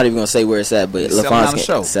I'm not even gonna say where it's at, but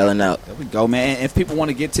LaFon's selling out. There we go, man. And if people want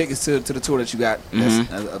to get tickets to the tour that you got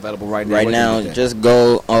that's available right now, just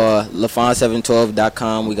go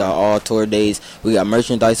LaFon712.com. We got all tour days. We got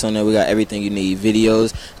merchandise on there. We got everything you need.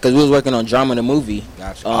 Videos, because we was working on Drama the movie.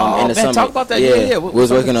 Gotcha. In the summer. Talk about that. Yeah. We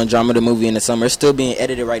was working on Drama the movie in the summer. It's still being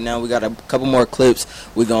edited right now. We got a couple more clips.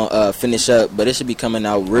 We're gonna finish up, but it should be coming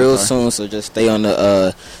out real soon. So just stay on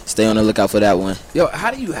the lookout for that one. Yo,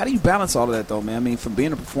 how do you balance all of that though, man? I mean, from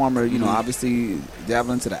being a performer, you know, obviously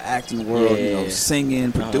dabbling into the acting world, you know,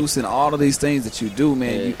 singing, producing, all of these things that you do,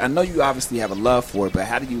 man. I know you obviously have a love for it, but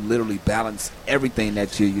how do you literally balance everything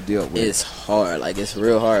that you deal with? It's hard, like it's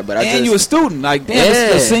real hard. But you a student, like damn,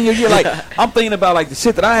 it's the senior year. Like I'm thinking about like the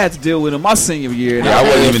shit that I had to deal with in my senior year. And I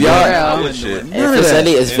wasn't even doing shit.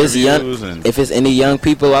 If it's any young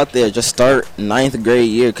people out there, just start 9th grade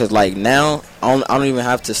year, because like now I don't even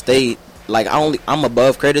have to stay. Like I'm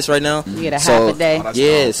above credits right now. You get half a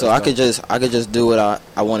day. So I could just do what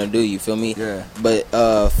I want to do. You feel me? Yeah. But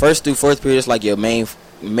first through 4th period is like your main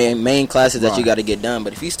classes that you got to get done.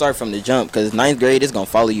 But if you start from the jump, because 9th grade is gonna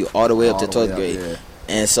follow you all the way up to 12th grade. Yeah.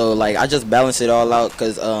 And so like I just balance it all out,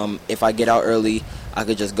 because if I get out early, I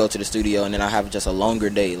could just go to the studio and then I have just a longer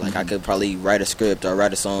day. Like I could probably write a script or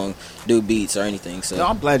write a song, do beats or anything. So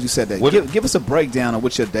I'm glad you said that. Give us a breakdown of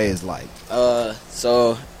what your day is like.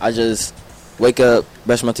 So I just wake up,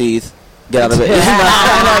 brush my teeth, get out of bed.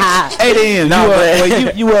 8 a.m.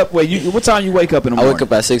 What time you wake up in the morning? I wake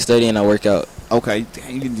up at 6:30 and I work out. Okay.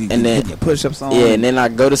 And then push-ups on. Yeah, and then I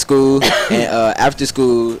go to school, and after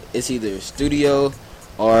school it's either studio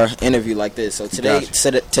or interview like this. So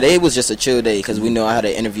today was just a chill day, because we know I had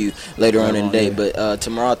an interview later on in the day. But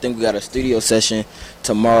tomorrow I think we got a studio session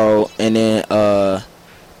tomorrow, and then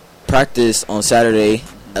practice on Saturday.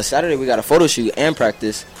 Saturday we got a photo shoot and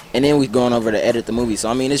practice, and then we going over to edit the movie. So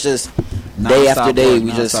I mean, it's just day after day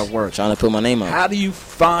we just trying to put my name out. How do you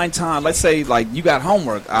find time? Let's say like you got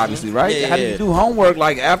homework, obviously, right? Yeah, How do you do homework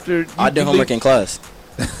like after? I do homework in class.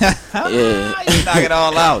 You knock it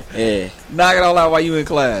all out. Yeah, knock it all out while you in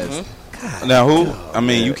class. Now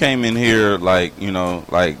you came in here like, you know,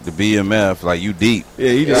 like the BMF, like you deep.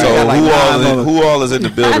 Yeah, you just so who all is in the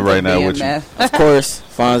building right now with you? Of course,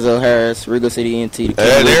 Fonzo Harris, Rigo City ENT.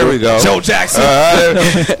 There we go. Joe Jackson. Joe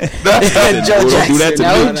Jackson. Do that to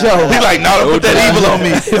Joe. He like, no, don't put that evil on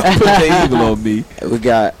me. Don't put that evil on me. We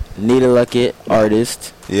got Nita Luckett,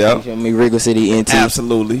 artist. Yep. You feel me? Rigo City ENT.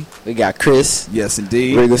 Absolutely. We got Chris. Yes,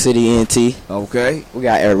 indeed. Rigo City ENT. Okay. We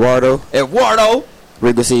got Eduardo.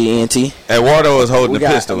 Rigo City ENT. Eduardo is holding the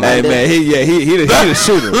pistol. Hey man, he the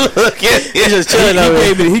shooter. He's just chilling over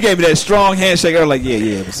there. He gave me that strong handshake. I was like,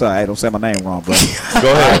 yeah. I'm sorry, don't say my name wrong, bro.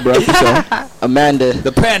 Go ahead, bro. Amanda,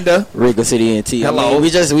 the Panda, Rigo City ENT. Hello. I mean, we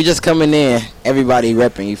just coming in. Everybody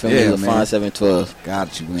repping. You feel me? LaFon 712.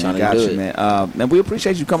 Got you, man. Got you, man. Man, we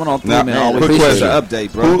appreciate you coming on through, Now, man. man, Always quick question.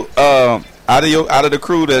 Update, bro. Out of the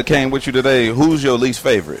crew that came with you today, who's your least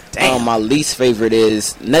favorite? My least favorite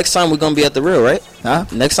is next time we're gonna be at the Real, right? Huh?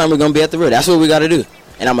 Next time we're gonna be at the Real. That's what we gotta do.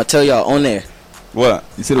 And I'm gonna tell y'all on there. What?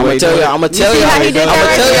 I'm gonna tell y'all who my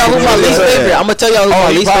least favorite. I'm gonna tell y'all who my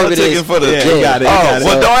least favorite is. You got it.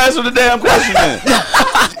 Well, don't answer the damn question then.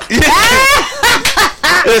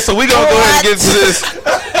 Yeah, so we gonna go ahead and get to this.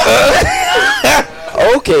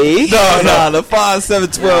 Okay. No, the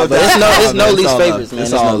 5712. But it's no least favorites, man.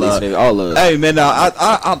 It's all love. All love. Hey, man, no,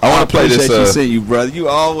 I want to play this. You see you, brother. You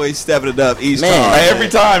always stepping it up each time. Every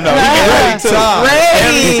time, though. Ready.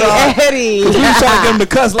 Because we was trying to get him to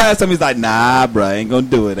cuss last time. He's like, nah, bro, ain't gonna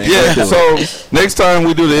do it. So next time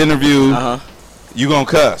we do the interview, you gonna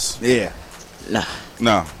cuss? Yeah.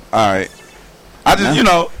 No. All right. I just, you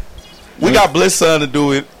know. We got Bliss Son to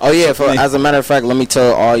do it. Oh yeah, as a matter of fact, let me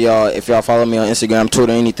tell all y'all, if y'all follow me on Instagram,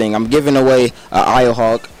 Twitter, anything, I'm giving away an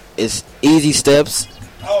Iohawk. It's easy steps.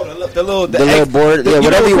 Oh, the little board,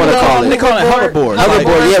 whatever you want to call it. They call it hoverboard.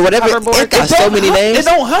 Hoverboard, yeah, whatever. It got so many names. It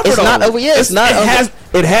don't hover. It's not over. Yeah, it's not.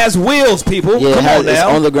 It has wheels, people. Yeah, Come on now. It's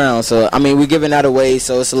on the ground. So I mean, we're giving that away.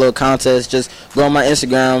 So it's a little contest. Just go on my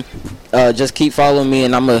Instagram. Just keep following me,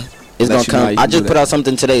 and it's gonna come. I just put out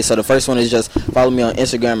something today, so the first one is just follow me on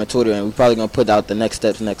Instagram and Twitter, and we're probably gonna put out the next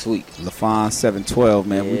steps next week. LaFon 712,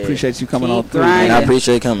 man. We appreciate you coming on through. Man, I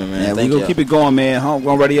appreciate coming, man. Yeah, we're gonna keep it going, man.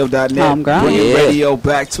 HomegrownRadio.net. Bringing radio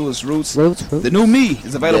back to its roots. The new me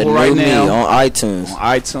is available right now on iTunes,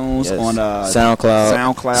 on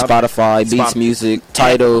SoundCloud, Spotify, Beats Music,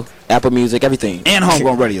 Tidal, Apple Music, everything, and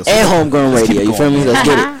Homegrown Radio. And Homegrown Radio. You feel me? Let's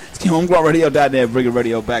get it. HomegrownRadio.net, bringing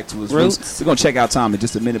radio back to its roots. We're going to check out Tom in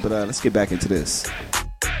just a minute, but let's get back into this.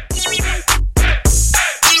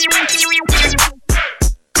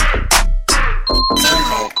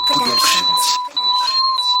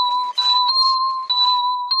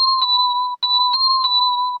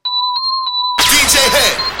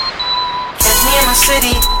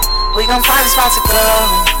 find a spot to go.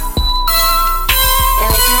 And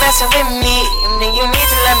if you messing with me, then you need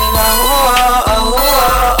to let me know.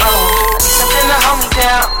 I need something to hold me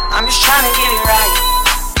down. I'm just trying to get it right.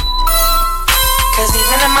 Cause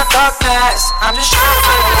even in my dark past, I'm just trying to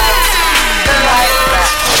find the light.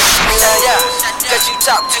 Yeah, cause you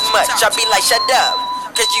talk too much, I be like, shut up.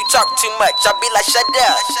 Cause you talk too much, I be like, shut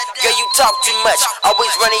up. Girl, you talk too much,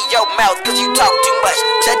 always running your mouth. Cause you talk too much,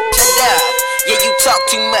 shut up. Yeah, you talk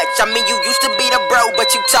too much. I mean, you used to be the bro,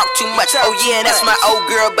 but you talk too much. Oh yeah, that's my old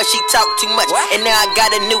girl, but she talk too much. And now I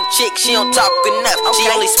got a new chick, she don't talk enough. She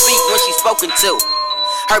only speak when she's spoken to.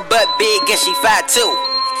 Her butt big and she 5'2".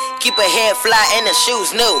 Keep her hair fly and her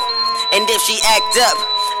shoes new. And if she act up,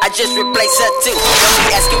 I just replace her too. Don't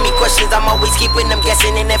be asking me questions, I'm always keeping them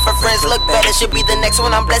guessing. And if her friends look better, she'll be the next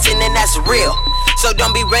one I'm blessing, and that's real. So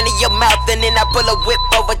don't be running your mouth, and then I pull a whip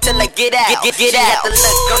over till I get out. Get out. Had the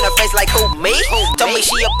look on her face like, who, me? Told me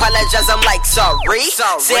she apologized, I'm like, sorry.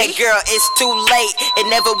 Said, girl, it's too late, it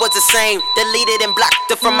never was the same. Deleted and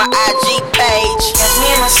blocked her from my IG page. Catch me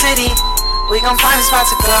in the city, we gon' find a spot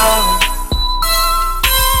to go.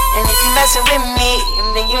 And if you messing with me,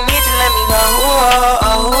 then you need to let me know.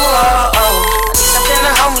 I need something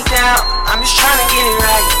to hold me down, I'm just trying to get it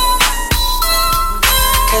right.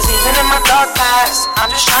 Cause even in my dark past,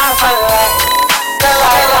 I'm just trying to find the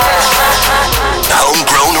light.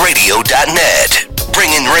 Homegrownradio.net,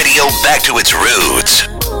 bringing radio back to its roots.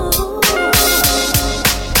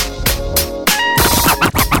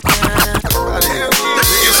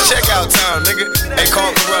 Checkout time, nigga. Hey,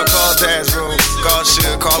 call Corrupt, call Dad's room, call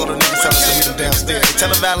Suge, call all the niggas, tell us to meet them downstairs. Hey,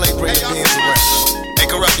 tell the valet bring the Benz around. Hey,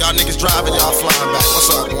 Corrupt, y'all niggas driving, y'all flying back.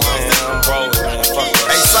 What's up, man? I'm rolling, man.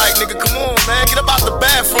 Hey, Psych, nigga, come on, man. Get up out the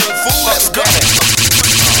bathroom, fool. Let's go.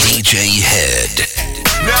 DJ Head.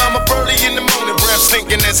 Now I'm up early in the morning, breath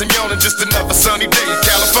stinking as I'm yawning. Just another sunny day in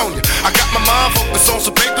California. I got my mind focused on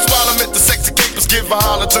some papers while I'm at the sexy capers. Give a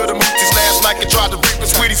holler to the moochies last night and tried to break the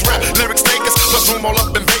sweeties rap. Lyrics takers, plus room all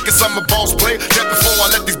up in Vegas. I'm a boss player. Just before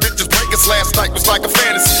I let these bitches break us, last night was like a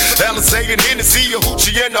fantasy. Alizé and Hennessy, a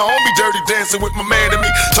hoochie and the homie dirty dancing with my man and me.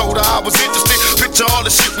 Told her I was interested. Picture all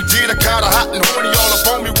the shit we did. I kinda hot and horny all up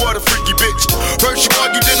on me. What a freaky bitch. First you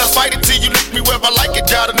argue, then I fight it till you lick me where I like it.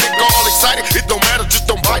 Got a nigga all excited. It don't matter, just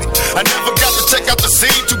don't bite it. I never got to check out the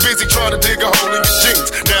scene. Too busy trying to dig a hole in your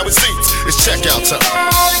jeans. Now it seems it's checkout time.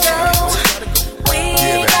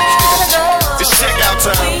 Yeah, man. It's checkout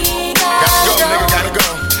time. Gotta go, nigga, gotta go.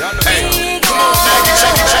 Hey, come on, man,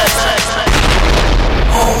 check it.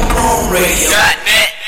 Homegrown Radio.